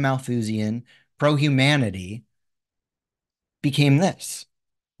 anti-Malthusian, pro-humanity became this: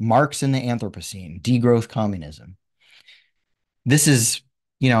 Marx and the Anthropocene, degrowth communism. This is,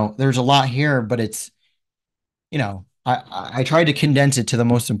 there's a lot here, but it's, I tried to condense it to the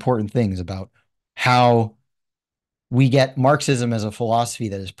most important things about how we get Marxism as a philosophy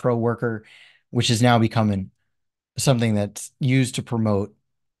that is pro-worker, which is now becoming something that's used to promote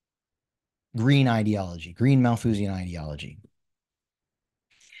green ideology, green Malthusian ideology.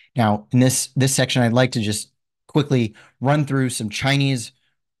 Now, in this section, I'd like to just quickly run through some Chinese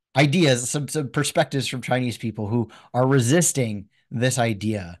ideas, some perspectives from Chinese people who are resisting this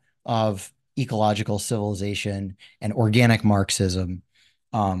idea of ecological civilization and organic Marxism,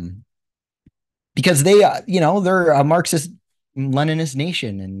 because they, they're a Marxist Leninist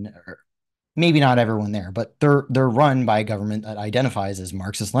nation, and maybe not everyone there, but they're run by a government that identifies as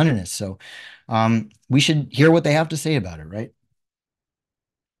Marxist Leninist. So we should hear what they have to say about it, right?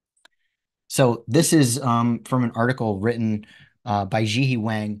 So this is from an article written by Jihe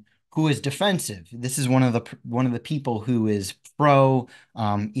Wang, who is defensive. This is one of the people who is pro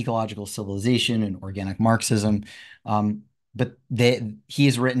ecological civilization and organic Marxism, but he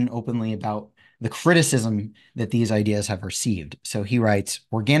has written openly about the criticism that these ideas have received. So he writes,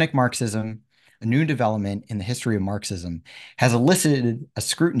 "Organic Marxism, a new development in the history of Marxism, has elicited a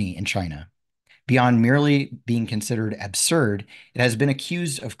scrutiny in China. Beyond merely being considered absurd, it has been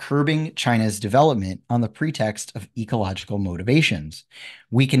accused of curbing China's development on the pretext of ecological motivations,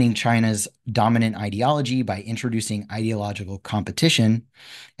 weakening China's dominant ideology by introducing ideological competition,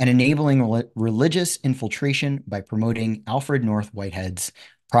 and enabling religious infiltration by promoting Alfred North Whitehead's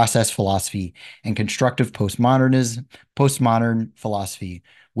process philosophy and constructive postmodern philosophy,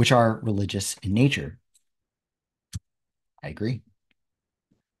 which are religious in nature." I agree.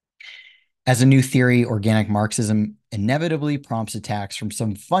 As a new theory, organic Marxism inevitably prompts attacks from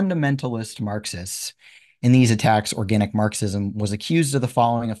some fundamentalist Marxists. In these attacks, organic Marxism was accused of the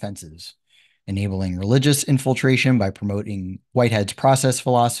following offenses: enabling religious infiltration by promoting Whitehead's process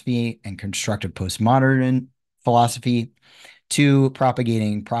philosophy and constructive postmodern philosophy; two,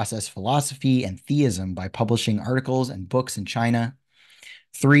 propagating process philosophy and theism by publishing articles and books in China;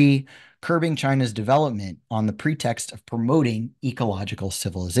 three, curbing China's development on the pretext of promoting ecological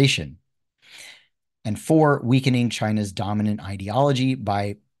civilization; and four, weakening China's dominant ideology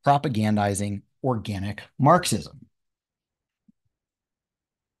by propagandizing organic Marxism.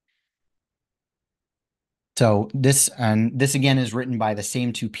 So this again is written by the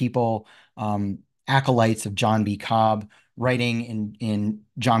same two people, acolytes of John B. Cobb, writing in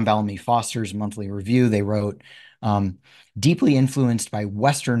John Bellamy Foster's monthly review. They wrote, "Deeply influenced by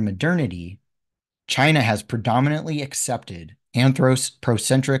Western modernity, China has predominantly accepted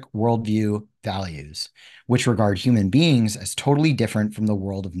anthropocentric worldview values, which regard human beings as totally different from the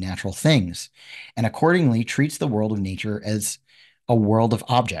world of natural things, and accordingly treats the world of nature as a world of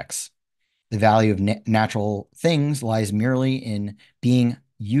objects. The value of natural things lies merely in being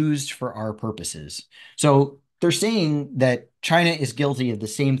used for our purposes." So they're saying that China is guilty of the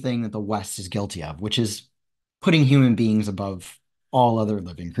same thing that the West is guilty of, which is putting human beings above all other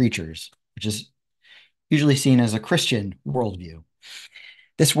living creatures, which is usually seen as a Christian worldview.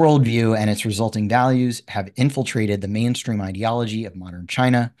 This worldview and its resulting values have infiltrated the mainstream ideology of modern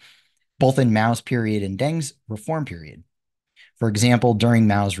China, both in Mao's period and Deng's reform period. For example, during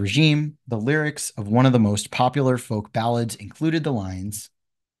Mao's regime, the lyrics of one of the most popular folk ballads included the lines,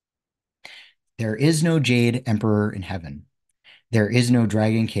 "There is no Jade Emperor in heaven. There is no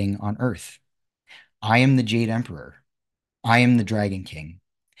Dragon King on earth. I am the Jade Emperor. I am the Dragon King.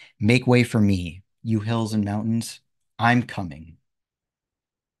 Make way for me, you hills and mountains. I'm coming."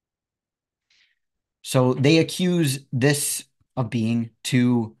 So they accuse this of being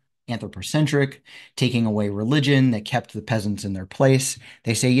too anthropocentric, taking away religion that kept the peasants in their place.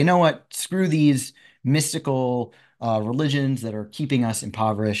 They say, you know what? Screw these mystical religions that are keeping us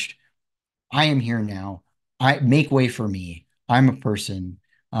impoverished. I am here now. I make way for me. I'm a person.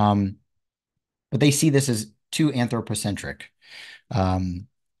 But they see this as too anthropocentric.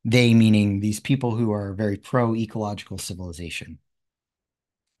 They meaning these people who are very pro-ecological civilization.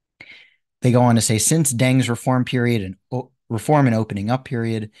 They go on to say, since Deng's reform period and reform and opening up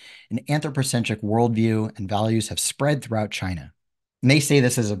period, an anthropocentric worldview and values have spread throughout China. And they say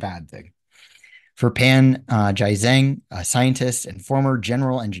this is a bad thing. For Pan Jiazeng, a scientist and former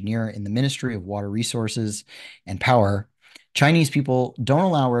general engineer in the Ministry of Water Resources and Power, Chinese people don't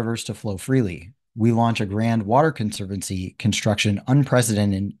allow rivers to flow freely. We launch a grand water conservancy construction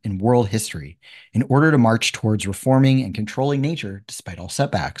unprecedented in world history in order to march towards reforming and controlling nature despite all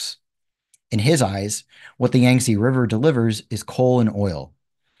setbacks. In his eyes, what the Yangtze River delivers is coal and oil.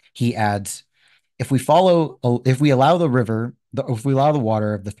 He adds, if we allow the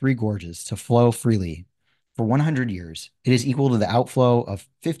water of the three gorges to flow freely for 100 years, it is equal to the outflow of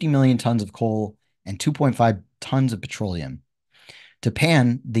 50 million tons of coal and 2.5 tons of petroleum. To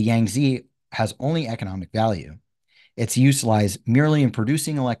Pan, the Yangtze has only economic value. Its use lies merely in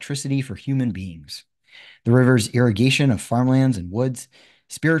producing electricity for human beings. The river's irrigation of farmlands and woods,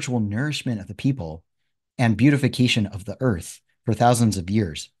 spiritual nourishment of the people, and beautification of the earth for thousands of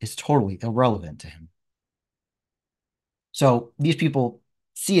years is totally irrelevant to him. So these people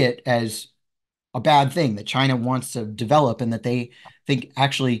see it as a bad thing that China wants to develop, and that they think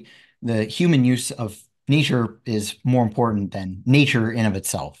actually the human use of nature is more important than nature in of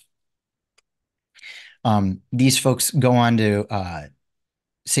itself. These folks go on to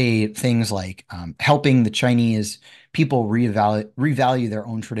say things like helping the Chinese people revalue their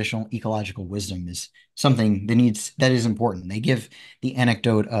own traditional ecological wisdom is something that is important. They give the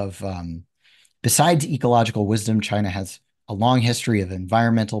anecdote of besides ecological wisdom, China has a long history of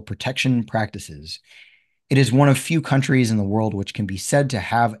environmental protection practices. It is one of few countries in the world which can be said to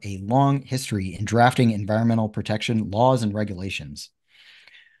have a long history in drafting environmental protection laws and regulations.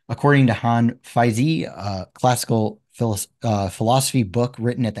 According to Han Feizi, a classical philosophy book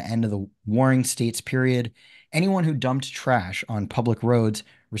written at the end of the Warring States period, anyone who dumped trash on public roads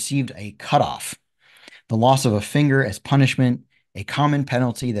received a cutoff, the loss of a finger as punishment, a common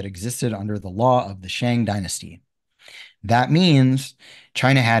penalty that existed under the law of the Shang dynasty. That means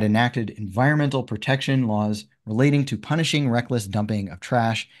China had enacted environmental protection laws relating to punishing reckless dumping of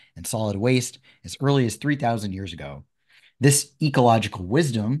trash and solid waste as early as 3,000 years ago. This ecological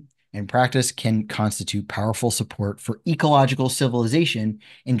wisdom and practice can constitute powerful support for ecological civilization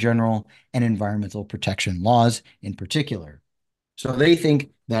in general and environmental protection laws in particular. So they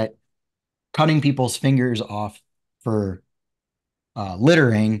think that cutting people's fingers off for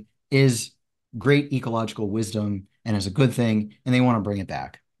littering is great ecological wisdom and is a good thing, and they want to bring it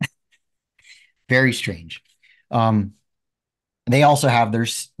back. Very strange. They also have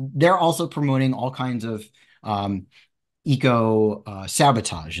they're also promoting all kinds of eco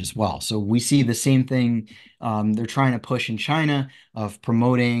sabotage as well. So we see the same thing they're trying to push in China of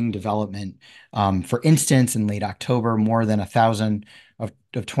promoting development. For instance, in late October, more than 1,000 of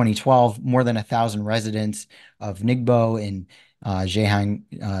 2012, more than 1,000 residents of Ningbo in Zhejiang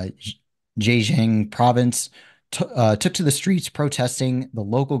province took to the streets protesting the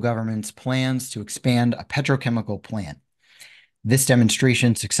local government's plans to expand a petrochemical plant. This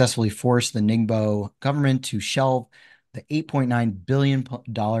demonstration successfully forced the Ningbo government to shelve the $8.9 billion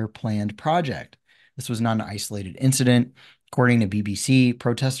planned project. This was not an isolated incident. According to BBC,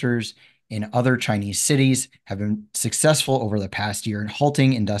 protesters in other Chinese cities have been successful over the past year in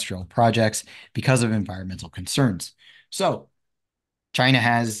halting industrial projects because of environmental concerns. So China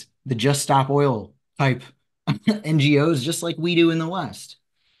has the Just Stop Oil type NGOs, just like we do in the West.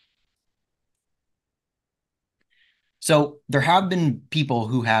 So there have been people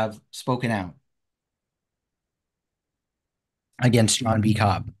who have spoken out against John B.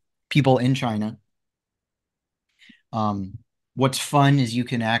 Cobb, people in China. What's fun is you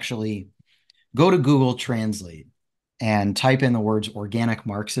can actually go to Google Translate and type in the words organic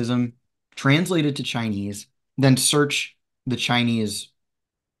Marxism, translate it to Chinese, then search the Chinese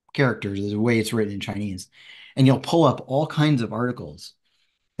characters, the way it's written in Chinese, and you'll pull up all kinds of articles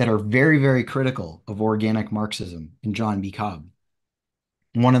that are very, very critical of organic Marxism and John B. Cobb.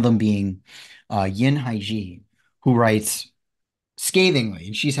 One of them being Yin Haiji, who writes scathingly,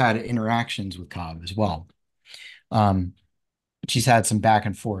 and she's had interactions with Cobb as well. She's had some back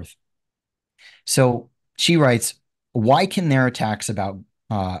and forth. So she writes, why can there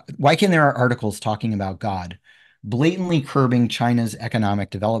are articles talking about God, blatantly curbing China's economic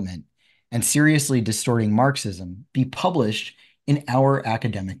development and seriously distorting Marxism be published in our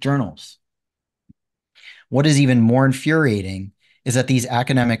academic journals? What is even more infuriating is that these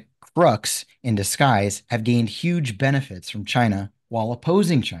academic crooks in disguise have gained huge benefits from China while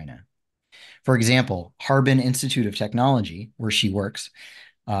opposing China. For example, Harbin Institute of Technology, where she works,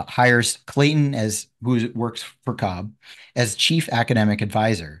 hires Clayton, who works for Cobb, as chief academic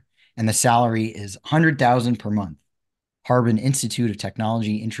advisor, and the salary is $100,000 per month. Harbin Institute of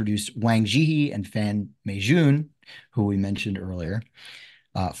Technology introduced Wang Jihe and Fan Meijun, who we mentioned earlier,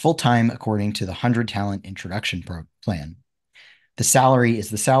 full-time according to the 100 Talent Introduction Plan. The salary is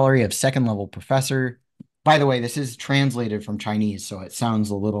the salary of second-level professor. By the way, this is translated from Chinese, so it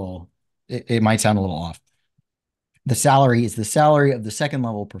sounds it might sound a little off. The salary is the salary of the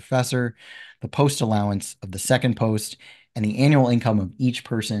second-level professor, the post allowance of the second post, and the annual income of each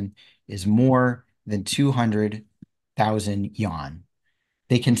person is more than 200,000 yuan.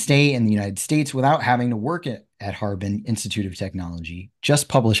 They can stay in the United States without having to work at Harbin Institute of Technology, just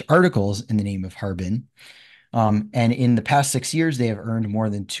publish articles in the name of Harbin. And in the past 6 years, they have earned more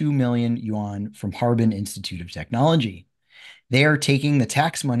than 2 million yuan from Harbin Institute of Technology. They are taking the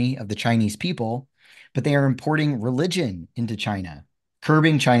tax money of the Chinese people, but they are importing religion into China,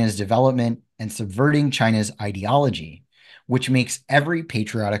 curbing China's development and subverting China's ideology, which makes every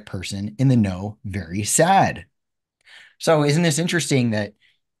patriotic person in the know very sad. So isn't this interesting that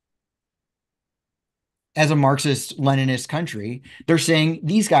as a Marxist Leninist country, they're saying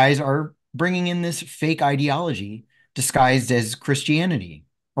these guys are bringing in this fake ideology disguised as Christianity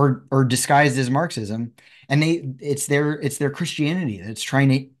or disguised as Marxism, and it's their Christianity that's trying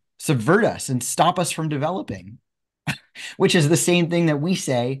to subvert us and stop us from developing, which is the same thing that we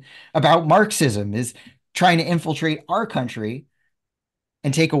say about Marxism is trying to infiltrate our country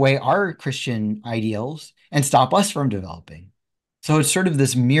and take away our Christian ideals and stop us from developing. So it's sort of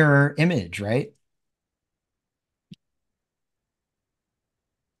this mirror image, right?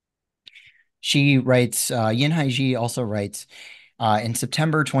 She writes, Yin Haiji also writes, in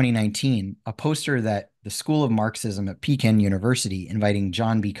September 2019, a poster that the School of Marxism at Pekin University inviting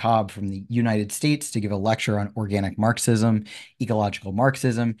John B. Cobb from the United States to give a lecture on organic Marxism, ecological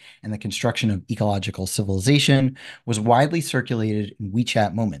Marxism, and the construction of ecological civilization was widely circulated in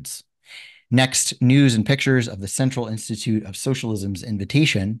WeChat moments. Next, news and pictures of the Central Institute of Socialism's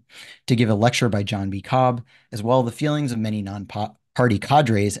invitation to give a lecture by John B. Cobb, as well as the feelings of many non-party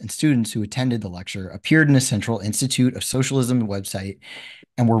cadres and students who attended the lecture, appeared in the Central Institute of Socialism website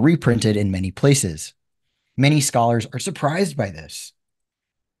and were reprinted in many places. Many scholars are surprised by this.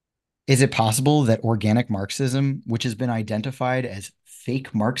 Is it possible that organic Marxism, which has been identified as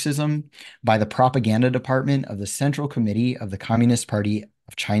fake Marxism by the propaganda department of the Central Committee of the Communist Party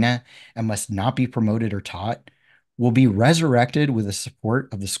of China and must not be promoted or taught, will be resurrected with the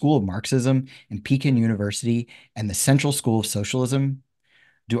support of the School of Marxism in Pekin University and the Central School of Socialism?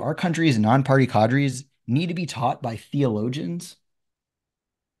 Do our country's non-party cadres need to be taught by theologians?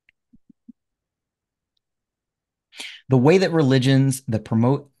 The way that religions that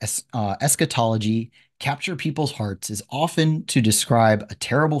promote eschatology capture people's hearts is often to describe a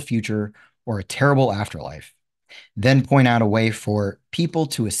terrible future or a terrible afterlife, then point out a way for people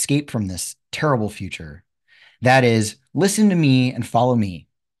to escape from this terrible future. That is, listen to me and follow me.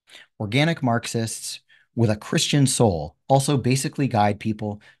 Organic Marxists with a Christian soul also basically guide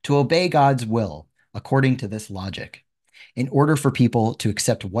people to obey God's will according to this logic. In order for people to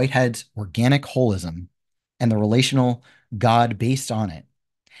accept Whitehead's organic holism and the relational God based on it,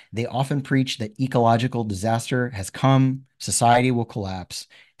 they often preach that ecological disaster has come, society will collapse,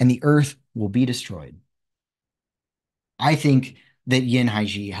 and the earth will be destroyed. I think that Yin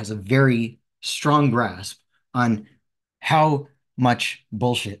Haiji has a very strong grasp on how much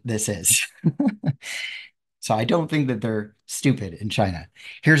bullshit this is. So I don't think that they're stupid in China.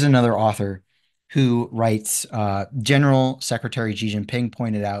 Here's another author who writes, General Secretary Xi Jinping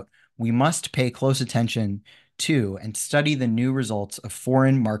pointed out, we must pay close attention to and study the new results of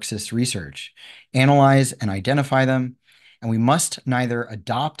foreign Marxist research, analyze and identify them, and we must neither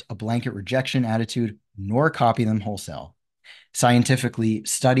adopt a blanket rejection attitude nor copy them wholesale. Scientifically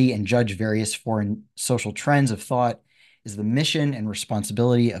study and judge various foreign social trends of thought is the mission and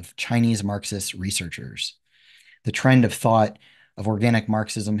responsibility of Chinese Marxist researchers. The trend of thought of organic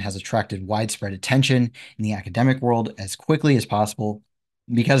Marxism has attracted widespread attention in the academic world as quickly as possible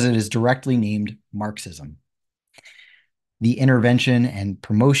because it is directly named Marxism. The intervention and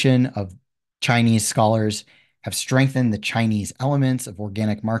promotion of Chinese scholars have strengthened the Chinese elements of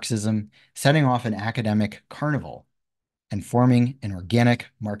organic Marxism, setting off an academic carnival and forming an organic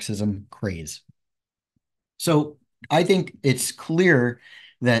Marxism craze. So I think it's clear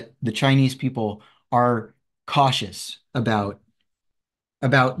that the Chinese people are cautious about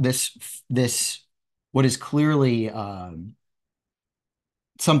this what is clearly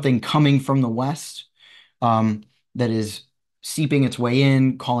something coming from the West that is seeping its way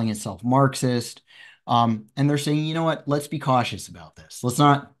in, calling itself Marxist. And they're saying, you know what, let's be cautious about this. Let's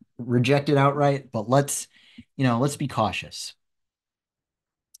not reject it outright, but let's be cautious.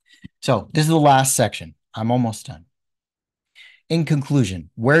 So this is the last section. I'm almost done. In conclusion,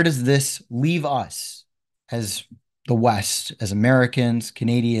 where does this leave us as the West, as Americans,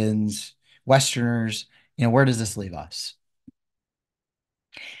 Canadians, Westerners? Where does this leave us?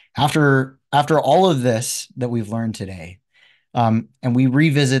 After all of this that we've learned today, and we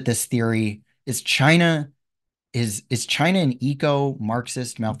revisit this theory, is China an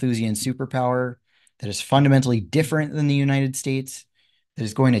eco-Marxist Malthusian superpower that is fundamentally different than the United States, that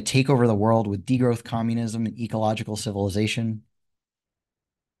is going to take over the world with degrowth communism and ecological civilization?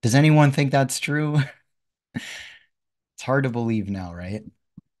 Does anyone think that's true? It's hard to believe now, right?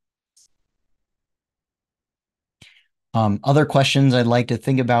 Other questions I'd like to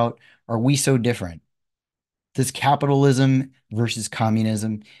think about, are we so different? Does capitalism versus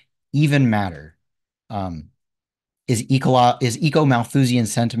communism even matter? Is eco-Malthusian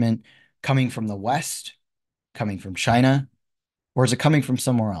sentiment coming from the West, coming from China, or is it coming from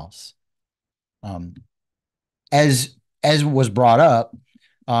somewhere else? Um, as was brought up,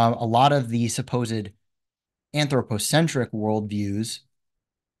 a lot of the supposed anthropocentric worldviews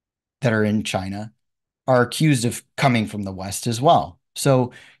that are in China are accused of coming from the West as well.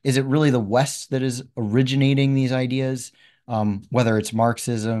 So is it really the West that is originating these ideas? Whether it's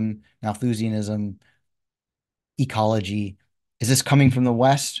Marxism, Malthusianism, ecology, is this coming from the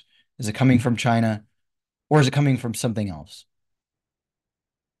West? Is it coming from China? Or is it coming from something else?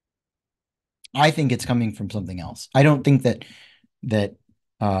 I think it's coming from something else. I don't think that the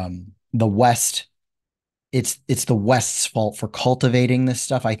West, it's the West's fault for cultivating this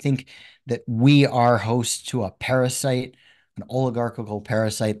stuff. I think that we are host to a parasite, an oligarchical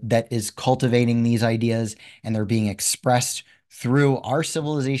parasite that is cultivating these ideas, and they're being expressed through our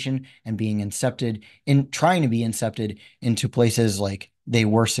civilization and being incepted in trying to be incepted into places like they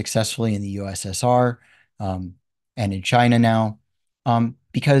were successfully in the USSR, and in China now,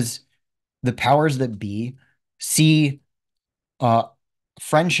 because the powers that be see uh,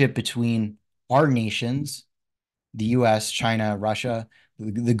 friendship between our nations, the US, China, Russia,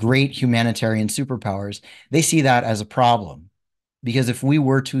 the great humanitarian superpowers, they see that as a problem. Because if we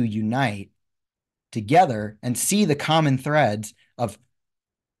were to unite together and see the common threads of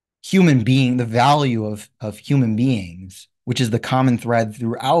the value of human beings, which is the common thread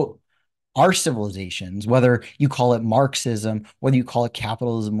throughout our civilizations, whether you call it Marxism, whether you call it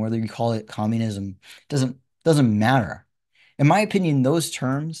capitalism, whether you call it communism, doesn't matter. In my opinion, those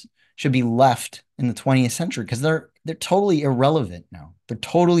terms should be left in the 20th century because they're totally irrelevant now. They're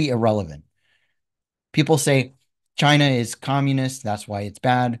totally irrelevant. People say China is communist, that's why it's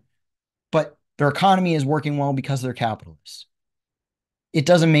bad, but their economy is working well because they're capitalists. It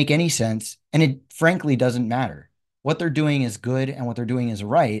doesn't make any sense, and it frankly doesn't matter. What they're doing is good and what they're doing is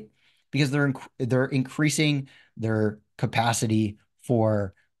right because they're increasing their capacity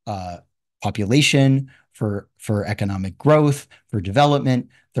for population, for economic growth, for development.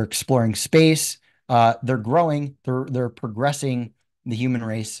 They're exploring space. They're growing. They're progressing the human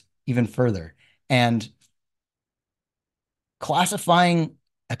race even further. And classifying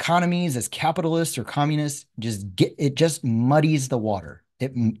economies as capitalist or communist just muddies the water.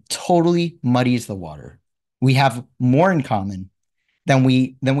 It totally muddies the water. We have more in common than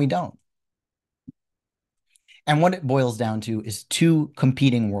we don't. And what it boils down to is two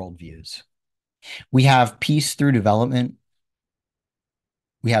competing worldviews. We have peace through development.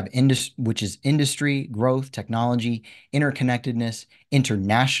 We have which is industry, growth, technology, interconnectedness,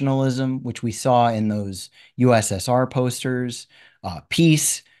 internationalism, which we saw in those USSR posters,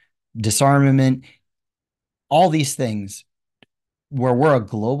 peace, disarmament, all these things where we're a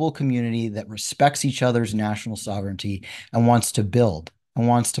global community that respects each other's national sovereignty and wants to build and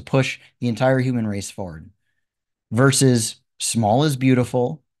wants to push the entire human race forward versus small is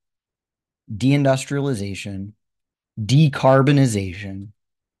beautiful, deindustrialization, decarbonization,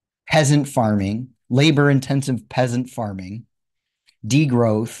 peasant farming, labor-intensive peasant farming,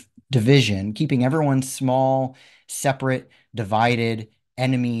 degrowth, division, keeping everyone small, separate, divided,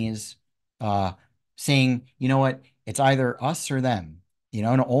 enemies, saying, you know what, it's either us or them,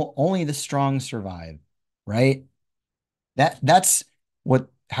 and only the strong survive, right? That's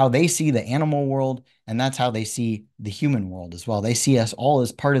how they see the animal world, and that's how they see the human world as well. They see us all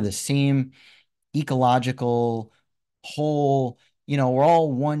as part of the same ecological whole, we're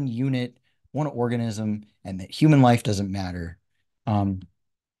all one unit, one organism, and that human life doesn't matter.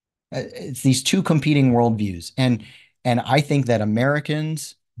 It's these two competing worldviews. And I think that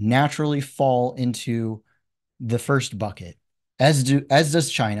Americans naturally fall into the first bucket, as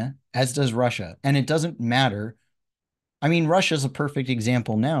does China, as does Russia. And it doesn't matter. I mean, Russia's a perfect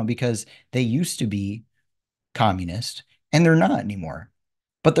example now because they used to be communist and they're not anymore.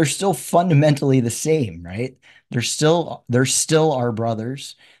 But they're still fundamentally the same, right? They're still our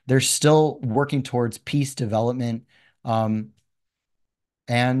brothers. They're still working towards peace, development, and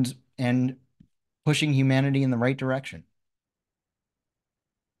pushing humanity in the right direction.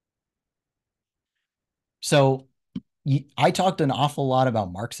 So I talked an awful lot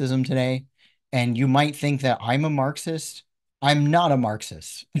about Marxism today, and you might think that I'm a Marxist. I'm not a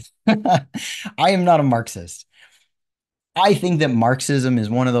Marxist. I am not a Marxist. I think that Marxism is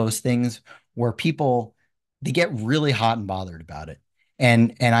one of those things where people they get really hot and bothered about it.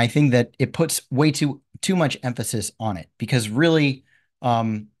 And I think that it puts way too much emphasis on it because really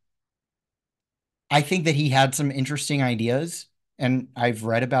I think that he had some interesting ideas and I've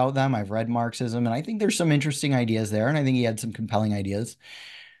read about them. I've read Marxism, and I think there's some interesting ideas there, and I think he had some compelling ideas.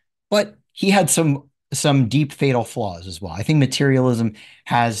 But he had some deep fatal flaws as well. I think materialism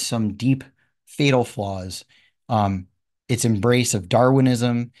has some deep fatal flaws. Its embrace of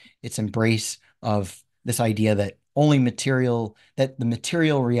Darwinism, its embrace of this idea that that the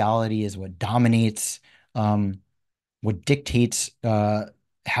material reality is what dominates, what dictates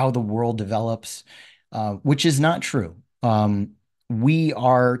how the world develops, which is not true. We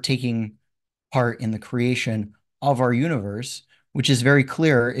are taking part in the creation of our universe, which is very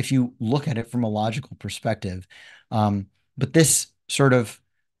clear if you look at it from a logical perspective. But this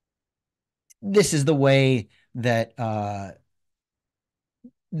is the way that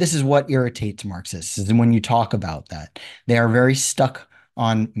this is what irritates Marxists, is when you talk about that. They are very stuck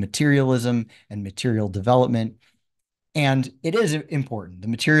on materialism and material development. And it is important. The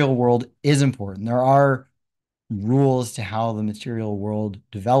material world is important. There are rules to how the material world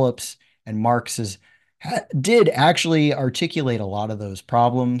develops, and did actually articulate a lot of those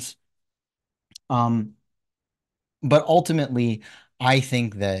problems. But ultimately, I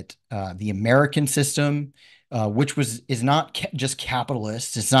think that the American system, which is not just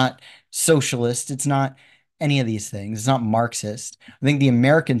capitalist, it's not socialist, it's not any of these things, it's not Marxist. I think the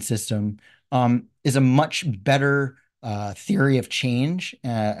American system is a much better theory of change,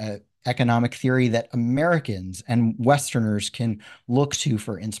 economic theory that Americans and Westerners can look to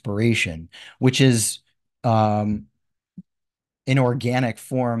for inspiration, which is an organic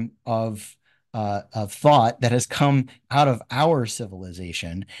form of thought that has come out of our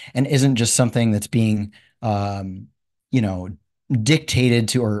civilization and isn't just something that's being, you know, dictated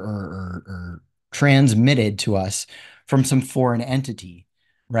to or transmitted to us from some foreign entity,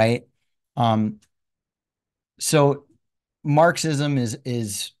 right? So Marxism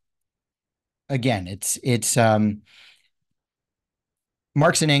is again, it's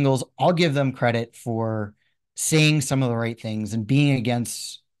Marx and Engels. I'll give them credit for saying some of the right things and being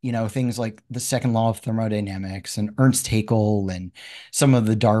against, things like the second law of thermodynamics and Ernst Haeckel and some of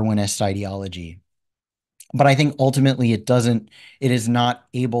the Darwinist ideology. But I think ultimately it is not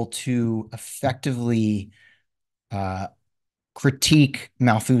able to effectively critique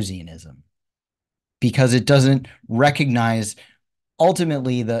Malthusianism because it doesn't recognize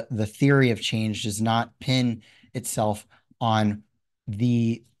ultimately the theory of change does not pin itself on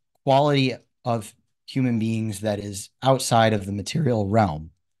the quality of human beings that is outside of the material realm,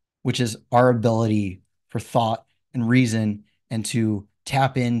 which is our ability for thought and reason and to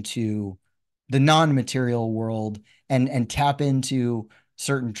tap into the non-material world and tap into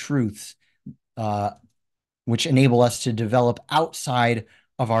certain truths, which enable us to develop outside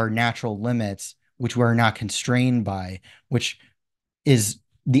of our natural limits, which we're not constrained by, which is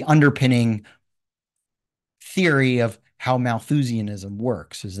the underpinning theory of how Malthusianism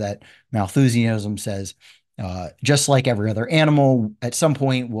works, is that Malthusianism says, just like every other animal, at some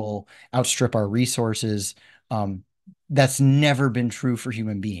point will outstrip our resources. That's never been true for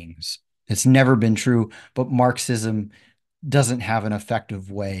human beings. It's never been true, but Marxism doesn't have an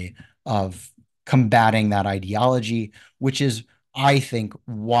effective way of combating that ideology, which is, I think,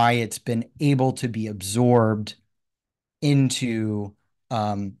 why it's been able to be absorbed into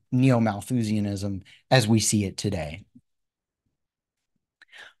neo-Malthusianism as we see it today.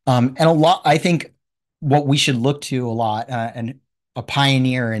 And I think what we should look to a lot, and a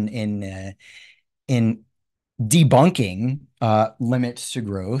pioneer in debunking limits to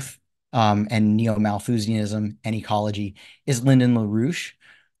growth and neo-Malthusianism and ecology is Lyndon LaRouche,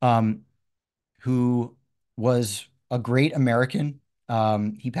 who was a great American.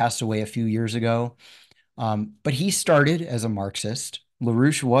 He passed away a few years ago. But he started as a Marxist.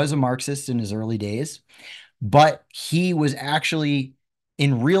 LaRouche was a Marxist in his early days, but he was actually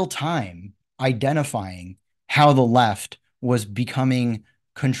in real time identifying how the left was becoming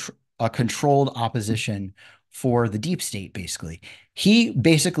a controlled opposition for the deep state, basically. He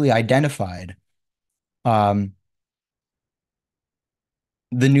basically identified the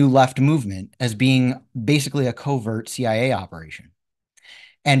New Left movement as being basically a covert CIA operation.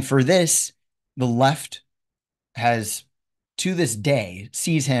 And for this, the left has, to this day,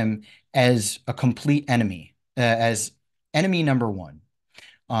 sees him as a complete enemy, as enemy number one.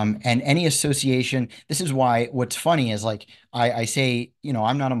 And any association, this is why what's funny is, like, I say,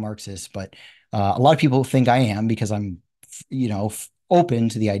 I'm not a Marxist, but a lot of people think I am because I'm, open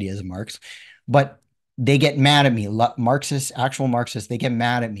to the ideas of Marx, but they get mad at me. Actual Marxists, they get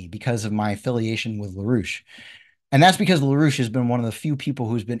mad at me because of my affiliation with LaRouche. And that's because LaRouche has been one of the few people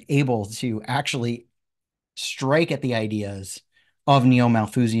who's been able to actually strike at the ideas of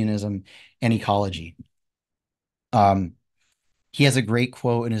neo-Malthusianism and ecology. He has a great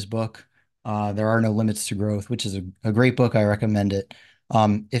quote in his book, There Are No Limits to Growth, which is a great book. I recommend it.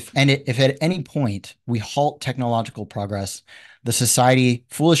 If at any point we halt technological progress, the society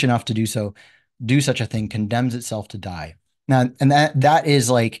foolish enough to do such a thing condemns itself to die. Now, and that is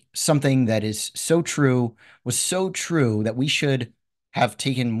like something that is so true, was so true that we should have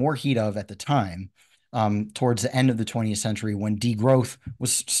taken more heed of at the time, towards the end of the 20th century when degrowth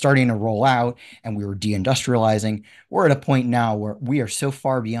was starting to roll out and we were deindustrializing. We're at a point now where we are so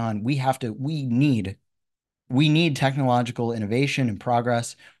far beyond, we need technological innovation and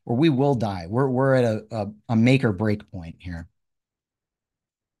progress, or we will die. We're at a make or break point here.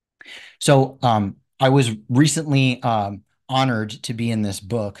 So I was recently honored to be in this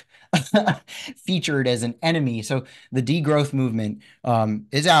book, featured as an enemy. So the degrowth movement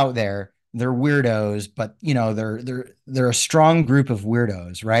is out there. They're weirdos, but you know they're a strong group of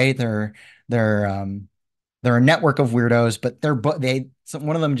weirdos, right? They're a network of weirdos, but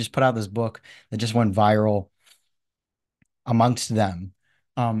one of them just put out this book that just went viral amongst them.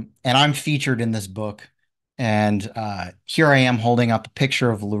 And I'm featured in this book. And here I am holding up a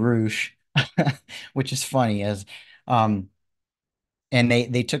picture of LaRouche, which is funny as and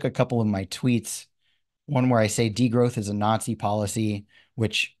they took a couple of my tweets, one where I say degrowth is a Nazi policy,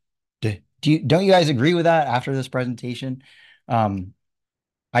 which don't you guys agree with that after this presentation?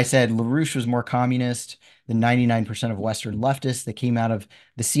 I said LaRouche was more communist than 99% of Western leftists that came out of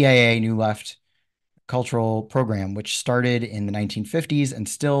the CIA New Left cultural program, which started in the 1950s and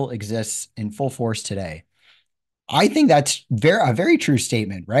still exists in full force today. I think that's a very true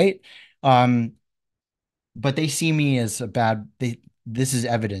statement, right? But they see me as this is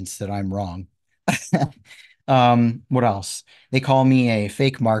evidence that I'm wrong. What else? They call me a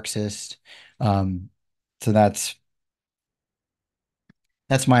fake Marxist. So that's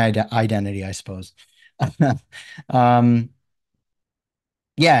my identity, I suppose. um,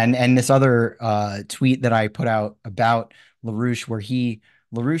 yeah, and this other tweet that I put out about LaRouche, where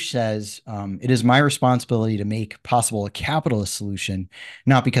LaRouche says, it is my responsibility to make possible a capitalist solution,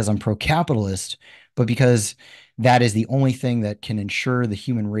 not because I'm pro-capitalist, but because that is the only thing that can ensure the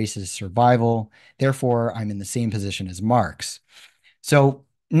human race's survival. Therefore, I'm in the same position as Marx. So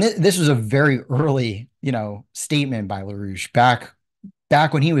this was a very early, statement by LaRouche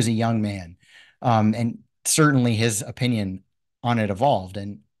back when he was a young man. And certainly his opinion on it evolved.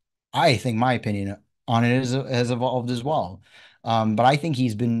 And I think my opinion on it has evolved as well. But I think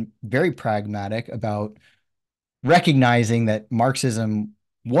he's been very pragmatic about recognizing that Marxism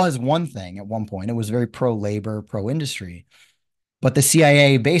was one thing at one point. It was very pro-labor, pro-industry. But the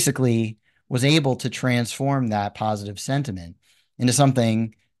CIA basically was able to transform that positive sentiment into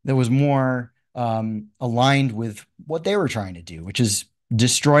something that was more aligned with what they were trying to do, which is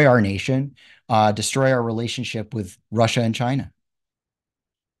destroy our nation, destroy our relationship with Russia and China.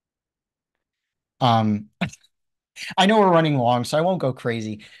 I know we're running long, so I won't go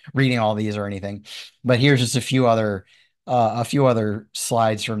crazy reading all these or anything. But here's just a few other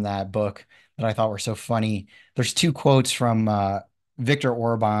slides from that book that I thought were so funny. There's two quotes from Viktor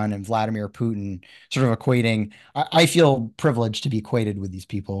Orban and Vladimir Putin, sort of equating. I feel privileged to be equated with these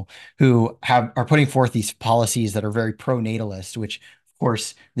people who are putting forth these policies that are very pro-natalist, which of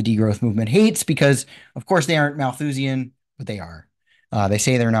course the degrowth movement hates because of course they aren't Malthusian, but they are. They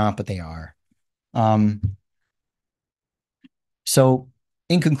say they're not, but they are. So,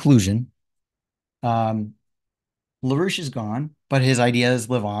 in conclusion, LaRouche is gone, but his ideas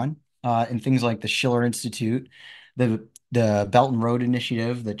live on in things like the Schiller Institute, the Belt and Road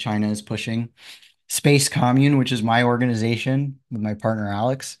Initiative that China is pushing, Space Commune, which is my organization with my partner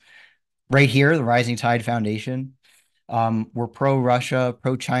Alex, right here, the Rising Tide Foundation. We're pro-Russia,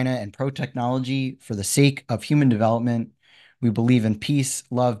 pro-China, and pro-technology for the sake of human development. We believe in peace,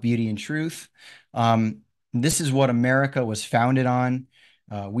 love, beauty, and truth. This is what America was founded on.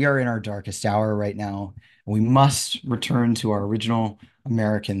 We are in our darkest hour right now. We must return to our original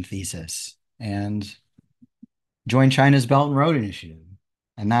American thesis and join China's Belt and Road Initiative.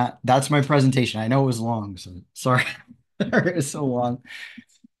 And that's my presentation. I know it was long, so sorry. It was so long.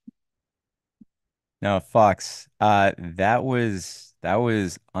 No, Fox, that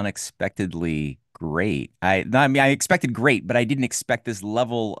was unexpectedly great. I mean, I expected great, but I didn't expect this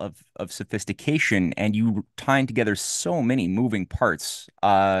level of sophistication, and you tying together so many moving parts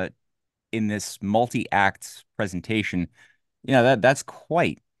in this multi-act presentation. That's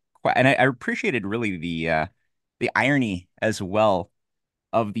quite, and I appreciated really the irony as well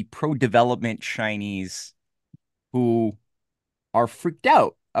of the pro-development Chinese who are freaked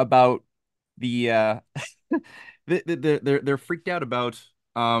out about the they're freaked out about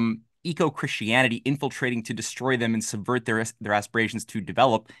eco-Christianity infiltrating to destroy them and subvert their aspirations to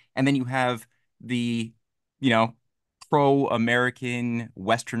develop. And then you have the, you know, pro-American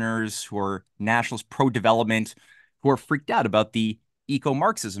Westerners who are nationalists, pro-development, who are freaked out about the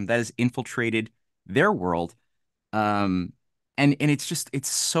eco-Marxism that has infiltrated their world. And it's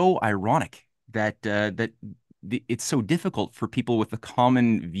so ironic that it's so difficult for people with a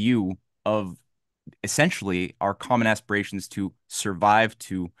common view of essentially our common aspirations to survive,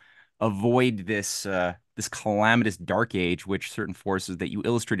 to avoid this calamitous dark age, which certain forces that you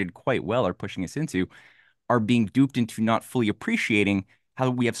illustrated quite well are pushing us into, are being duped into not fully appreciating how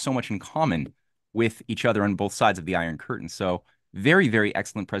we have so much in common with each other on both sides of the Iron Curtain. So very, very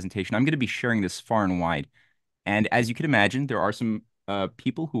excellent presentation. I'm going to be sharing this far and wide. And as you can imagine, there are some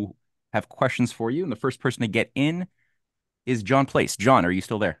people who have questions for you. And the first person to get in is John Place. John, are you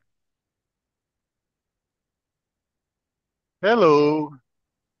still there? Hello.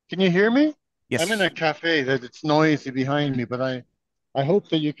 Can you hear me? Yes. I'm in a cafe that it's noisy behind me, but I hope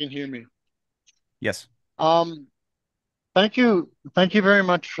that you can hear me. Yes. Thank you. Thank you very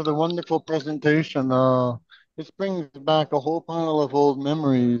much for the wonderful presentation. This brings back a whole pile of old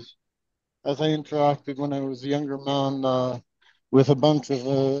memories as I interacted when I was a younger man with a bunch of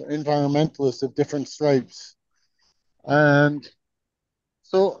environmentalists of different stripes. And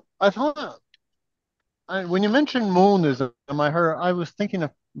so I thought, when you mentioned monism, I was thinking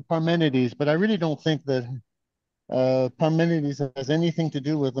of Parmenides, but I really don't think that Parmenides has anything to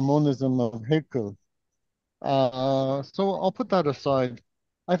do with the monism of Hegel. So I'll put that aside.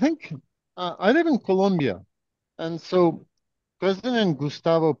 I think I live in Colombia, and so President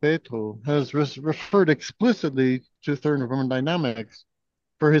Gustavo Petro has referred explicitly to thermodynamics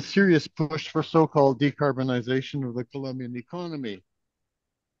for his serious push for so-called decarbonization of the Colombian economy.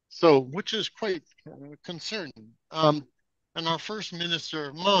 So, which is quite concerning. And our first minister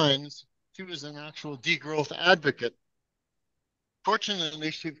of mines, she was an actual degrowth advocate.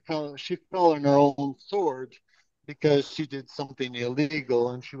 Fortunately, she fell on her own sword because she did something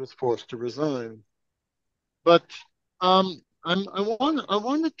illegal and she was forced to resign. But I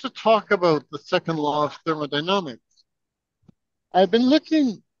wanted to talk about the second law of thermodynamics. I'm going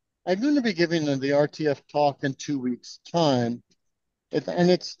to be giving the RTF talk in 2 weeks' time, and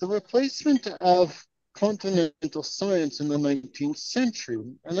it's the replacement of continental science in the 19th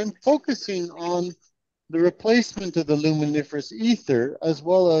century. And I'm focusing on the replacement of the luminiferous ether, as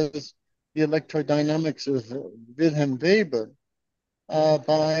well as the electrodynamics of Wilhelm Weber,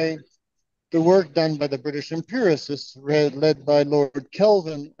 by the work done by the British empiricists, led by Lord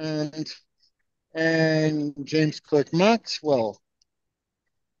Kelvin and James Clerk Maxwell.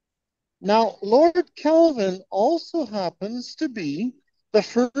 Now, Lord Kelvin also happens to be the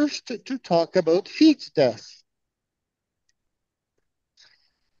first to talk about heat death.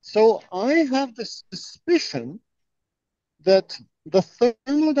 So I have the suspicion that the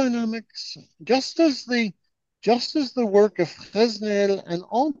thermodynamics, just as the work of Fresnel and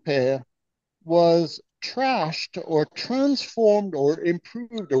Ampere was trashed or transformed or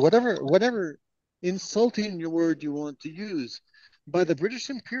improved or whatever insulting word you want to use by the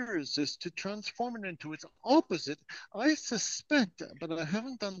British empiricists to transform it into its opposite, I suspect, but I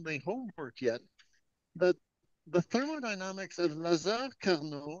haven't done the homework yet, that the thermodynamics of Lazare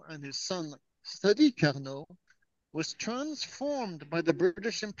Carnot and his son Sadi Carnot was transformed by the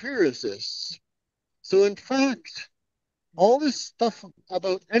British empiricists. So in fact, all this stuff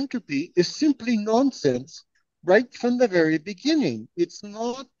about entropy is simply nonsense right from the very beginning. It's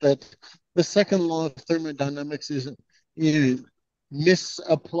not that the second law of thermodynamics is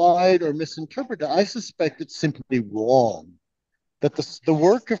misapplied or misinterpreted. I suspect it's simply wrong. That the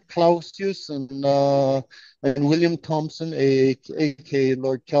work of Clausius and William Thomson, aka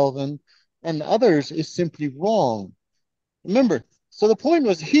Lord Kelvin, and others is simply wrong. Remember, so the point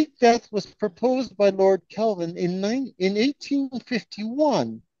was heat death was proposed by Lord Kelvin in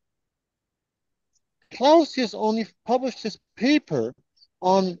 1851. Clausius only published his paper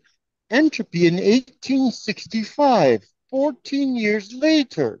on entropy in 1865, 14 years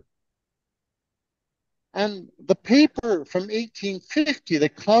later. And the paper from 1850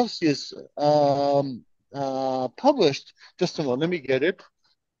 that Clausius published, just a moment, let me get it.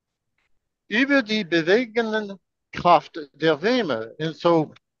 Über die bewegenden Kraft der Wärme. And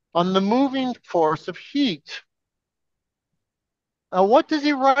so, on the moving force of heat. What does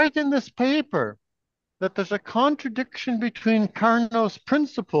he write in this paper? That there's a contradiction between Carnot's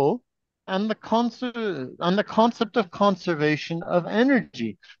principle and the concept of conservation of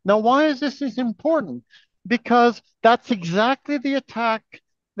energy. Now, why is this important? Because that's exactly the attack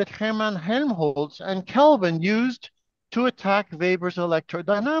that Hermann Helmholtz and Kelvin used to attack Weber's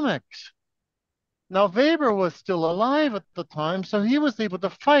electrodynamics. Now, Weber was still alive at the time, so he was able to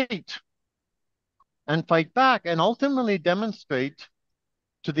fight back and ultimately demonstrate,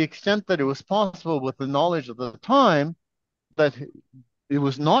 to the extent that it was possible with the knowledge of the time, that it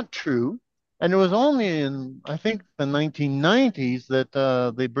was not true. And it was only in, I think, the 1990s that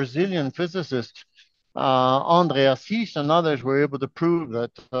the Brazilian physicist André Assis and others were able to prove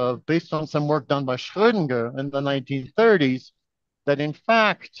that, based on some work done by Schrödinger in the 1930s, that in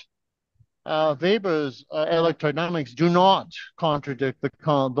fact, Weber's electrodynamics do not contradict the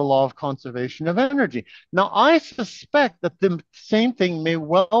law of conservation of energy. Now, I suspect that the same thing may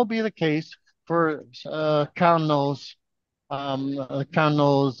well be the case for Carnot's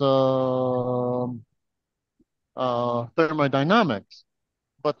thermodynamics.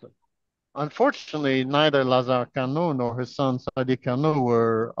 But unfortunately, neither Lazare Carnot nor his son Sadi Carnot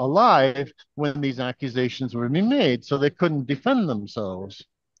were alive when these accusations were being made, so they couldn't defend themselves.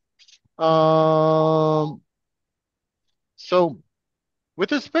 So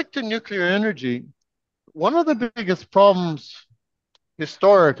with respect to nuclear energy, one of the biggest problems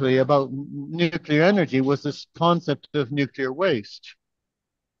historically about nuclear energy was this concept of nuclear waste.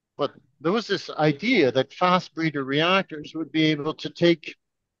 But there was this idea that fast breeder reactors would be able to take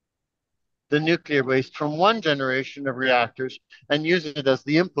the nuclear waste from one generation of reactors and use it as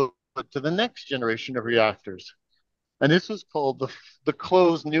the input to the next generation of reactors. And this was called the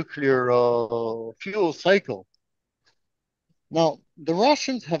closed nuclear fuel cycle. Now, the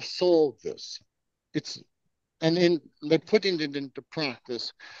Russians have solved this. They're putting it into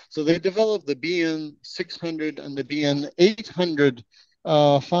practice. So they developed the BN 600 and the BN 800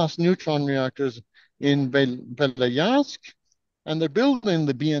 fast neutron reactors in Beloyansk, and they're building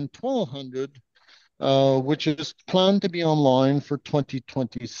the BN 1200, which is planned to be online for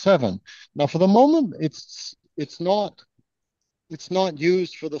 2027. Now, for the moment, it's not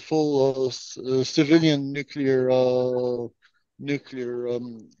used for the full civilian nuclear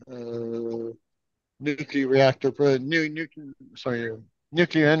reactor, nuclear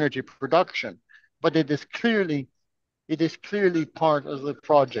energy production, but it is clearly part of the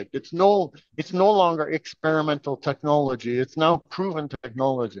project. It's no longer experimental technology. It's now proven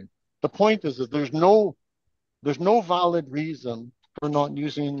technology. The point is that there's no valid reason for not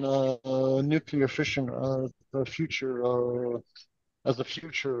using nuclear fission the future as a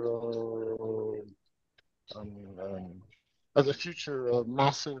future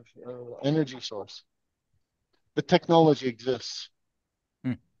massive energy source. The technology exists.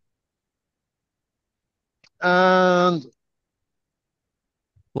 Hmm. And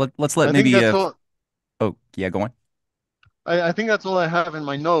let's let I think maybe that's all. oh yeah, go on. I think that's all I have in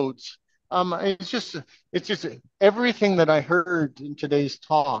my notes. It's just everything that I heard in today's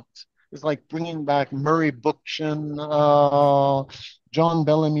talks is like bringing back Murray Bookchin, John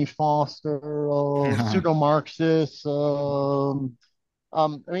Bellamy Foster, pseudo-Marxists. I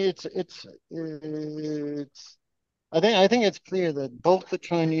mean, I think it's clear that both the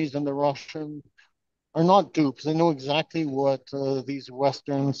Chinese and the Russian are not dupes. They know exactly what these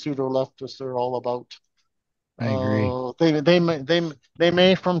Western pseudo-leftists are all about. I agree. They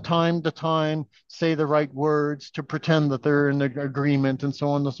may from time to time say the right words to pretend that they're in agreement and so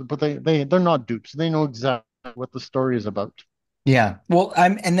on, but they're not dupes. They know exactly what the story is about. Yeah. Well,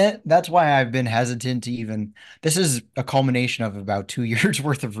 that's why I've been hesitant to even, this is a culmination of about 2 years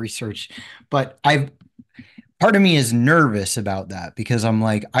worth of research, but part of me is nervous about that because I'm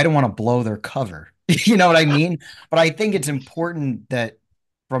like, I don't want to blow their cover. You know what I mean? But I think it's important that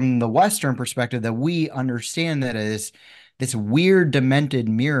from the Western perspective that we understand that as this weird demented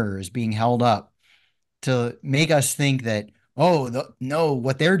mirror is being held up to make us think that, oh, no,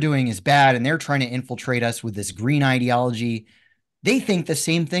 what they're doing is bad and they're trying to infiltrate us with this green ideology. They think the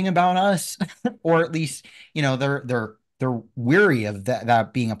same thing about us, or at least, they're weary of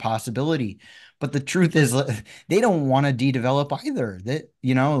that being a possibility. But the truth is, they don't want to de-develop either. That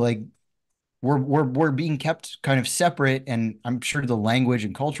like we're being kept kind of separate, and I'm sure the language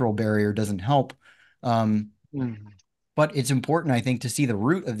and cultural barrier doesn't help. But it's important, I think, to see the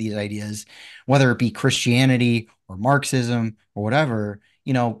root of these ideas, whether it be Christianity or Marxism or whatever.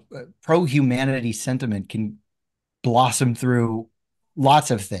 Pro-humanity sentiment can blossom through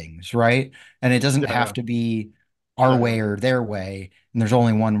lots of things, right? And it doesn't have to be our way or their way. And there's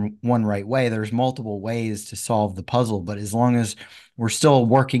only one right way. There's multiple ways to solve the puzzle. But as long as we're still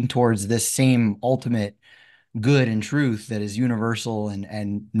working towards this same ultimate good and truth that is universal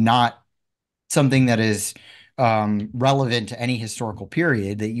and not something that is relevant to any historical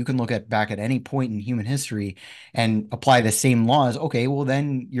period, that you can look at back at any point in human history and apply the same laws, okay, well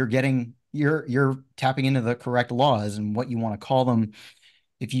then you're getting you're tapping into the correct laws and what you want to call them.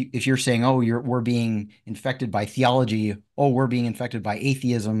 If you're saying, oh, we're being infected by theology, oh, we're being infected by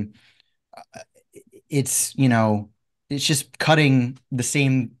atheism, it's, it's just cutting the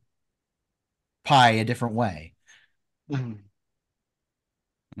same pie a different way. Mhm.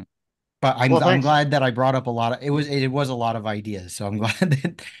 But Well, I'm thanks. glad that I brought up a lot of it was a lot of ideas. So I'm glad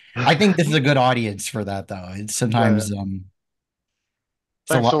that I think this is a good audience for that though. It's Yeah, sometimes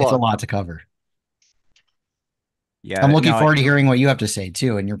thanks a it's a lot. lot to cover. I'm Yeah, looking no, forward to hearing what you have to say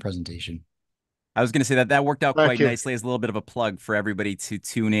too in your presentation. I was going to say that that worked out Thank quite you. nicely as a little bit of a plug for everybody to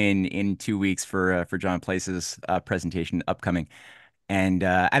tune in 2 weeks for John Place's presentation upcoming, and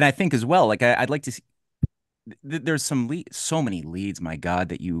I think as well, like I'd like to see, there's so many leads, my God,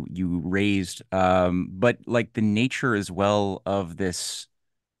 that you raised, but like the nature as well of this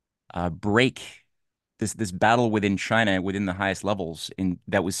break, this battle within China, within the highest levels, in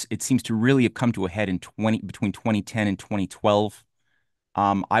that was it seems to really have come to a head in 2010 and 2012.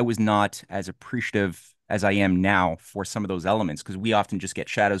 I was not as appreciative as I am now for some of those elements because we often just get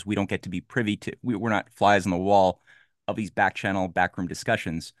shadows. We don't get to be privy to. We're not flies on the wall of these back channel, backroom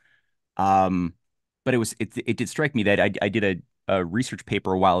discussions. Um, but it did strike me that I did a research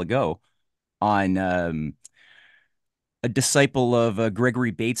paper a while ago on a disciple of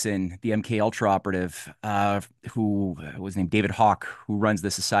Gregory Bateson, the MK Ultra operative, who was named David Hawk, who runs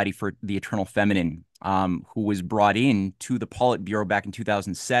the Society for the Eternal Feminine, who was brought in to the Politburo back in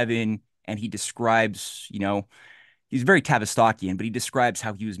 2007. And he describes, he's very Tavistockian, but he describes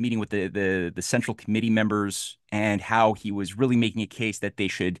how he was meeting with the Central Committee members and how he was really making a case that they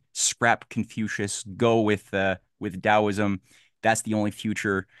should scrap Confucius, go with Taoism. That's the only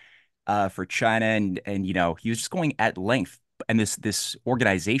future for China, and he was just going at length. And this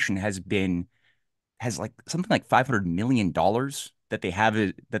organization has like something like $500 million that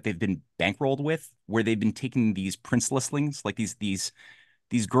that they've been bankrolled with, where they've been taking these princeslings, like these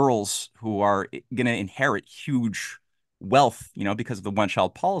girls who are going to inherit huge wealth, because of the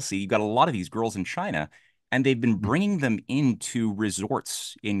one-child policy. You got a lot of these girls in China, and they've been bringing them into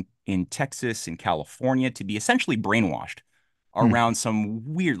resorts in Texas and California to be essentially brainwashed Hmm. around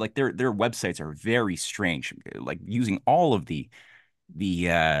some weird, like their websites are very strange, like using all of the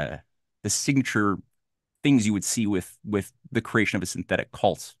signature things you would see with the creation of a synthetic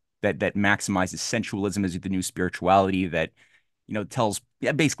cult that maximizes sensualism as the new spirituality that tells,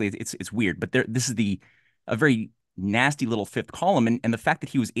 yeah, basically it's weird, but this is the a very nasty little fifth column, and the fact that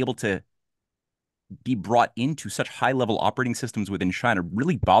he was able to be brought into such high level operating systems within China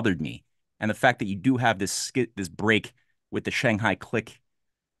really bothered me. And the fact that you do have this break with the Shanghai clique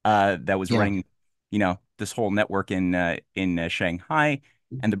that was Yeah. running, this whole network in Shanghai,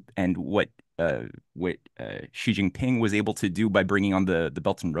 and what Xi Jinping was able to do by bringing on the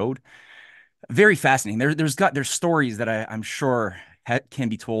Belt and Road. Very fascinating. There's stories that I'm sure can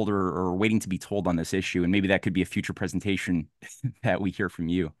be told or waiting to be told on this issue, and maybe that could be a future presentation that we hear from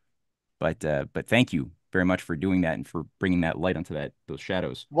you. But thank you very much for doing that and for bringing that light onto those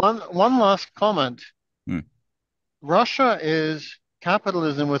shadows. One last comment. Hmm. Russia is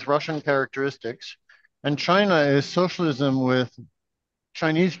capitalism with Russian characteristics, and China is socialism with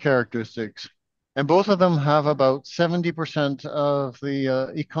Chinese characteristics. And both of them have about 70% of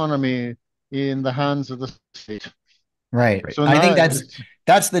the economy in the hands of the state. Right. Right. So I think now,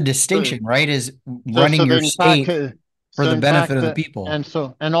 that's the so, distinction, right? Is so running your in fact, state for the in benefit fact, of the people.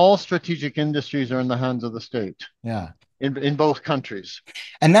 and all strategic industries are in the hands of the state Yeah. in both countries.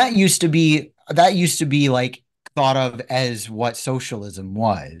 And that used to be like thought of as what socialism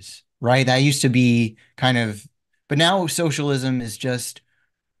was, right? That used to be kind of, but now socialism is just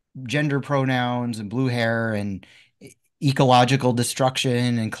gender pronouns and blue hair and ecological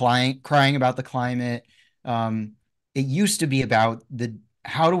destruction and crying about the climate. It used to be about the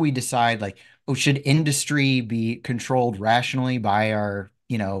how do we decide, like, oh, should industry be controlled rationally by our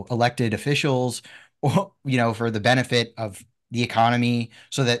elected officials, or for the benefit of the economy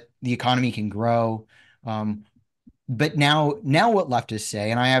so that the economy can grow. But now what leftists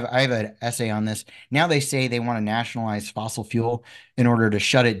say, and I have an essay on this. Now they say they want to nationalize fossil fuel in order to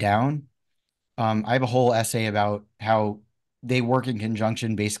shut it down. I have a whole essay about how they work in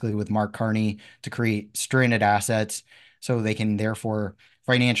conjunction basically with Mark Carney to create stranded assets so they can therefore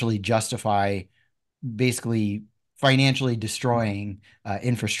financially justify basically financially destroying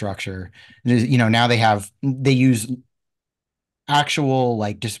infrastructure. Now they use actual,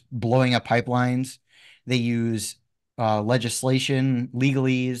 like, just blowing up pipelines. They use legislation,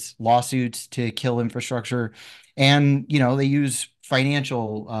 legalese, lawsuits to kill infrastructure, and they use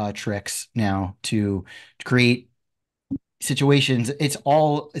financial tricks now to create situations, it's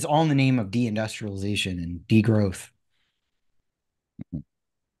all in the name of deindustrialization and degrowth.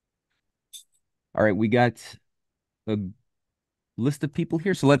 All right, we got a list of people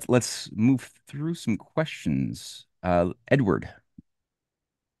here, so let's move through some questions. Edward.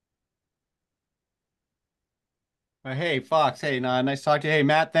 Hey, Fox. Hey, nice to talk to you. Hey,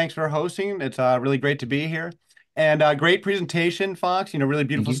 Matt, thanks for hosting. It's really great to be here. And great presentation, Fox. Really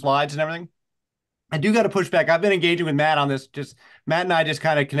beautiful slides and everything. I do got to push back. I've been engaging with Matt on this. Just Matt and I just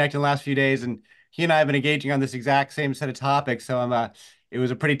kind of connected the last few days, and he and I have been engaging on this exact same set of topics. So it was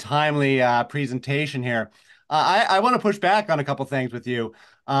a pretty timely presentation here. I want to push back on a couple things with you,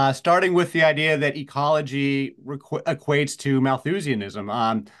 starting with the idea that ecology equates to Malthusianism.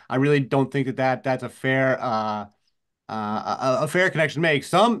 I really don't think that's a fair connection to make.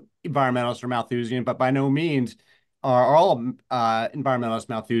 Some environmentalists are Malthusian, but by no means are all environmentalists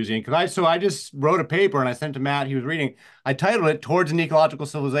Malthusian. I just wrote a paper and I sent to Matt. He was reading. I titled it "Towards an Ecological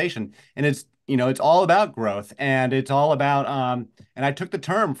Civilization," and it's all about growth, and it's all about and I took the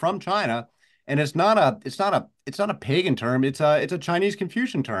term from China. And it's not a pagan term. It's a Chinese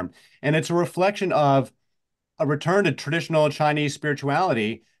Confucian term, and it's a reflection of a return to traditional Chinese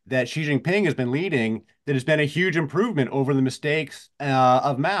spirituality that Xi Jinping has been leading, that has been a huge improvement over the mistakes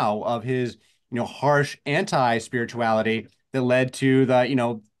of Mao, of his harsh anti-spirituality that led to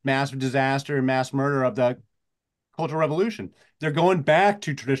the massive disaster and mass murder of the Cultural Revolution. They're going back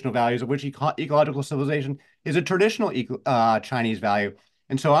to traditional values, of which ecological civilization is a traditional Chinese value.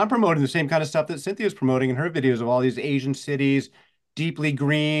 And so I'm promoting the same kind of stuff that Cynthia's promoting in her videos of all these Asian cities, deeply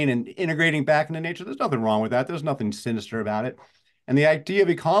green and integrating back into nature. There's nothing wrong with that. There's nothing sinister about it. And the idea of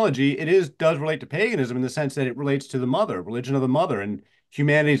ecology, does relate to paganism in the sense that it relates to the mother, religion of the mother, and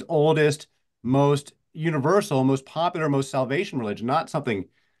humanity's oldest, most universal, most popular, most salvation religion, not something. I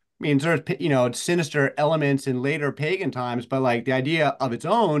mean, there's sinister elements in later pagan times, but like the idea of its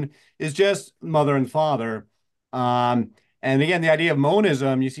own is just mother and father. And again, the idea of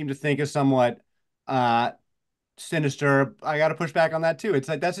monism, you seem to think is somewhat sinister. I got to push back on that too. It's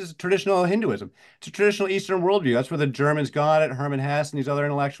like that's just traditional Hinduism. It's a traditional Eastern worldview. That's where the Germans got it. Hermann Hesse and these other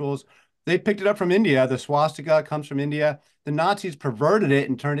intellectuals, they picked it up from India. The swastika comes from India. The Nazis perverted it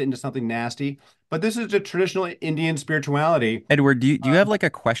and turned it into something nasty. But this is the traditional Indian spirituality. Edward, do you have like a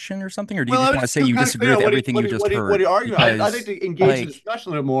question or something, or do you Well, I just was want to just say you kind of disagree clear with what everything you just what do heard? you argue? I'd like Because to engage the like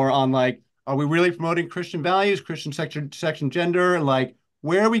discussion a little more on like, are we really promoting Christian values, Christian section gender, and like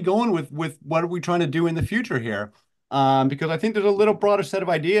where are we going with what are we trying to do in the future here? Because I think there's a little broader set of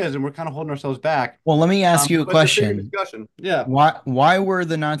ideas, and we're kind of holding ourselves back. Well, let me ask you a But it's a bigger question. discussion. Yeah. Why were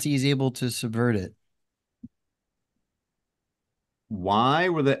the Nazis able to subvert it? Why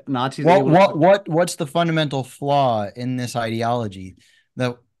were the Nazis able to? What's the fundamental flaw in this ideology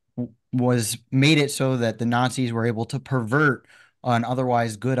that was made it so that the Nazis were able to pervert an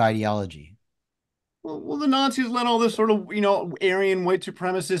otherwise good ideology? Well, the Nazis led all this sort of, Aryan white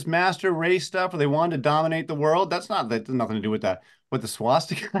supremacist master race stuff where they wanted to dominate the world. That has nothing to do with that. What the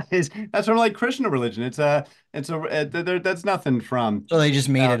swastika is, that's sort of like Christian religion. That's nothing from So they just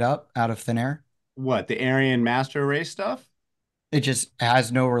made it up out of thin air? what, the Aryan master race stuff? It just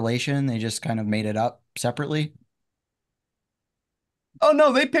has no relation. They just kind of made it up separately. Oh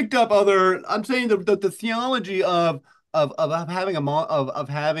no, they picked up other. I'm saying the theology of having of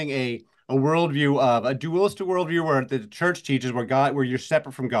having a worldview of a dualistic worldview where the church teaches where you're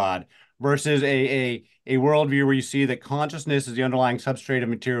separate from God versus a worldview where you see that consciousness is the underlying substrate of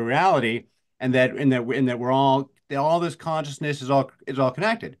material reality, and that all this consciousness is all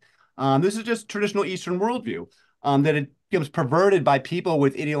connected. This is just traditional Eastern worldview. That it becomes perverted by people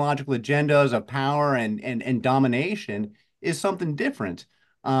with ideological agendas of power and domination is something different.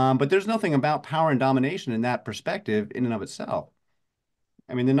 But there's nothing about power and domination in that perspective in and of itself.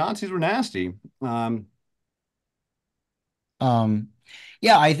 I mean, the Nazis were nasty. Yeah,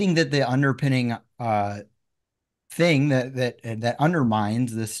 I think that the underpinning thing that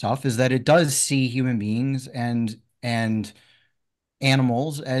undermines this stuff is that it does see human beings and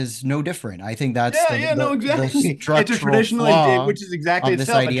animals as no different. I think that's Yeah, no, the exactly. It's a structural traditional, flaw which is exactly of this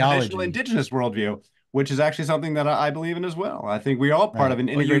itself, a traditional ideology. indigenous worldview, which is actually something that I believe in as well. I think we are part Right. of an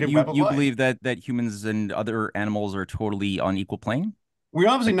oh, you integrated you web of you life. believe that humans and other animals are totally on equal plane? We're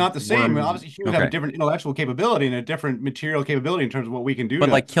obviously Like not the same. worms? Obviously, humans have a Okay. different intellectual capability and a different material capability in terms of what we can do But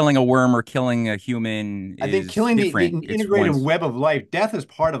to. like killing a worm or killing a human I think is killing the different. It's integrated one's web of life, death is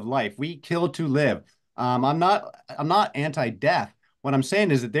part of life. We kill to live. I'm not anti-death. What I'm saying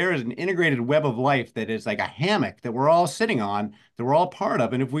is that there is an integrated web of life that is like a hammock that we're all sitting on, that we're all part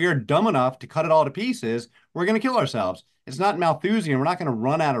of. And if we are dumb enough to cut it all to pieces, we're going to kill ourselves. It's not Malthusian. We're not going to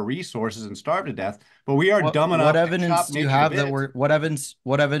run out of resources and starve to death, but we are dumb What enough to evidence chop do you nature to have that bits.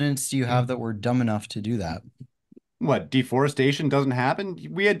 what evidence do you have that we're dumb enough to do that? What, deforestation doesn't happen?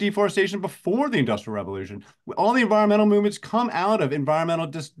 We had deforestation before the Industrial Revolution. All the environmental movements come out of environmental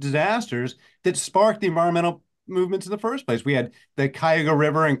disasters that sparked the environmental movements in the first place. We had the Cuyahoga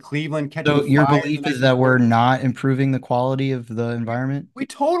River in Cleveland catching So your fire in belief the is that we're 1940s. not improving the quality of the environment? We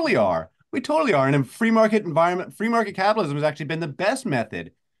totally are. We totally are. And in free market environment, free market capitalism has actually been the best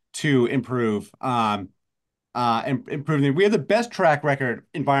method to improve. We have the best track record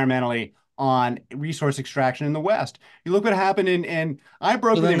environmentally on resource extraction in the West. You look what happened and I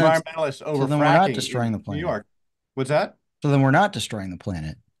broke So with the then that's environmentalists so over then we're not fracking destroying in the New planet. York. What's that? So then we're not destroying the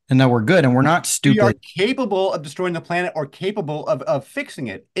planet. And that we're good and we're not We are stupid. capable of destroying the planet or capable of fixing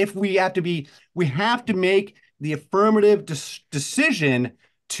it. If we have to be, we have to make the affirmative decision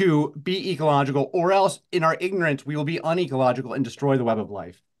to be ecological, or else in our ignorance, we will be unecological and destroy the web of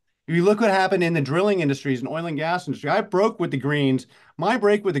life. If you look what happened in the drilling industries and oil and gas industry, I broke with the Greens. My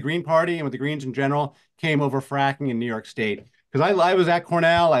break with the Green Party and with the Greens in general came over fracking in New York State. Because I was at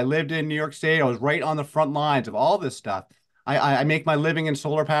Cornell, I lived in New York State, I was right on the front lines of all this stuff. I make my living in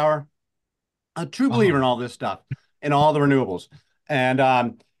solar power. A true believer in all this stuff and all the renewables. And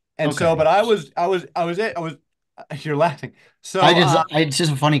so, but you're laughing. So It's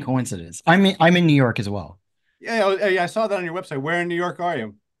just a funny coincidence. I'm in New York as well. yeah, I saw that on your website. Where in New York are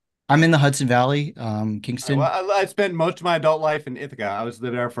you? I'm in the Hudson Valley, Well, Kingston. I spent most of my adult life in Ithaca. I was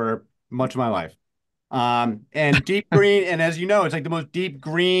there for much of my life. And deep green, and as you know, it's like the most deep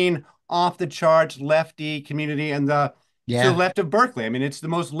green, off the charts, lefty community, and to the Yeah. left of Berkeley. I mean, it's the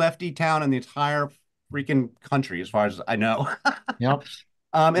most lefty town in the entire freaking country, as far as I know. Yep.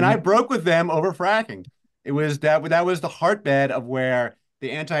 And I broke with them over fracking. It was that was the heartbed of where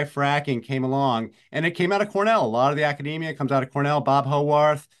the anti-fracking came along, and it came out of Cornell. A lot of the academia comes out of Cornell. Bob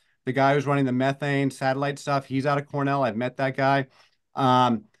Howarth, the guy who's running the methane satellite stuff, he's out of Cornell. I've met that guy.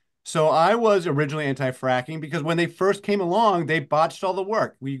 Um, so I was originally anti-fracking because when they first came along, they botched all the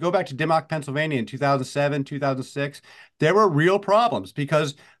work. We go back to Dimmock, Pennsylvania in 2007, 2006. There were real problems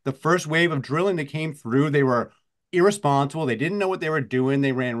because the first wave of drilling that came through, they were irresponsible. They didn't know what they were doing.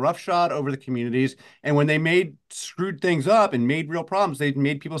 They ran roughshod over the communities. And when they screwed things up and made real problems, they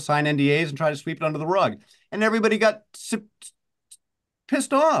made people sign NDAs and try to sweep it under the rug. And everybody got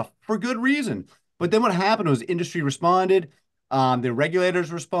pissed off for good reason. But then what happened was industry responded. The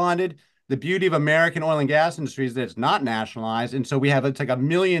regulators responded. The beauty of American oil and gas industry is that it's not nationalized. And so it's like a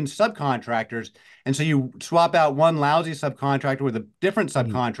million subcontractors. And so you swap out one lousy subcontractor with a different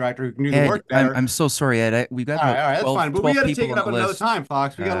subcontractor who can do the work better. I'm so sorry, Ed. We've got All right, about that's 12, fine. But we 12 got to people take it on up the another list. time,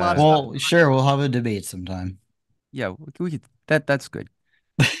 Fox. We got a lot of stuff. Well, sure, we'll have a debate sometime. Yeah, we could, that's good.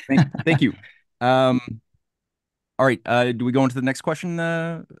 Thank you. All right. Do we go into the next question,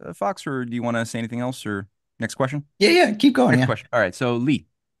 Fox, or do you want to say anything else? Or next question? Yeah, keep going. Next Yeah. question. All right. So Lee,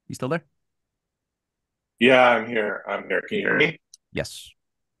 you still there? Yeah, I'm here. Can you hear me? Yes.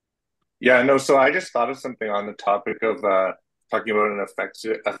 Yeah, no, so I just thought of something on the topic of talking about an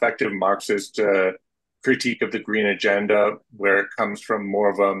effective Marxist critique of the green agenda, where it comes from more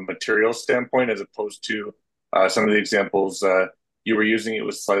of a material standpoint as opposed to some of the examples you were using. It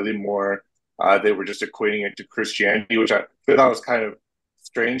was slightly more, they were just equating it to Christianity, which I thought was kind of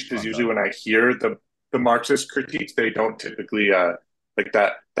strange because usually when I hear the Marxist critiques, they don't typically like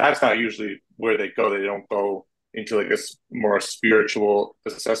that. That's not usually where they go. They don't go into like a more spiritual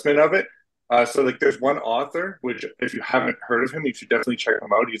assessment of it. So like there's one author, which if you haven't heard of him, you should definitely check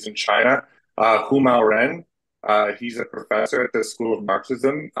him out. He's in China, Hu Mao Ren. He's a professor at the School of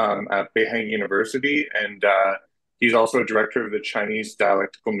Marxism at Beihang University, and he's also a director of the Chinese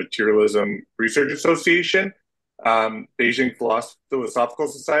Dialectical Materialism Research Association, Beijing Philosophical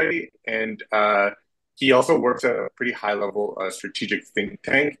Society, and he also works at a pretty high-level strategic think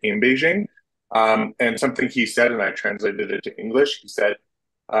tank in Beijing. And something he said, and I translated it to English, he said,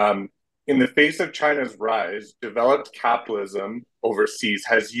 in the face of China's rise, developed capitalism overseas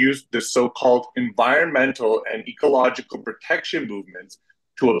has used the so-called environmental and ecological protection movements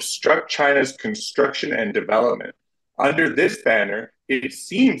to obstruct China's construction and development. Under this banner, it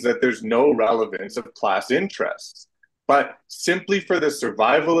seems that there's no relevance of class interests, but simply for the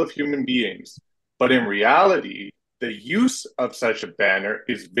survival of human beings. But in reality, the use of such a banner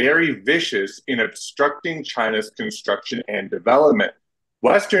is very vicious in obstructing China's construction and development.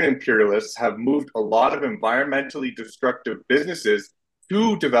 Western imperialists have moved a lot of environmentally destructive businesses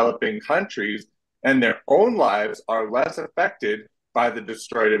to developing countries, and their own lives are less affected by the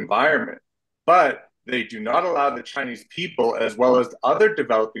destroyed environment. But they do not allow the Chinese people, as well as other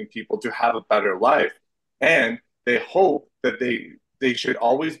developing people, to have a better life. And they hope that they should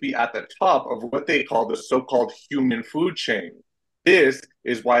always be at the top of what they call the so-called human food chain. This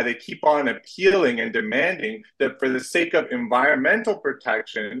is why they keep on appealing and demanding that for the sake of environmental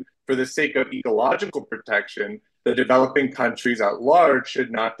protection, for the sake of ecological protection, the developing countries at large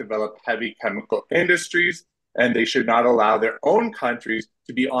should not develop heavy chemical industries, and they should not allow their own countries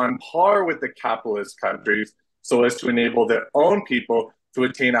to be on par with the capitalist countries so as to enable their own people to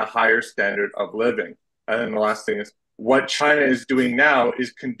attain a higher standard of living. And then the last thing is, what China is doing now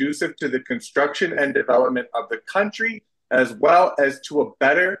is conducive to the construction and development of the country, as well as to a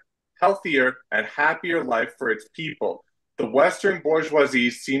better, healthier, and happier life for its people. The Western bourgeoisie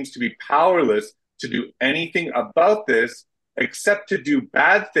seems to be powerless to do anything about this except to do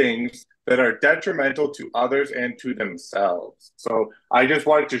bad things that are detrimental to others and to themselves. So I just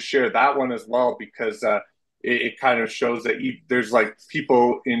wanted to share that one as well, because it kind of shows that there's like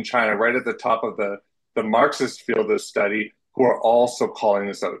people in China right at the top of the Marxist field of study who are also calling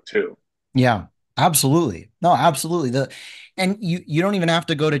this out too. Yeah, absolutely. No, absolutely. And you don't even have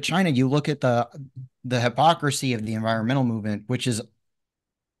to go to China. You look at the hypocrisy of the environmental movement, which is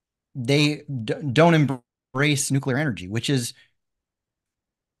they don't embrace nuclear energy, which is,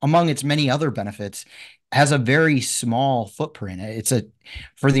 among its many other benefits, has a very small footprint.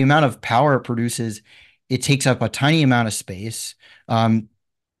 For the amount of power it produces, it takes up a tiny amount of space.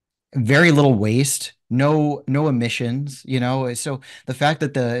 Very little waste, no emissions, So the fact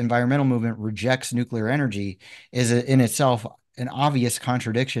that the environmental movement rejects nuclear energy is in itself an obvious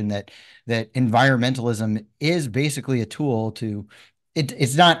contradiction that environmentalism is basically a tool to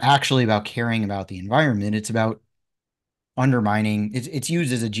it's not actually about caring about the environment. It's about undermining. It's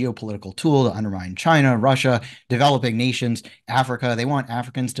used as a geopolitical tool to undermine China, Russia, developing nations, Africa. They want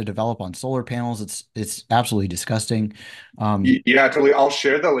Africans to develop on solar panels. It's absolutely disgusting. Yeah, totally. I'll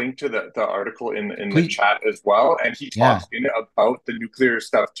share the link to the article in the chat as well. And he talks in it about the nuclear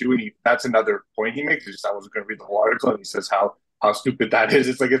stuff too. And that's another point he makes. I wasn't going to read the whole article, and he says how stupid that is.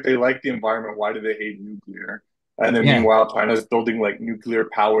 It's like, if they like the environment, why do they hate nuclear? And then meanwhile, China's building like nuclear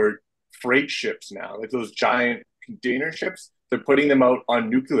powered freight ships now, like those giant container ships. They're putting them out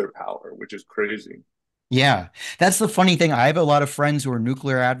on nuclear power, which is crazy. Yeah, that's the funny thing. I have a lot of friends who are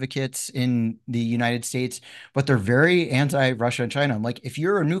nuclear advocates in the United States, but they're very anti-Russia and China. I'm like, if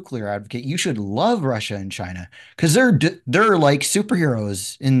you're a nuclear advocate, you should love Russia and China because they're like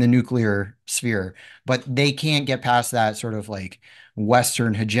superheroes in the nuclear sphere, but they can't get past that sort of like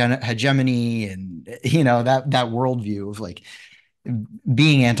Western hegemony and that worldview of like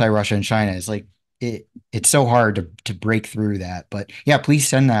being anti-Russia and China is like it's so hard to break through that. But yeah, please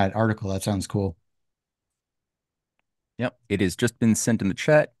send that article. That sounds cool. Yep, it has just been sent in the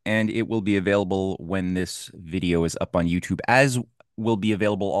chat, and it will be available when this video is up on YouTube, as will be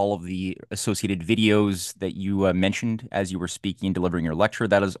available all of the associated videos that you mentioned as you were speaking and delivering your lecture.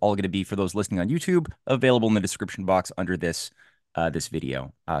 That is all going to be, for those listening on YouTube, available in the description box under this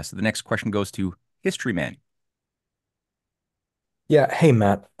video. So the next question goes to History Man. Yeah, hey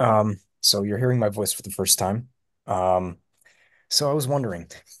Matt. So you're hearing my voice for the first time. So I was wondering,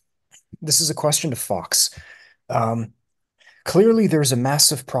 this is a question to Fox. Clearly, there's a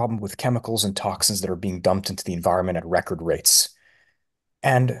massive problem with chemicals and toxins that are being dumped into the environment at record rates.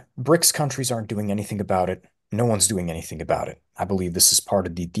 And BRICS countries aren't doing anything about it. No one's doing anything about it. I believe this is part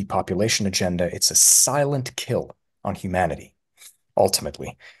of the depopulation agenda. It's a silent kill on humanity,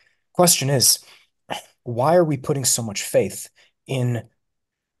 ultimately. Question is, why are we putting so much faith in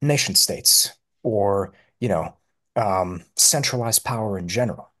nation states or, centralized power in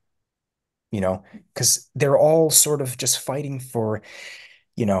general? Because they're all sort of just fighting for,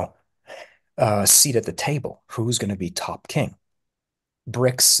 a seat at the table. Who's going to be top king?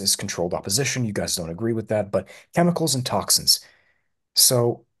 BRICS is controlled opposition. You guys don't agree with that, but chemicals and toxins.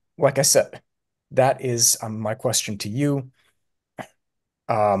 So, like I said, that is my question to you.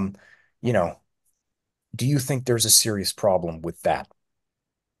 Um, do you think there's a serious problem with that?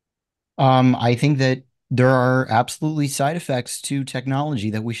 I think that there are absolutely side effects to technology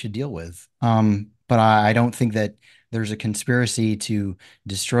that we should deal with. But I don't think that there's a conspiracy to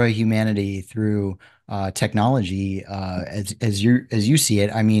destroy humanity through technology as you see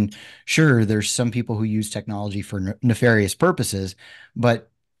it. I mean, sure, there's some people who use technology for nefarious purposes,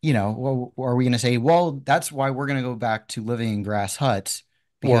 but are we going to say, well, that's why we're going to go back to living in grass huts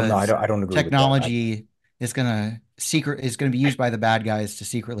Well, no, because I don't agree with that. technology is going to be used by the bad guys to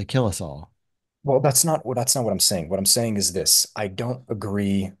secretly kill us all. Well, that's not what I'm saying. What I'm saying is this: I don't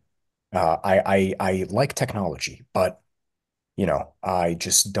agree. I like technology, but I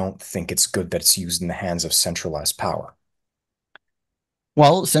just don't think it's good that it's used in the hands of centralized power.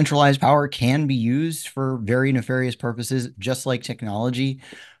 Well, centralized power can be used for very nefarious purposes, just like technology.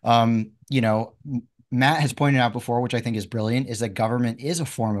 Matt has pointed out before, which I think is brilliant, is that government is a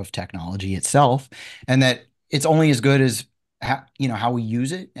form of technology itself, and that it's only as good as how we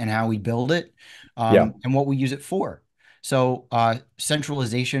use it and how we build it, Yeah. and what we use it for. So,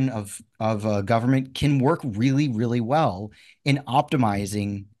 centralization of government can work really, really well in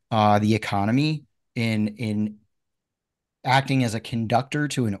optimizing the economy in acting as a conductor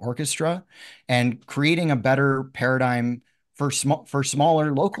to an orchestra and creating a better paradigm for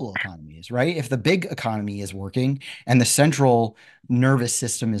smaller local economies, right? If the big economy is working and the central nervous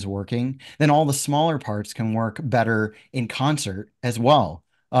system is working, then all the smaller parts can work better in concert as well.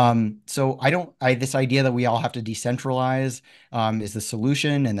 So this idea that we all have to decentralize is the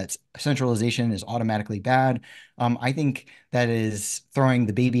solution and that centralization is automatically bad. I think that is throwing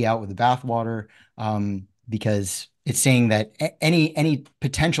the baby out with the bathwater. Because it's saying that any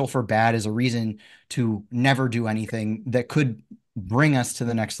potential for bad is a reason to never do anything that could bring us to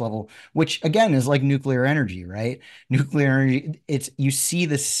the next level, which again is like nuclear energy, right? Nuclear energy, you see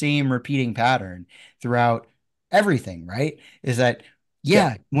the same repeating pattern throughout everything, right? Is that Yeah.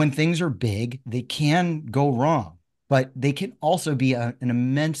 yeah, when things are big, they can go wrong, but they can also be an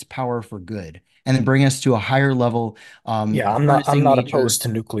immense power for good and then bring us to a higher level, Yeah, I'm harnessing not nature. opposed to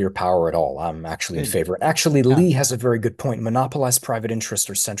nuclear power at all. I'm actually in Good. favor. Actually, Yeah. Lee has a very good point. Monopolize private interest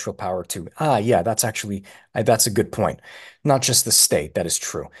or central power too. Yeah, that's a good point. Not just the state, that is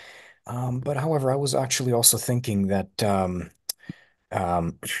true. But however, I was actually also thinking that um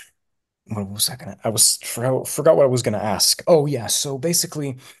what was I gonna I was forgot what I was gonna ask. Oh yeah, so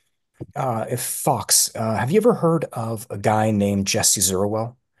basically, if Fox, have you ever heard of a guy named Jesse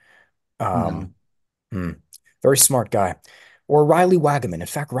Zerwell? Um, No. hmm, very smart guy. Or Riley Wagaman. In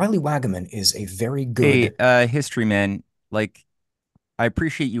fact, Riley Wagaman is a very Hey, good. history man, like I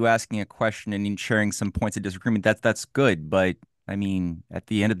appreciate you asking a question and sharing some points of disagreement. That's good, but I mean, at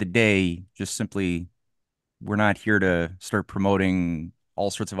the end of the day, just simply we're not here to start promoting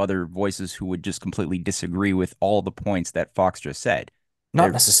all sorts of other voices who would just completely disagree with all the points that Fox just said. Not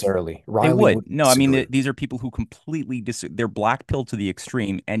They're necessarily. they Riley would. would No, I mean disagree. these are people who completely they're black pill to the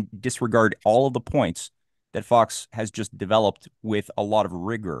extreme and disregard all of the points that Fox has just developed with a lot of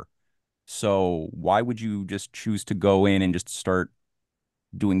rigor. So why would you just choose to go in and just start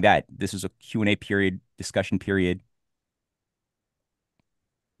doing that? This is a Q&A period, discussion period.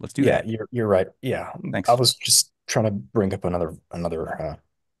 Let's do Yeah, that. you're right. Yeah, I Thanks. was just trying to bring up another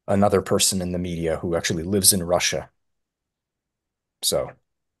person in the media who actually lives in Russia. So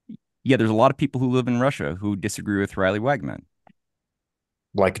Yeah, there's a lot of people who live in Russia who disagree with Riley Wagman.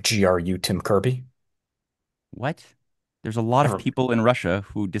 like GRU Tim Kirby. What? There's a lot of Never. people in Russia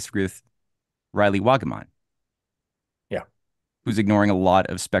who disagree with Riley Wagaman, Yeah. who's ignoring a lot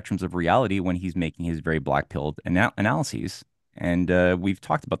of spectrums of reality when he's making his very black-pilled analyses. And we've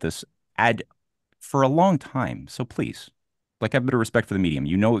talked about this ad for a long time. So please, like, have a bit of respect for the medium.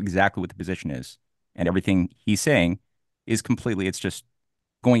 You know exactly what the position is, and everything he's saying is completely, it's just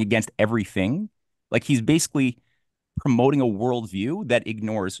going against everything. Like, he's basically promoting a worldview that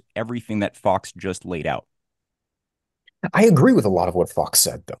ignores everything that Fox just laid out. I agree with a lot of what Fox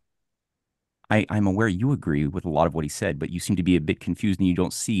said, though. I'm aware you agree with a lot of what he said, but you seem to be a bit confused and you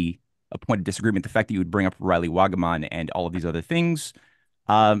don't see a point of disagreement. The fact that you would bring up Riley Wagaman and all of these other things,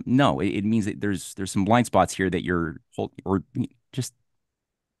 no, it means that there's some blind spots here that you're or just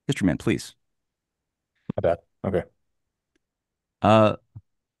history man, please. I bet. Okay. Uh,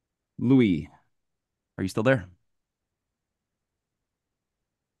 Louis, are you still there?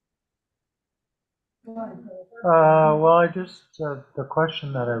 Well, I just, the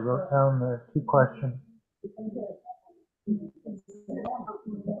question that I wrote down, the two questions,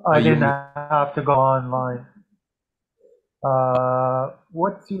 Oh, I didn't you have to go online.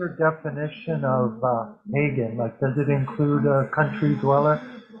 What's your definition of pagan? Like, does it include a country dweller,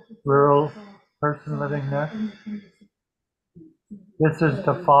 rural person living there? This is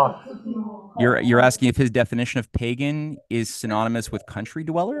the Fox. you're asking if his definition of pagan is synonymous with country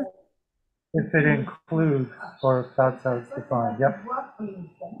dweller? If it includes, or if that's how it's defined. Yep.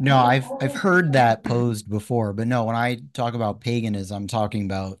 No, I've heard that posed before, but no, when I talk about paganism, I'm talking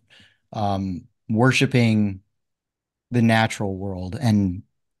about worshiping the natural world and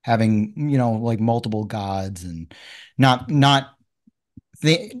having, like multiple gods and not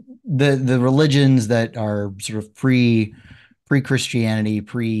the religions that are sort of pre-Christianity,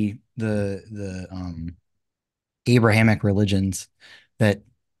 pre the Abrahamic religions that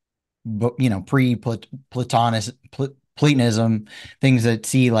but pre-Platonic Platonism, things that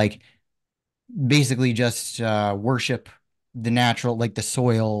see like basically just worship the natural, like the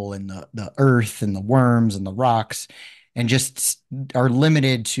soil and the earth and the worms and the rocks, and just are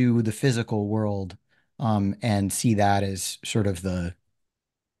limited to the physical world, and see that as sort of the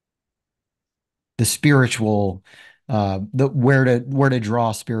spiritual, the where to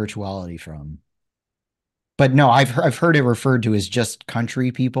draw spirituality from. But no, I've heard it referred to as just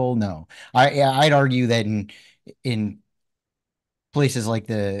country people. No, I'd argue that in places like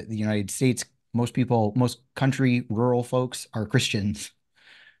the United States, most people, most country rural folks are Christians.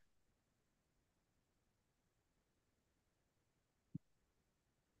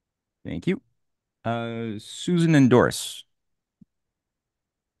 Thank you. Susan and Doris.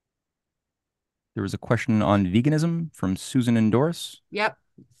 There was a question on veganism from Susan and Doris. Yep.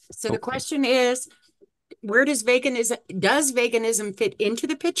 So the question is, where does veganism fit into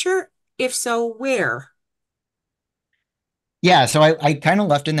the picture? If so, where? Yeah, so I kind of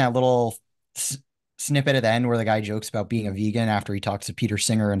left in that little snippet at the end where the guy jokes about being a vegan after he talks to Peter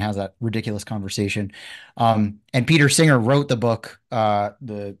Singer and has that ridiculous conversation. And Peter Singer wrote the book,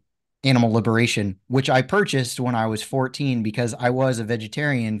 The Animal Liberation, which I purchased when I was 14 because I was a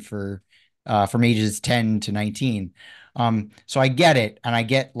vegetarian for from ages 10 to 19. So I get it, and I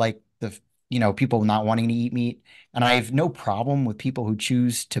get like people not wanting to eat meat, and I have no problem with people who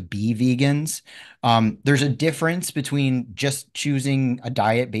choose to be vegans. There's a difference between just choosing a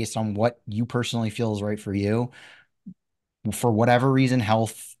diet based on what you personally feel is right for you, for whatever reason,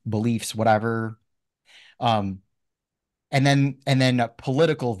 health, beliefs, whatever. Um, and then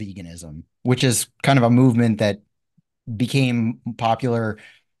political veganism, which is kind of a movement that became popular.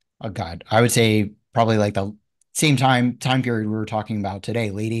 Oh God, I would say probably like the same time period we were talking about today,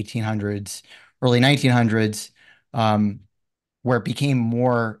 late 1800s, early 1900s, where it became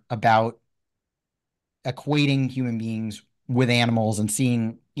more about equating human beings with animals and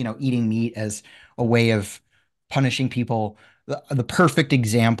seeing, eating meat as a way of punishing people. The perfect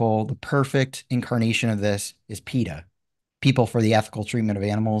example, the perfect incarnation of this is PETA, People for the Ethical Treatment of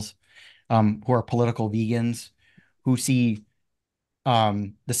Animals, who are political vegans, who see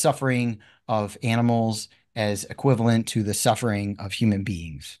the suffering of animals as equivalent to the suffering of human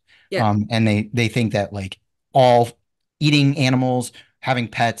beings. Yeah. And they think that like all eating animals, having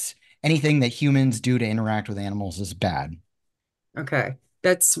pets, anything that humans do to interact with animals is bad. Okay.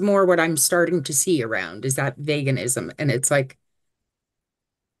 That's more what I'm starting to see around is that veganism. And it's like,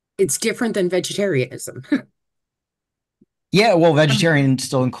 it's different than vegetarianism. Yeah, well, vegetarian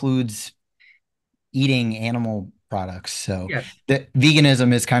still includes eating animal products. So Yeah. the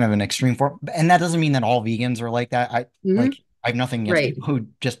veganism is kind of an extreme form, and that doesn't mean that all vegans are like that. I have nothing against Right. people who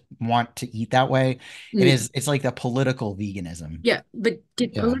just want to eat that way. It's like the political veganism. Yeah, but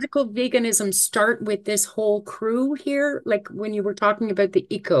did political veganism start with this whole crew here? Like when you were talking about the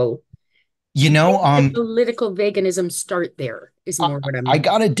eco, did political veganism start there? Is more what I I'm.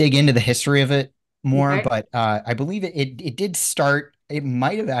 got to dig into the history of it more, Okay. but I believe it did start. It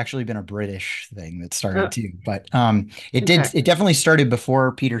might have actually been a British thing that started too, but it definitely started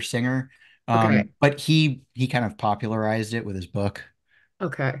before Peter Singer. Okay. But he kind of popularized it with his book.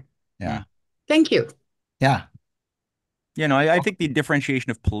 Okay. Yeah. Thank you. Yeah. Yeah, no, I think the differentiation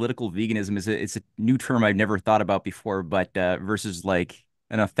of political veganism it's a new term I've never thought about before, but versus like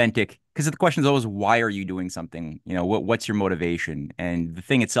an authentic, because the question is always why are you doing something? What's your motivation? And the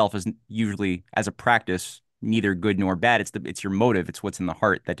thing itself is usually, as a practice, neither good nor bad. It's your motive. It's what's in the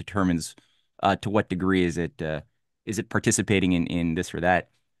heart that determines to what degree is it participating in this or that.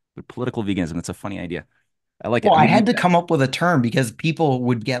 But political veganism, that's a funny idea. I like it. Well, I had to come up with a term because people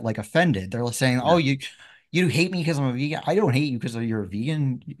would get like offended. They're saying, "Oh, you hate me because I'm a vegan." I don't hate you because you're a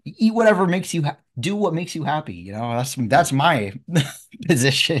vegan. Eat whatever makes you do what makes you happy. That's my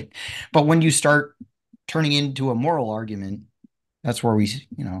position. But when you start turning into a moral argument, that's where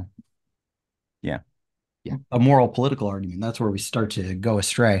yeah, a moral political argument. That's where we start to go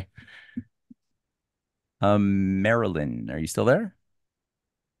astray. Marilyn, are you still there?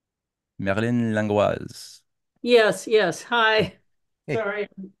 Marilyn Langoise. Yes, yes. Hi. Hey. Sorry,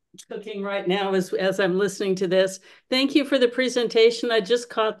 I'm cooking right now as I'm listening to this. Thank you for the presentation. I just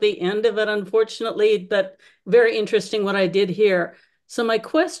caught the end of it, unfortunately, but very interesting what I did here. So my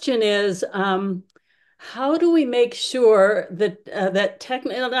question is, how do we make sure that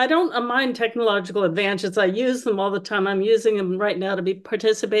I don't mind technological advances. I use them all the time. I'm using them right now to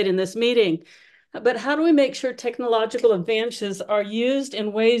participate in this meeting. But how do we make sure technological advances are used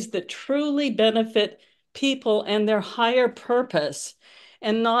in ways that truly benefit people and their higher purpose,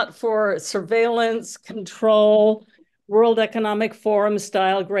 and not for surveillance, control, World Economic Forum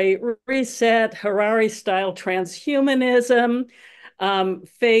style Great Reset, Harari style transhumanism,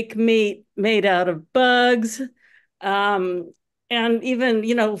 fake meat made out of bugs, and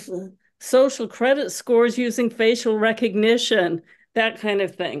even, social credit scores using facial recognition, that kind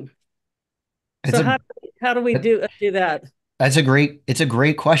of thing. So how do we do that? It's a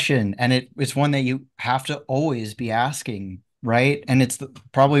great question. And it's one that you have to always be asking, right? And it's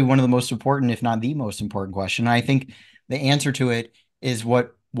probably one of the most important, if not the most important question. I think the answer to it is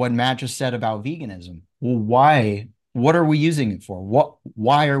what Matt just said about veganism. Well, why? What are we using it for?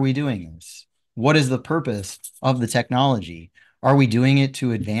 Why are we doing this? What is the purpose of the technology? Are we doing it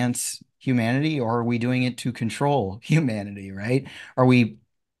to advance humanity, or are we doing it to control humanity, right? Are we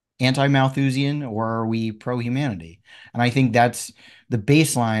anti-Malthusian, or are we pro-humanity? And I think that's the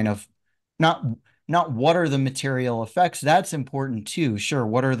baseline of not what are the material effects. That's important too. Sure,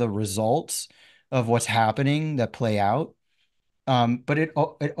 what are the results of what's happening that play out? But it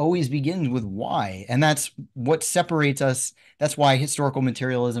always begins with why, and that's what separates us. That's why historical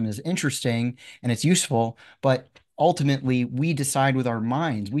materialism is interesting and it's useful. But ultimately, we decide with our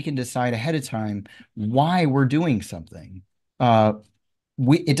minds. We can decide ahead of time why we're doing something. We're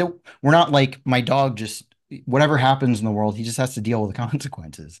not like my dog, just whatever happens in the world, he just has to deal with the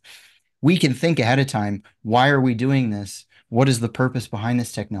consequences. We can think ahead of time, why are we doing this? What is the purpose behind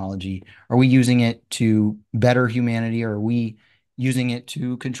this technology? Are we using it to better humanity, or are we using it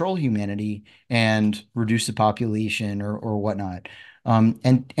to control humanity and reduce the population, or whatnot?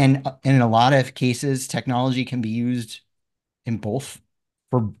 And in a lot of cases, technology can be used in both,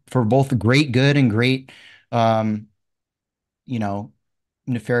 for both great good and great um, you know,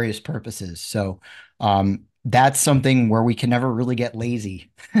 nefarious purposes. So that's something where we can never really get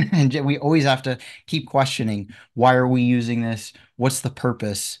lazy. And we always have to keep questioning, why are we using this? What's the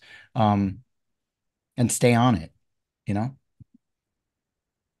purpose? And stay on it, you know?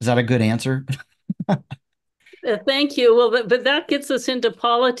 Is that a good answer? Thank you. Well, but that gets us into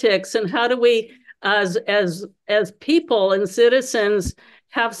politics, and how do we, as people and citizens,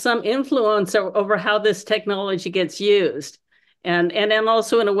 have some influence over how this technology gets used, and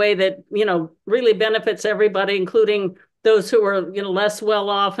also in a way that really benefits everybody, including those who are less well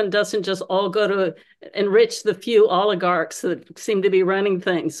off, and doesn't just all go to enrich the few oligarchs that seem to be running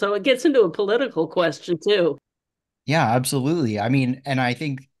things. So it gets into a political question too. Yeah, absolutely. I mean, and I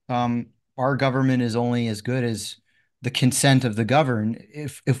think our government is only as good as the consent of the governed.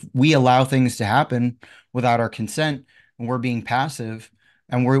 If we allow things to happen without our consent, and we're being passive,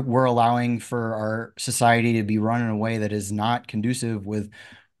 and we're allowing for our society to be run in a way that is not conducive with,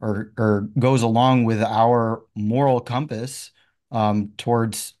 or goes along with our moral compass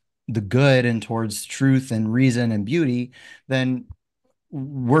towards the good and towards truth and reason and beauty, then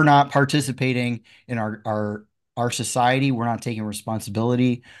we're not participating in our society. We're not taking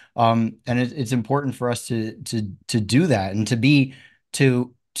responsibility. And it's important for us to do that, and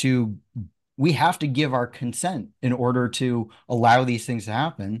to we have to give our consent in order to allow these things to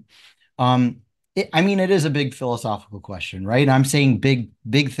happen. I mean, it is a big philosophical question, right? I'm saying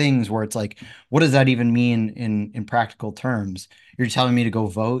big things where it's like, what does that even mean in practical terms? You're telling me to go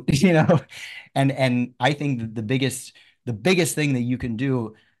vote, And I think that the biggest thing that you can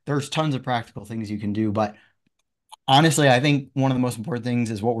do, there's tons of practical things you can do, but honestly, I think one of the most important things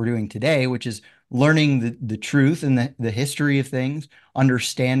is what we're doing today, which is learning the truth and the history of things,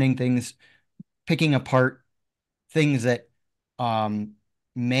 understanding things, picking apart things that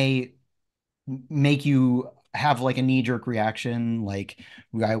may make you have like a knee-jerk reaction. Like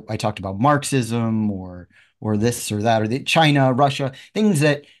I talked about Marxism, or this or that, or China, Russia, things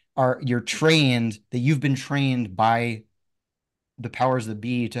that you've been trained by the powers that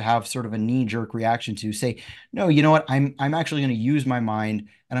be to have sort of a knee-jerk reaction to. Say, no, you know what? I'm actually going to use my mind,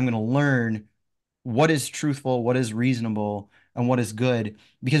 and I'm going to learn what is truthful, what is reasonable, and what is good,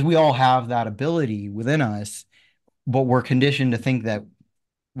 because we all have that ability within us, but we're conditioned to think that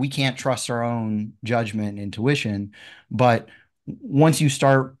we can't trust our own judgment and intuition. But once you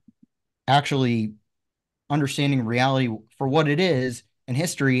start actually understanding reality for what it is, and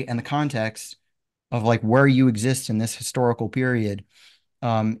history and the context of like where you exist in this historical period,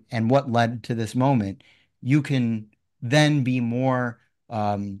 and what led to this moment, you can then be more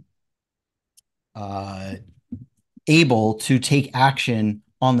able to take action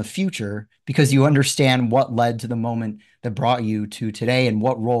on the future, because you understand what led to the moment that brought you to today, and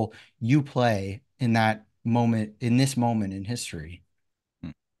what role you play in that moment, in this moment in history.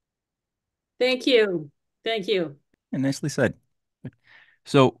 Thank you. Thank you. And nicely said.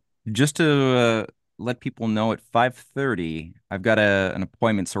 So just to let people know at 5:30. I've got an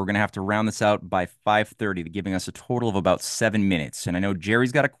appointment, so we're going to have to round this out by 5:30, giving us a total of about 7 minutes. And I know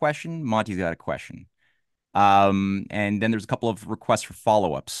Jerry's got a question, Monty's got a question. And then there's a couple of requests for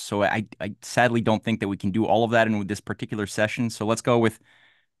follow-ups. So I sadly don't think that we can do all of that in this particular session. So let's go with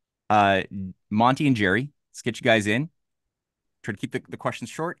Monty and Jerry. Let's get you guys in. Try to keep the questions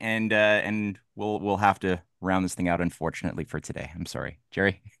short, and we'll have to round this thing out, unfortunately, for today. I'm sorry,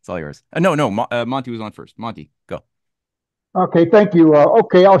 Jerry. It's all yours. No, Monty was on first. Monty, go. Okay, thank you.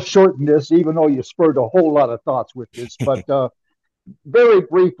 Okay, I'll shorten this, even though you spurred a whole lot of thoughts with this. But very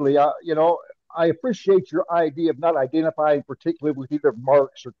briefly, I appreciate your idea of not identifying particularly with either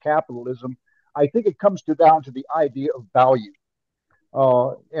Marx or capitalism. I think it comes down to the idea of value,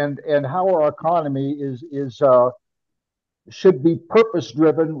 and how our economy is should be purpose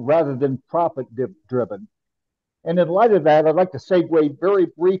driven rather than profit driven. And in light of that, I'd like to segue very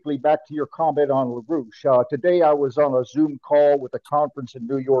briefly back to your comment on LaRouche. Today, I was on a Zoom call with a conference in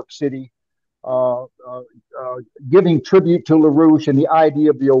New York City, uh, uh, giving tribute to LaRouche and the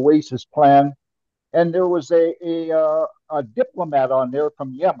idea of the Oasis Plan. And there was a diplomat on there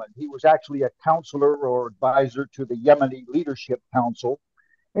from Yemen. He was actually a counselor or advisor to the Yemeni Leadership Council.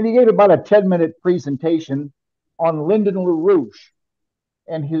 And he gave about a 10-minute presentation on Lyndon LaRouche.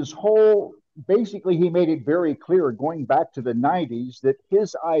 And his whole, basically, he made it very clear going back to the 90s that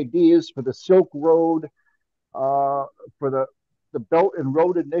his ideas for the Silk Road, for the Belt and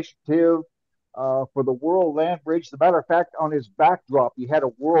Road Initiative, for the World Land Bridge. As a matter of fact, on his backdrop, he had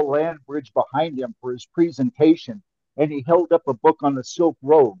a World Land Bridge behind him for his presentation, and he held up a book on the Silk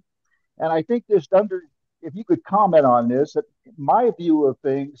Road. And I think if you could comment on this, that my view of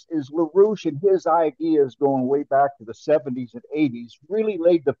things is LaRouche and his ideas going way back to the 70s and 80s really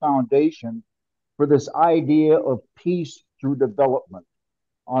laid the foundation for this idea of peace through development,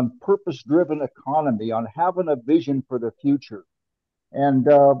 on purpose-driven economy, on having a vision for the future. And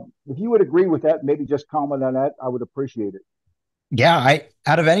if you would agree with that, maybe just comment on that, I would appreciate it. Yeah,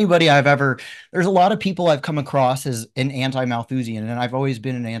 out of anybody there's a lot of people I've come across as an anti-Malthusian, and I've always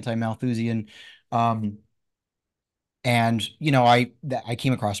been an anti-Malthusian. Um, and I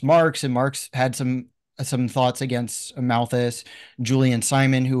came across Marx, and Marx had some thoughts against Malthus. Julian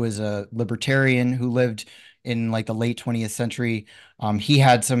Simon, who was a libertarian who lived in like the late 20th century, he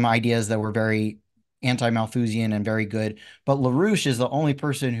had some ideas that were very anti-Malthusian and very good. But LaRouche is the only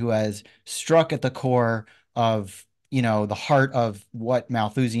person who has struck at the core of the heart of what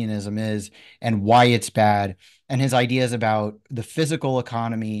Malthusianism is and why it's bad, and his ideas about the physical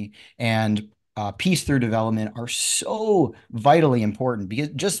economy and peace through development are so vitally important, because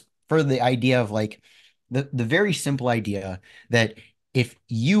just for the idea of like the very simple idea that if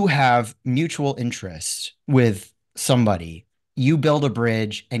you have mutual interest with somebody, you build a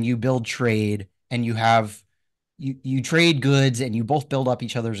bridge and you build trade and you trade goods and you both build up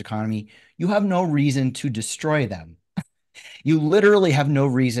each other's economy, you have no reason to destroy them. You literally have no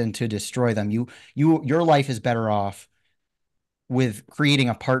reason to destroy them. Your life is better off with creating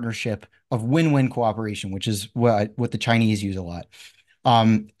a partnership of win-win cooperation, which is what the Chinese use a lot.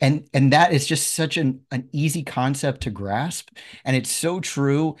 And that is just such an easy concept to grasp. And it's so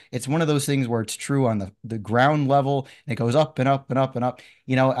true. It's one of those things where it's true on the ground level, and it goes up and up and up and up.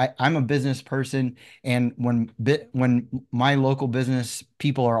 I'm a business person, and when my local business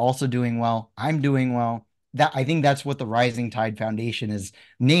people are also doing well, I'm doing well. I think that's what the Rising Tide Foundation is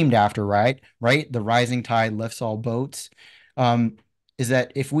named after, right? Right? The rising tide lifts all boats. Is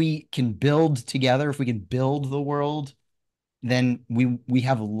that if we can build together, if we can build the world, then we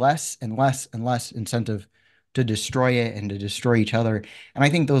have less and less and less incentive to destroy it and to destroy each other. And I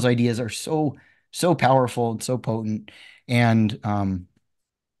think those ideas are so powerful and so potent, and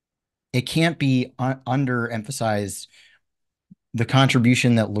it can't be underemphasized the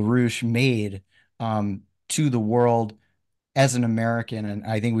contribution that LaRouche made to the world as an American, and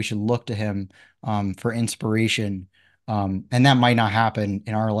I think we should look to him for inspiration. And that might not happen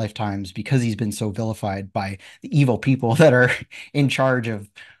in our lifetimes because he's been so vilified by the evil people that are in charge of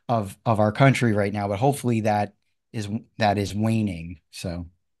our country right now. But hopefully that is waning. So,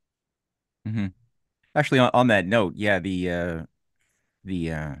 Actually, on that note, yeah, the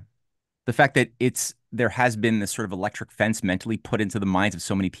fact that there has been this sort of electric fence mentally put into the minds of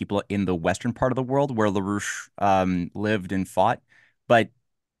so many people in the Western part of the world where LaRouche lived and fought, but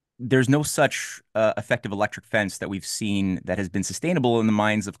there's no such effective electric fence that we've seen that has been sustainable in the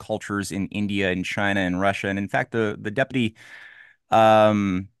minds of cultures in India and China and Russia. And in fact, the deputy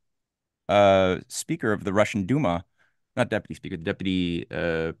speaker of the Russian Duma, not deputy speaker, the deputy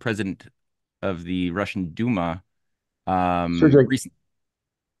president of the Russian Duma, Sergey.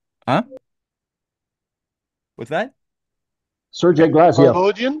 Huh? What's that? Sergei Glaziev.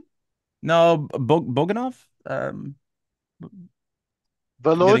 Volodin? No, Boganov.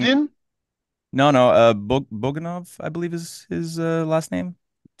 Volodin? No. Boganov, I believe is his last name.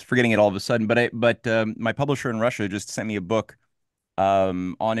 Forgetting it all of a sudden. But my publisher in Russia just sent me a book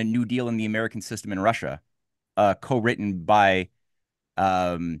on a New Deal in the American system in Russia, co-written by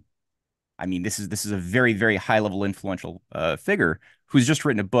I mean, this is a very, very high level influential figure who's just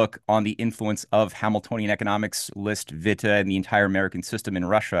written a book on the influence of Hamiltonian economics, List, Witte, and the entire American system in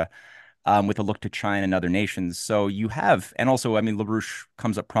Russia, with a look to China and other nations. So you have, and also, I mean, LaRouche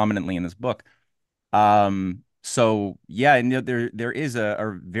comes up prominently in this book. So yeah, and there is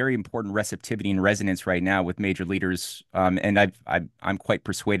a very important receptivity and resonance right now with major leaders, and I'm quite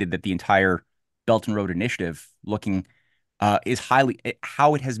persuaded that the entire Belt and Road Initiative, looking is highly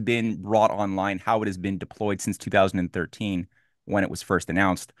how it has been brought online, how it has been deployed since 2013 when it was first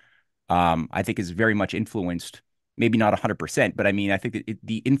announced. I think is very much influenced, maybe not 100%, but I mean, I think that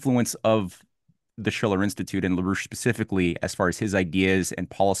the influence of the Schiller Institute and LaRouche specifically, as far as his ideas and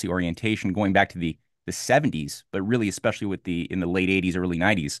policy orientation, going back to the 70s, but really especially in the late 80s, early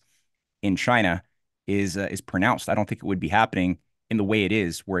 90s in China, is pronounced. I don't think it would be happening in the way it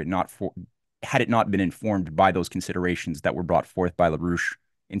is had it not been informed by those considerations that were brought forth by LaRouche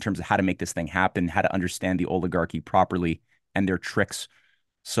in terms of how to make this thing happen, how to understand the oligarchy properly and their tricks.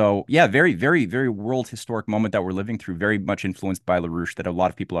 So yeah, very, very, very world historic moment that we're living through, very much influenced by LaRouche that a lot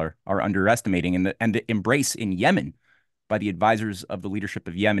of people are underestimating. And the embrace in Yemen by the advisors of the leadership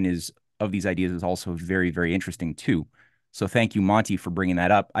of Yemen of these ideas is also very, very interesting too. So thank you, Monty, for bringing that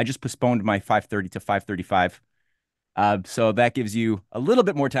up. I just postponed my 5:30 to 5:35. So that gives you a little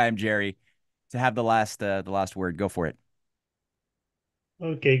bit more time, Jerry, to have the last word. Go for it.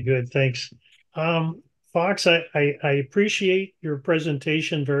 Okay, good. Thanks. Fox, I appreciate your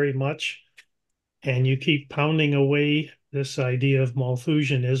presentation very much. And you keep pounding away this idea of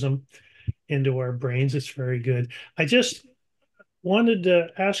Malthusianism into our brains. It's very good. I just wanted to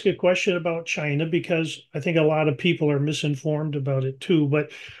ask a question about China because I think a lot of people are misinformed about it too.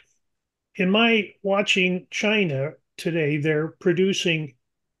 But in my watching China today, they're producing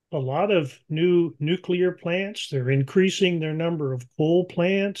a lot of new nuclear plants. They're increasing their number of coal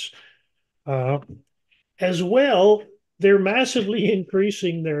plants. As well, they're massively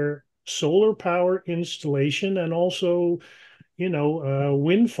increasing their solar power installation and also,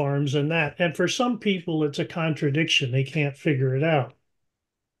 wind farms and that. And for some people, it's a contradiction. They can't figure it out.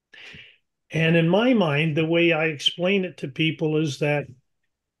 And in my mind, the way I explain it to people is that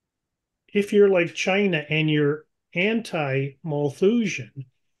if you're like China and you're anti-Malthusian,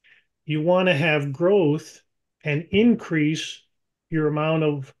 you want to have growth and increase your amount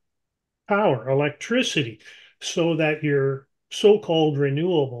of power, electricity, so that your so-called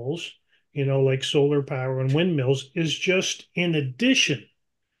renewables, like solar power and windmills, is just in addition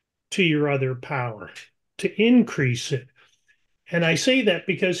to your other power to increase it. And I say that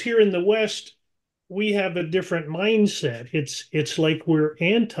because here in the West, we have a different mindset. It's like we're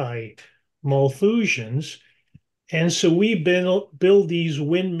anti-Malthusians. And so we build these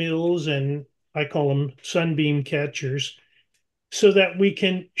windmills, and I call them sunbeam catchers, so that we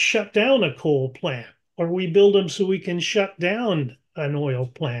can shut down a coal plant, or we build them so we can shut down an oil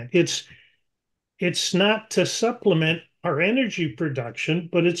plant. It's not to supplement our energy production,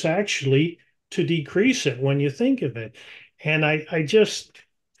 but it's actually to decrease it when you think of it. And I just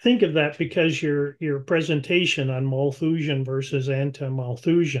think of that because your presentation on Malthusian versus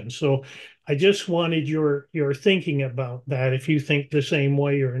anti-Malthusian. So I just wanted your thinking about that, if you think the same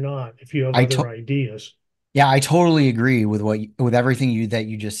way or not, if you have other ideas. Yeah, I totally agree with with everything that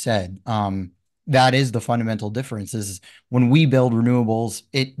you just said. That is the fundamental difference is when we build renewables,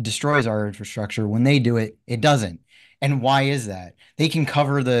 it destroys our infrastructure. When they do it, it doesn't. And why is that? They can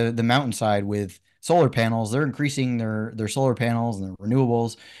cover the mountainside with solar panels. They're increasing their solar panels and their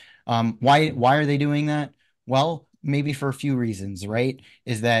renewables. Why are they doing that? Well, maybe for a few reasons, right?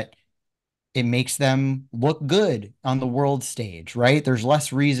 Is that it makes them look good on the world stage, right? There's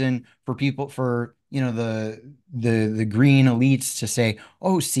less reason for people the green elites to say,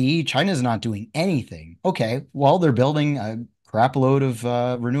 "Oh, see, China's not doing anything." Okay, well, they're building a crap load of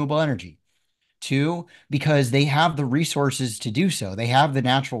renewable energy. Two, because they have the resources to do so. They have the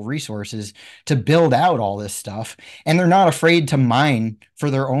natural resources to build out all this stuff, and they're not afraid to mine for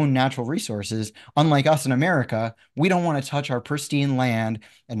their own natural resources. Unlike us in America, we don't want to touch our pristine land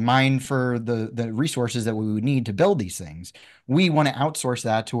and mine for the resources that we would need to build these things. We want to outsource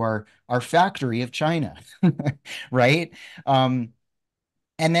that to our factory of China, right? And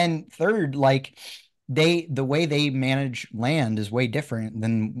then third, like the way they manage land is way different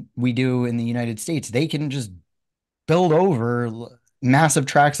than we do in the United States. They can just build over massive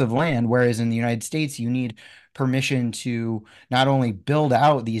tracts of land, whereas in the United States, you need permission to not only build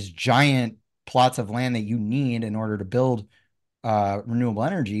out these giant plots of land that you need in order to build renewable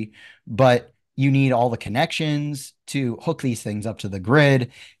energy, but you need all the connections to hook these things up to the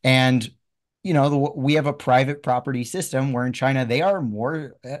grid. And we have a private property system where in China they are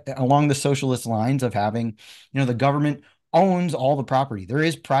more along the socialist lines of having, the government owns all the property. There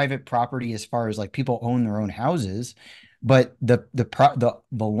is private property as far as like people own their own houses, but the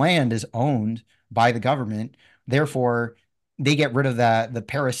land is owned by the government. Therefore, they get rid of the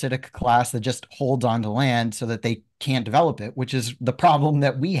parasitic class that just holds on to land so that they can't develop it, which is the problem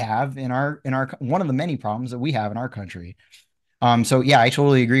that we have in our one of the many problems that we have in our country. So yeah, I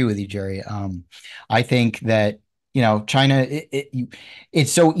totally agree with you, Jerry. I think that, China,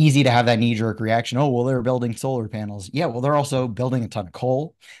 it's so easy to have that knee-jerk reaction. Oh, well, they're building solar panels. Yeah, well, they're also building a ton of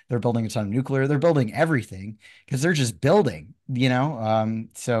coal. They're building a ton of nuclear. They're building everything because they're just building,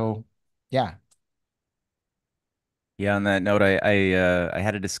 So yeah. Yeah, on that note, I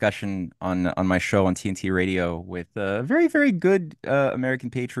had a discussion on my show on TNT Radio with a very, very good American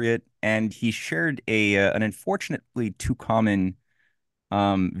patriot, and he shared an unfortunately too common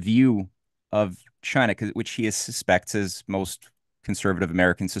view of China, which he suspects, as most conservative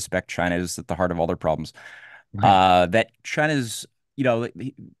Americans suspect, China is at the heart of all their problems. Right. That China's,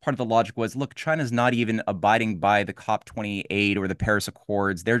 part of the logic was, look, China's not even abiding by the COP28 or the Paris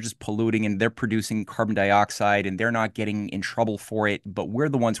Accords. They're just polluting and they're producing carbon dioxide and they're not getting in trouble for it. But we're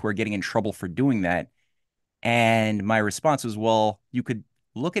the ones who are getting in trouble for doing that. And my response was, well, you could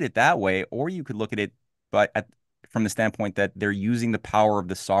look at it that way, or you could look at it from the standpoint that they're using the power of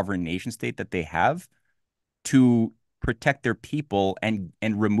the sovereign nation state that they have to protect their people and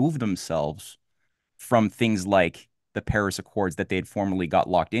remove themselves from things like the Paris Accords that they had formerly got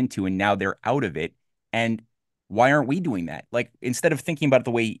locked into, and now they're out of it. And why aren't we doing that? Like, instead of thinking about it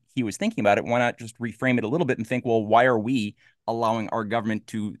the way he was thinking about it, why not just reframe it a little bit and think, well, why are we allowing our government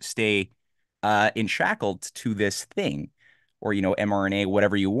to stay enshackled to this thing? Or, mRNA,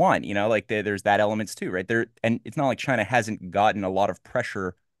 whatever you want, like there's that elements too, right there. And it's not like China hasn't gotten a lot of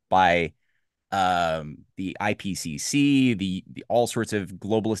pressure by the IPCC, the all sorts of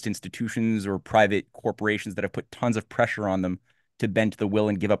globalist institutions or private corporations that have put tons of pressure on them to bend to the will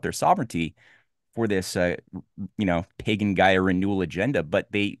and give up their sovereignty for this, pagan Gaia renewal agenda.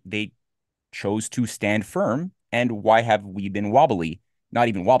 But they chose to stand firm. And why have we been wobbly? Not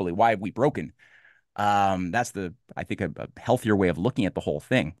even wobbly. Why have we broken? That's I think a healthier way of looking at the whole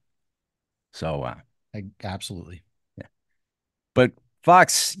thing. So, absolutely. Yeah. But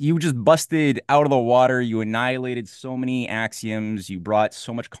Fox, you just busted out of the water. You annihilated so many axioms. You brought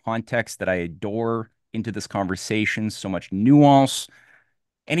so much context that I adore into this conversation, so much nuance.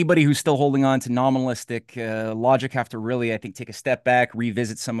 Anybody who's still holding on to nominalistic logic have to really, I think, take a step back,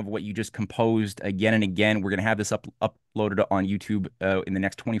 revisit some of what you just composed again and again. We're going to have this uploaded on YouTube in the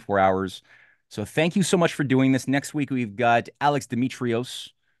next 24 hours. So thank you so much for doing this. Next week, we've got Alex Dimitrios,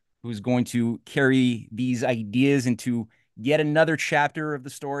 who's going to carry these ideas into yet another chapter of the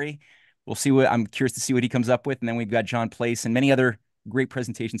story. I'm curious to see what he comes up with. And then we've got John Place and many other great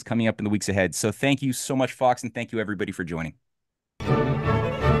presentations coming up in the weeks ahead. So thank you so much, Fox, and thank you everybody for joining.